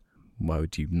conflict, why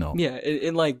would you not? Yeah,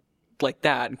 in like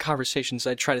that in conversations,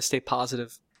 I try to stay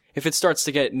positive. If it starts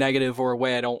to get negative or a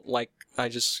way I don't like, I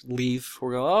just leave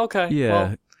or go, oh, okay, Yeah.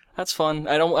 well, that's fun.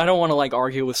 I don't want to like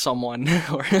argue with someone.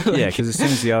 Or, like, Yeah, because as soon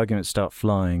as the arguments start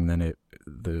flying, then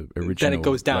the original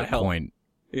goes downhill. point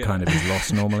yeah. kind of is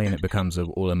lost normally, and it becomes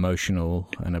all emotional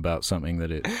and about something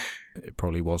that it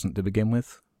probably wasn't to begin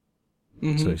with.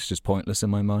 Mm-hmm. So it's just pointless in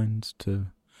my mind to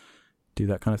do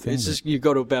that kind of thing. It's just you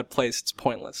go to a bad place. It's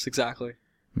pointless. Exactly.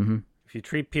 Mm-hmm. If you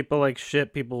treat people like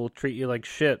shit, people will treat you like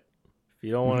shit. If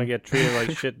you don't want to get treated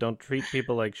like shit, don't treat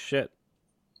people like shit.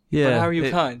 Yeah. But how are you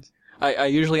kind? I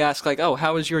usually ask like, oh,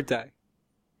 how was your day?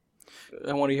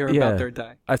 I want to hear about their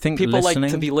day. I think people listening,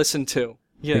 like to be listened to.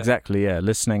 Yeah. Exactly, yeah.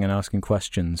 Listening and asking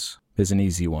questions is an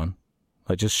easy one.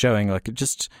 Like just showing, you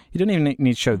don't even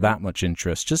need to show that much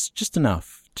interest. Just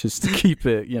enough. Just to keep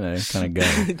it, kind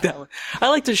of going. I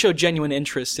like to show genuine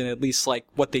interest in at least like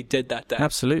what they did that day.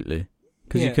 Absolutely.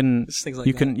 Because Yeah, just things like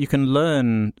you that. can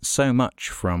learn so much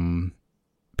from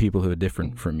people who are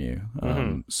different from you.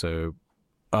 So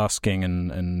asking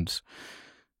and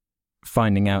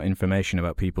finding out information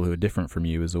about people who are different from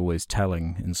you is always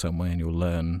telling in some way, and you'll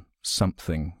learn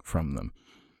something from them.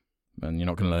 And you're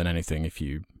not going to learn anything if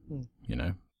you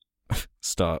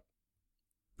start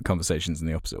conversations in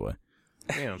the opposite way.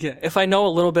 Yeah, if I know a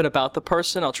little bit about the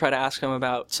person, I'll try to ask them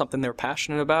about something they're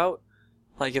passionate about.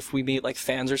 Like if we meet like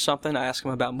fans or something, I ask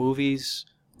them about movies.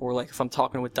 Or like if I'm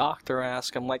talking with a doctor, I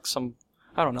ask them like some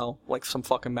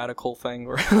fucking medical thing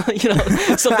or,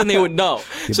 something they would know.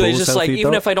 So they just like,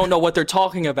 even if I don't know what they're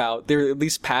talking about, they're at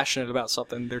least passionate about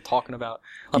something they're talking about.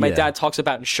 Like my dad talks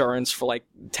about insurance for like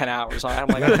 10 hours. I'm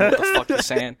like, I don't know what the fuck he's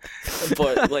saying.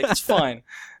 But like, it's fine.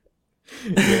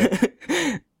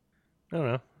 I don't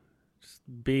know.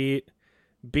 Be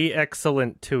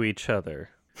excellent to each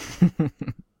other.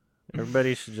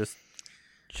 Everybody should just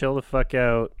chill the fuck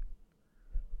out.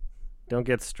 Don't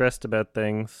get stressed about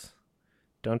things.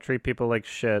 Don't treat people like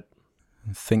shit.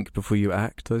 Think before you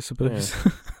act, I suppose.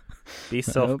 Yeah. Be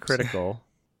self-critical.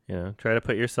 Try to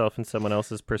put yourself in someone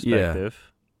else's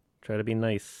perspective. Try to be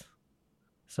nice.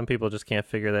 Some people just can't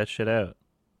figure that shit out.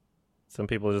 Some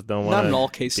people just don't want to Not in all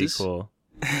cases. Be cool.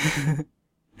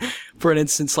 For an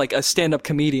instance, like a stand-up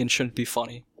comedian shouldn't be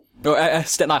funny. Or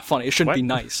not funny. It shouldn't be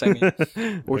nice. I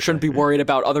mean, or shouldn't be worried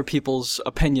about other people's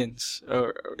opinions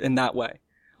in that way.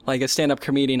 Like a stand-up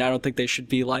comedian, I don't think they should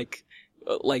be like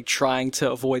trying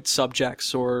to avoid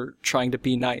subjects or trying to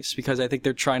be nice, because I think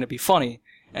they're trying to be funny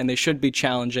and they should be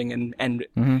challenging, and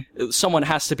someone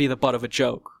has to be the butt of a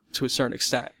joke to a certain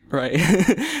extent, right?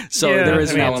 So there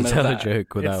is an element to tell of that. a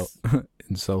joke without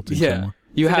insulting someone.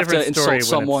 You It's a have to different story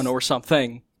insult when someone it's- or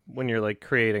something. When you're like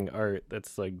creating art,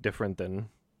 that's like different than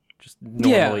just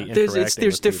normally there's interacting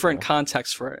there's with different people.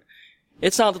 context for it.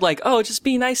 It's not like, oh, just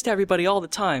be nice to everybody all the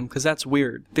time, because that's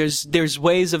weird. There's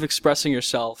ways of expressing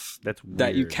yourself That's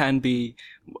that you weird. can be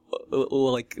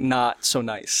like not so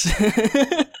nice.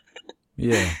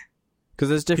 Yeah.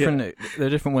 Because there are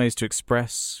different ways to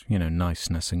express,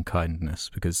 niceness and kindness.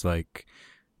 Because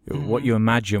what you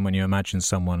imagine when you imagine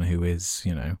someone who is,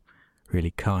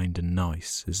 really kind and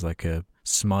nice is like a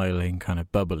smiling, kind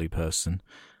of bubbly person.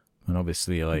 And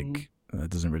obviously, that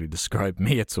doesn't really describe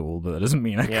me at all, but that doesn't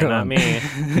mean I Yeah, can't not me.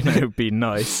 be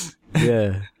nice.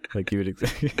 Yeah. Like you would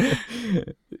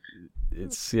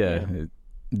it's, it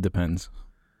depends.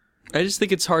 I just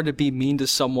think it's hard to be mean to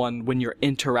someone when you're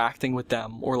interacting with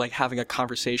them or like having a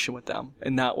conversation with them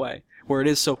in that way, where it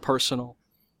is so personal.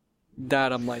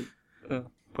 That I'm like,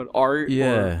 but art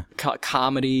or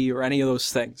comedy or any of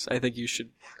those things, I think you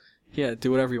should,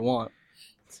 do whatever you want.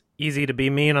 Easy to be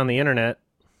mean on the internet.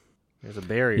 There's a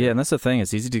barrier. Yeah, and that's the thing.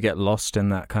 It's easy to get lost in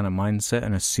that kind of mindset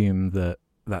and assume that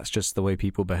that's just the way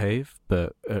people behave.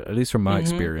 But at least from my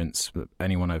experience,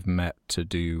 anyone I've met to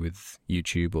do with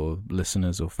YouTube or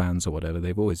listeners or fans or whatever,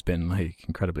 they've always been like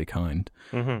incredibly kind.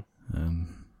 Because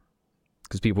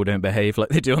people don't behave like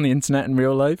they do on the internet in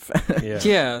real life.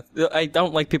 Yeah, I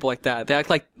don't like people like that. They act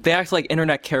like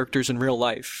internet characters in real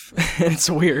life. It's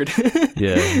weird.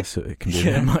 Yeah, so it can be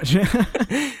that much.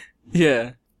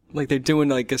 Yeah, like they're doing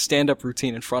like a stand-up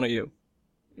routine in front of you.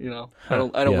 You know, I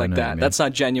don't like that. That's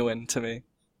not genuine to me.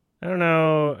 I don't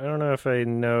know if I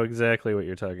know exactly what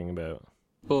you're talking about.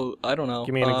 Well, I don't know.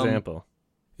 Give me an example.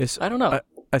 I don't know.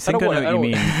 I think I know what you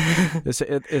mean.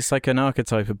 It's like an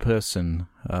archetype of person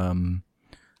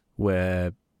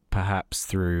where perhaps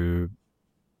through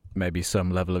maybe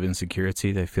some level of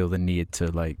insecurity they feel the need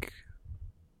to like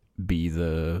be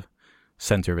the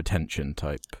center of attention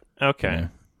type. Okay. You know?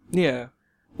 Yeah.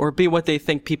 Or be what they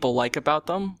think people like about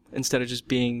them instead of just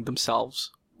being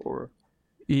themselves. Or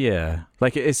yeah,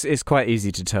 like it's quite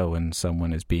easy to tell when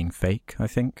someone is being fake, I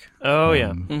think. Oh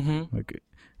yeah. Like,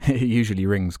 it usually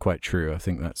rings quite true. I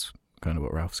think that's kind of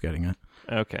what Ralph's getting at.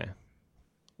 Okay.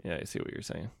 Yeah, I see what you're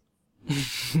saying.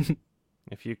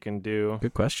 If you can do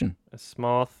Good question. a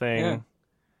small thing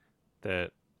that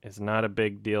is not a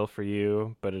big deal for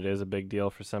you, but it is a big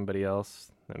deal for somebody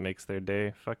else that makes their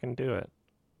day, fucking do it.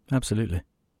 Absolutely.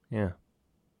 Yeah.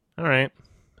 All right.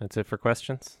 That's it for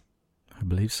questions. I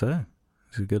believe so.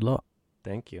 It's a good lot.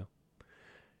 Thank you.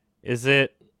 Is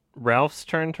it Ralph's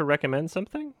turn to recommend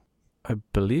something? I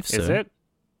believe so. Is it?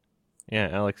 Yeah,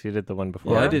 Alex, you did the one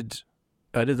before. Yeah,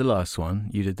 I did the last one.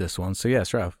 You did this one. So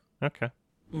yes, Ralph. Okay.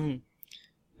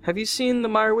 Have you seen the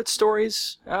Meyerowitz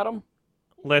stories, Adam?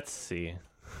 Let's see.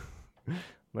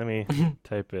 Let me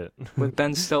type it. With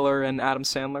Ben Stiller and Adam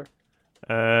Sandler?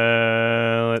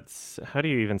 How do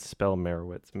you even spell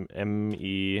Merowitz?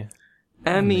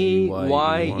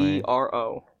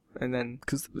 Meyero. And then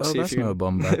Because see that's if you- Noah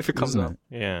Baumbach, if it comes isn't up. it?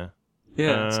 Yeah.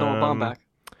 Yeah, it's Noah Baumbach.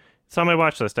 It's on my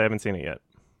watch list. I haven't seen it yet.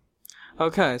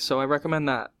 Okay, so I recommend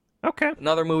that. Okay.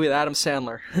 Another movie with Adam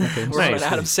Sandler. Okay, We're on nice. an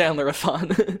Adam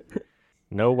Sandler-a-thon.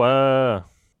 Noah.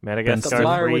 The Madagascar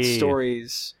Meyerowitz 3.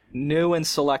 stories. New and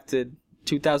selected.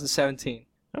 2017.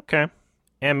 Okay.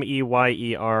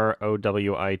 Meyerowitz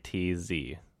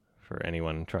for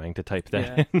anyone trying to type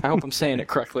that Yeah. in. I hope I'm saying it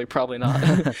correctly. Probably not.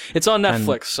 It's on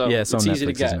Netflix, so yeah, it's on easy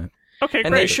to Netflix, get. isn't it? Okay, And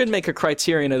great. they should make a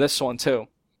criterion of this one, too.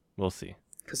 We'll see.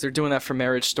 Because they're doing that for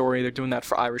Marriage Story. They're doing that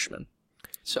for Irishman.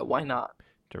 So why not?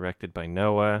 Directed by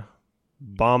Noah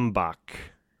Baumbach.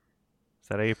 Is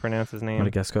that how you pronounce his name?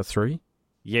 Madagascar 3?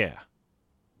 Yeah.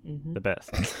 Mm-hmm. The best.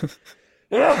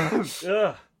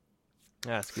 Ugh.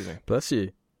 Excuse me. Bless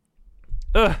you.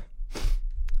 Ugh.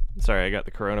 Sorry, I got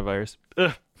the coronavirus.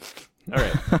 Ugh. All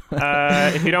right.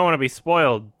 If you don't want to be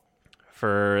spoiled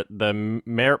for the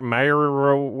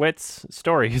Meyerowitz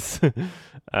stories,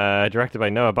 directed by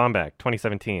Noah Baumbach,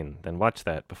 2017, then watch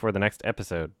that before the next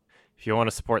episode. If you want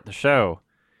to support the show,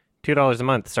 $2 a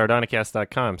month,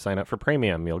 Sardonicast.com. Sign up for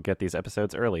premium. You'll get these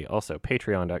episodes early. Also,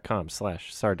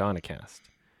 patreon.com/Sardonicast.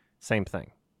 Same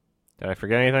thing. Did I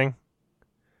forget anything?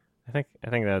 I think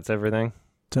that's everything.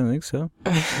 Don't think so.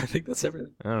 I think that's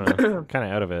everything. I don't know. I'm kind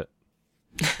of out of it.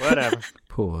 Whatever.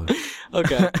 Poor.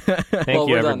 Okay. Thank you,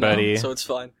 we're done now, everybody. so it's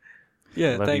fine.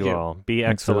 Yeah, Love thank you all. Be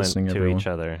Thanks for excellent listening, to everyone. each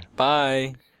other.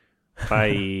 Bye.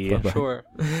 Bye. Bye-bye. Sure.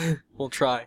 We'll try.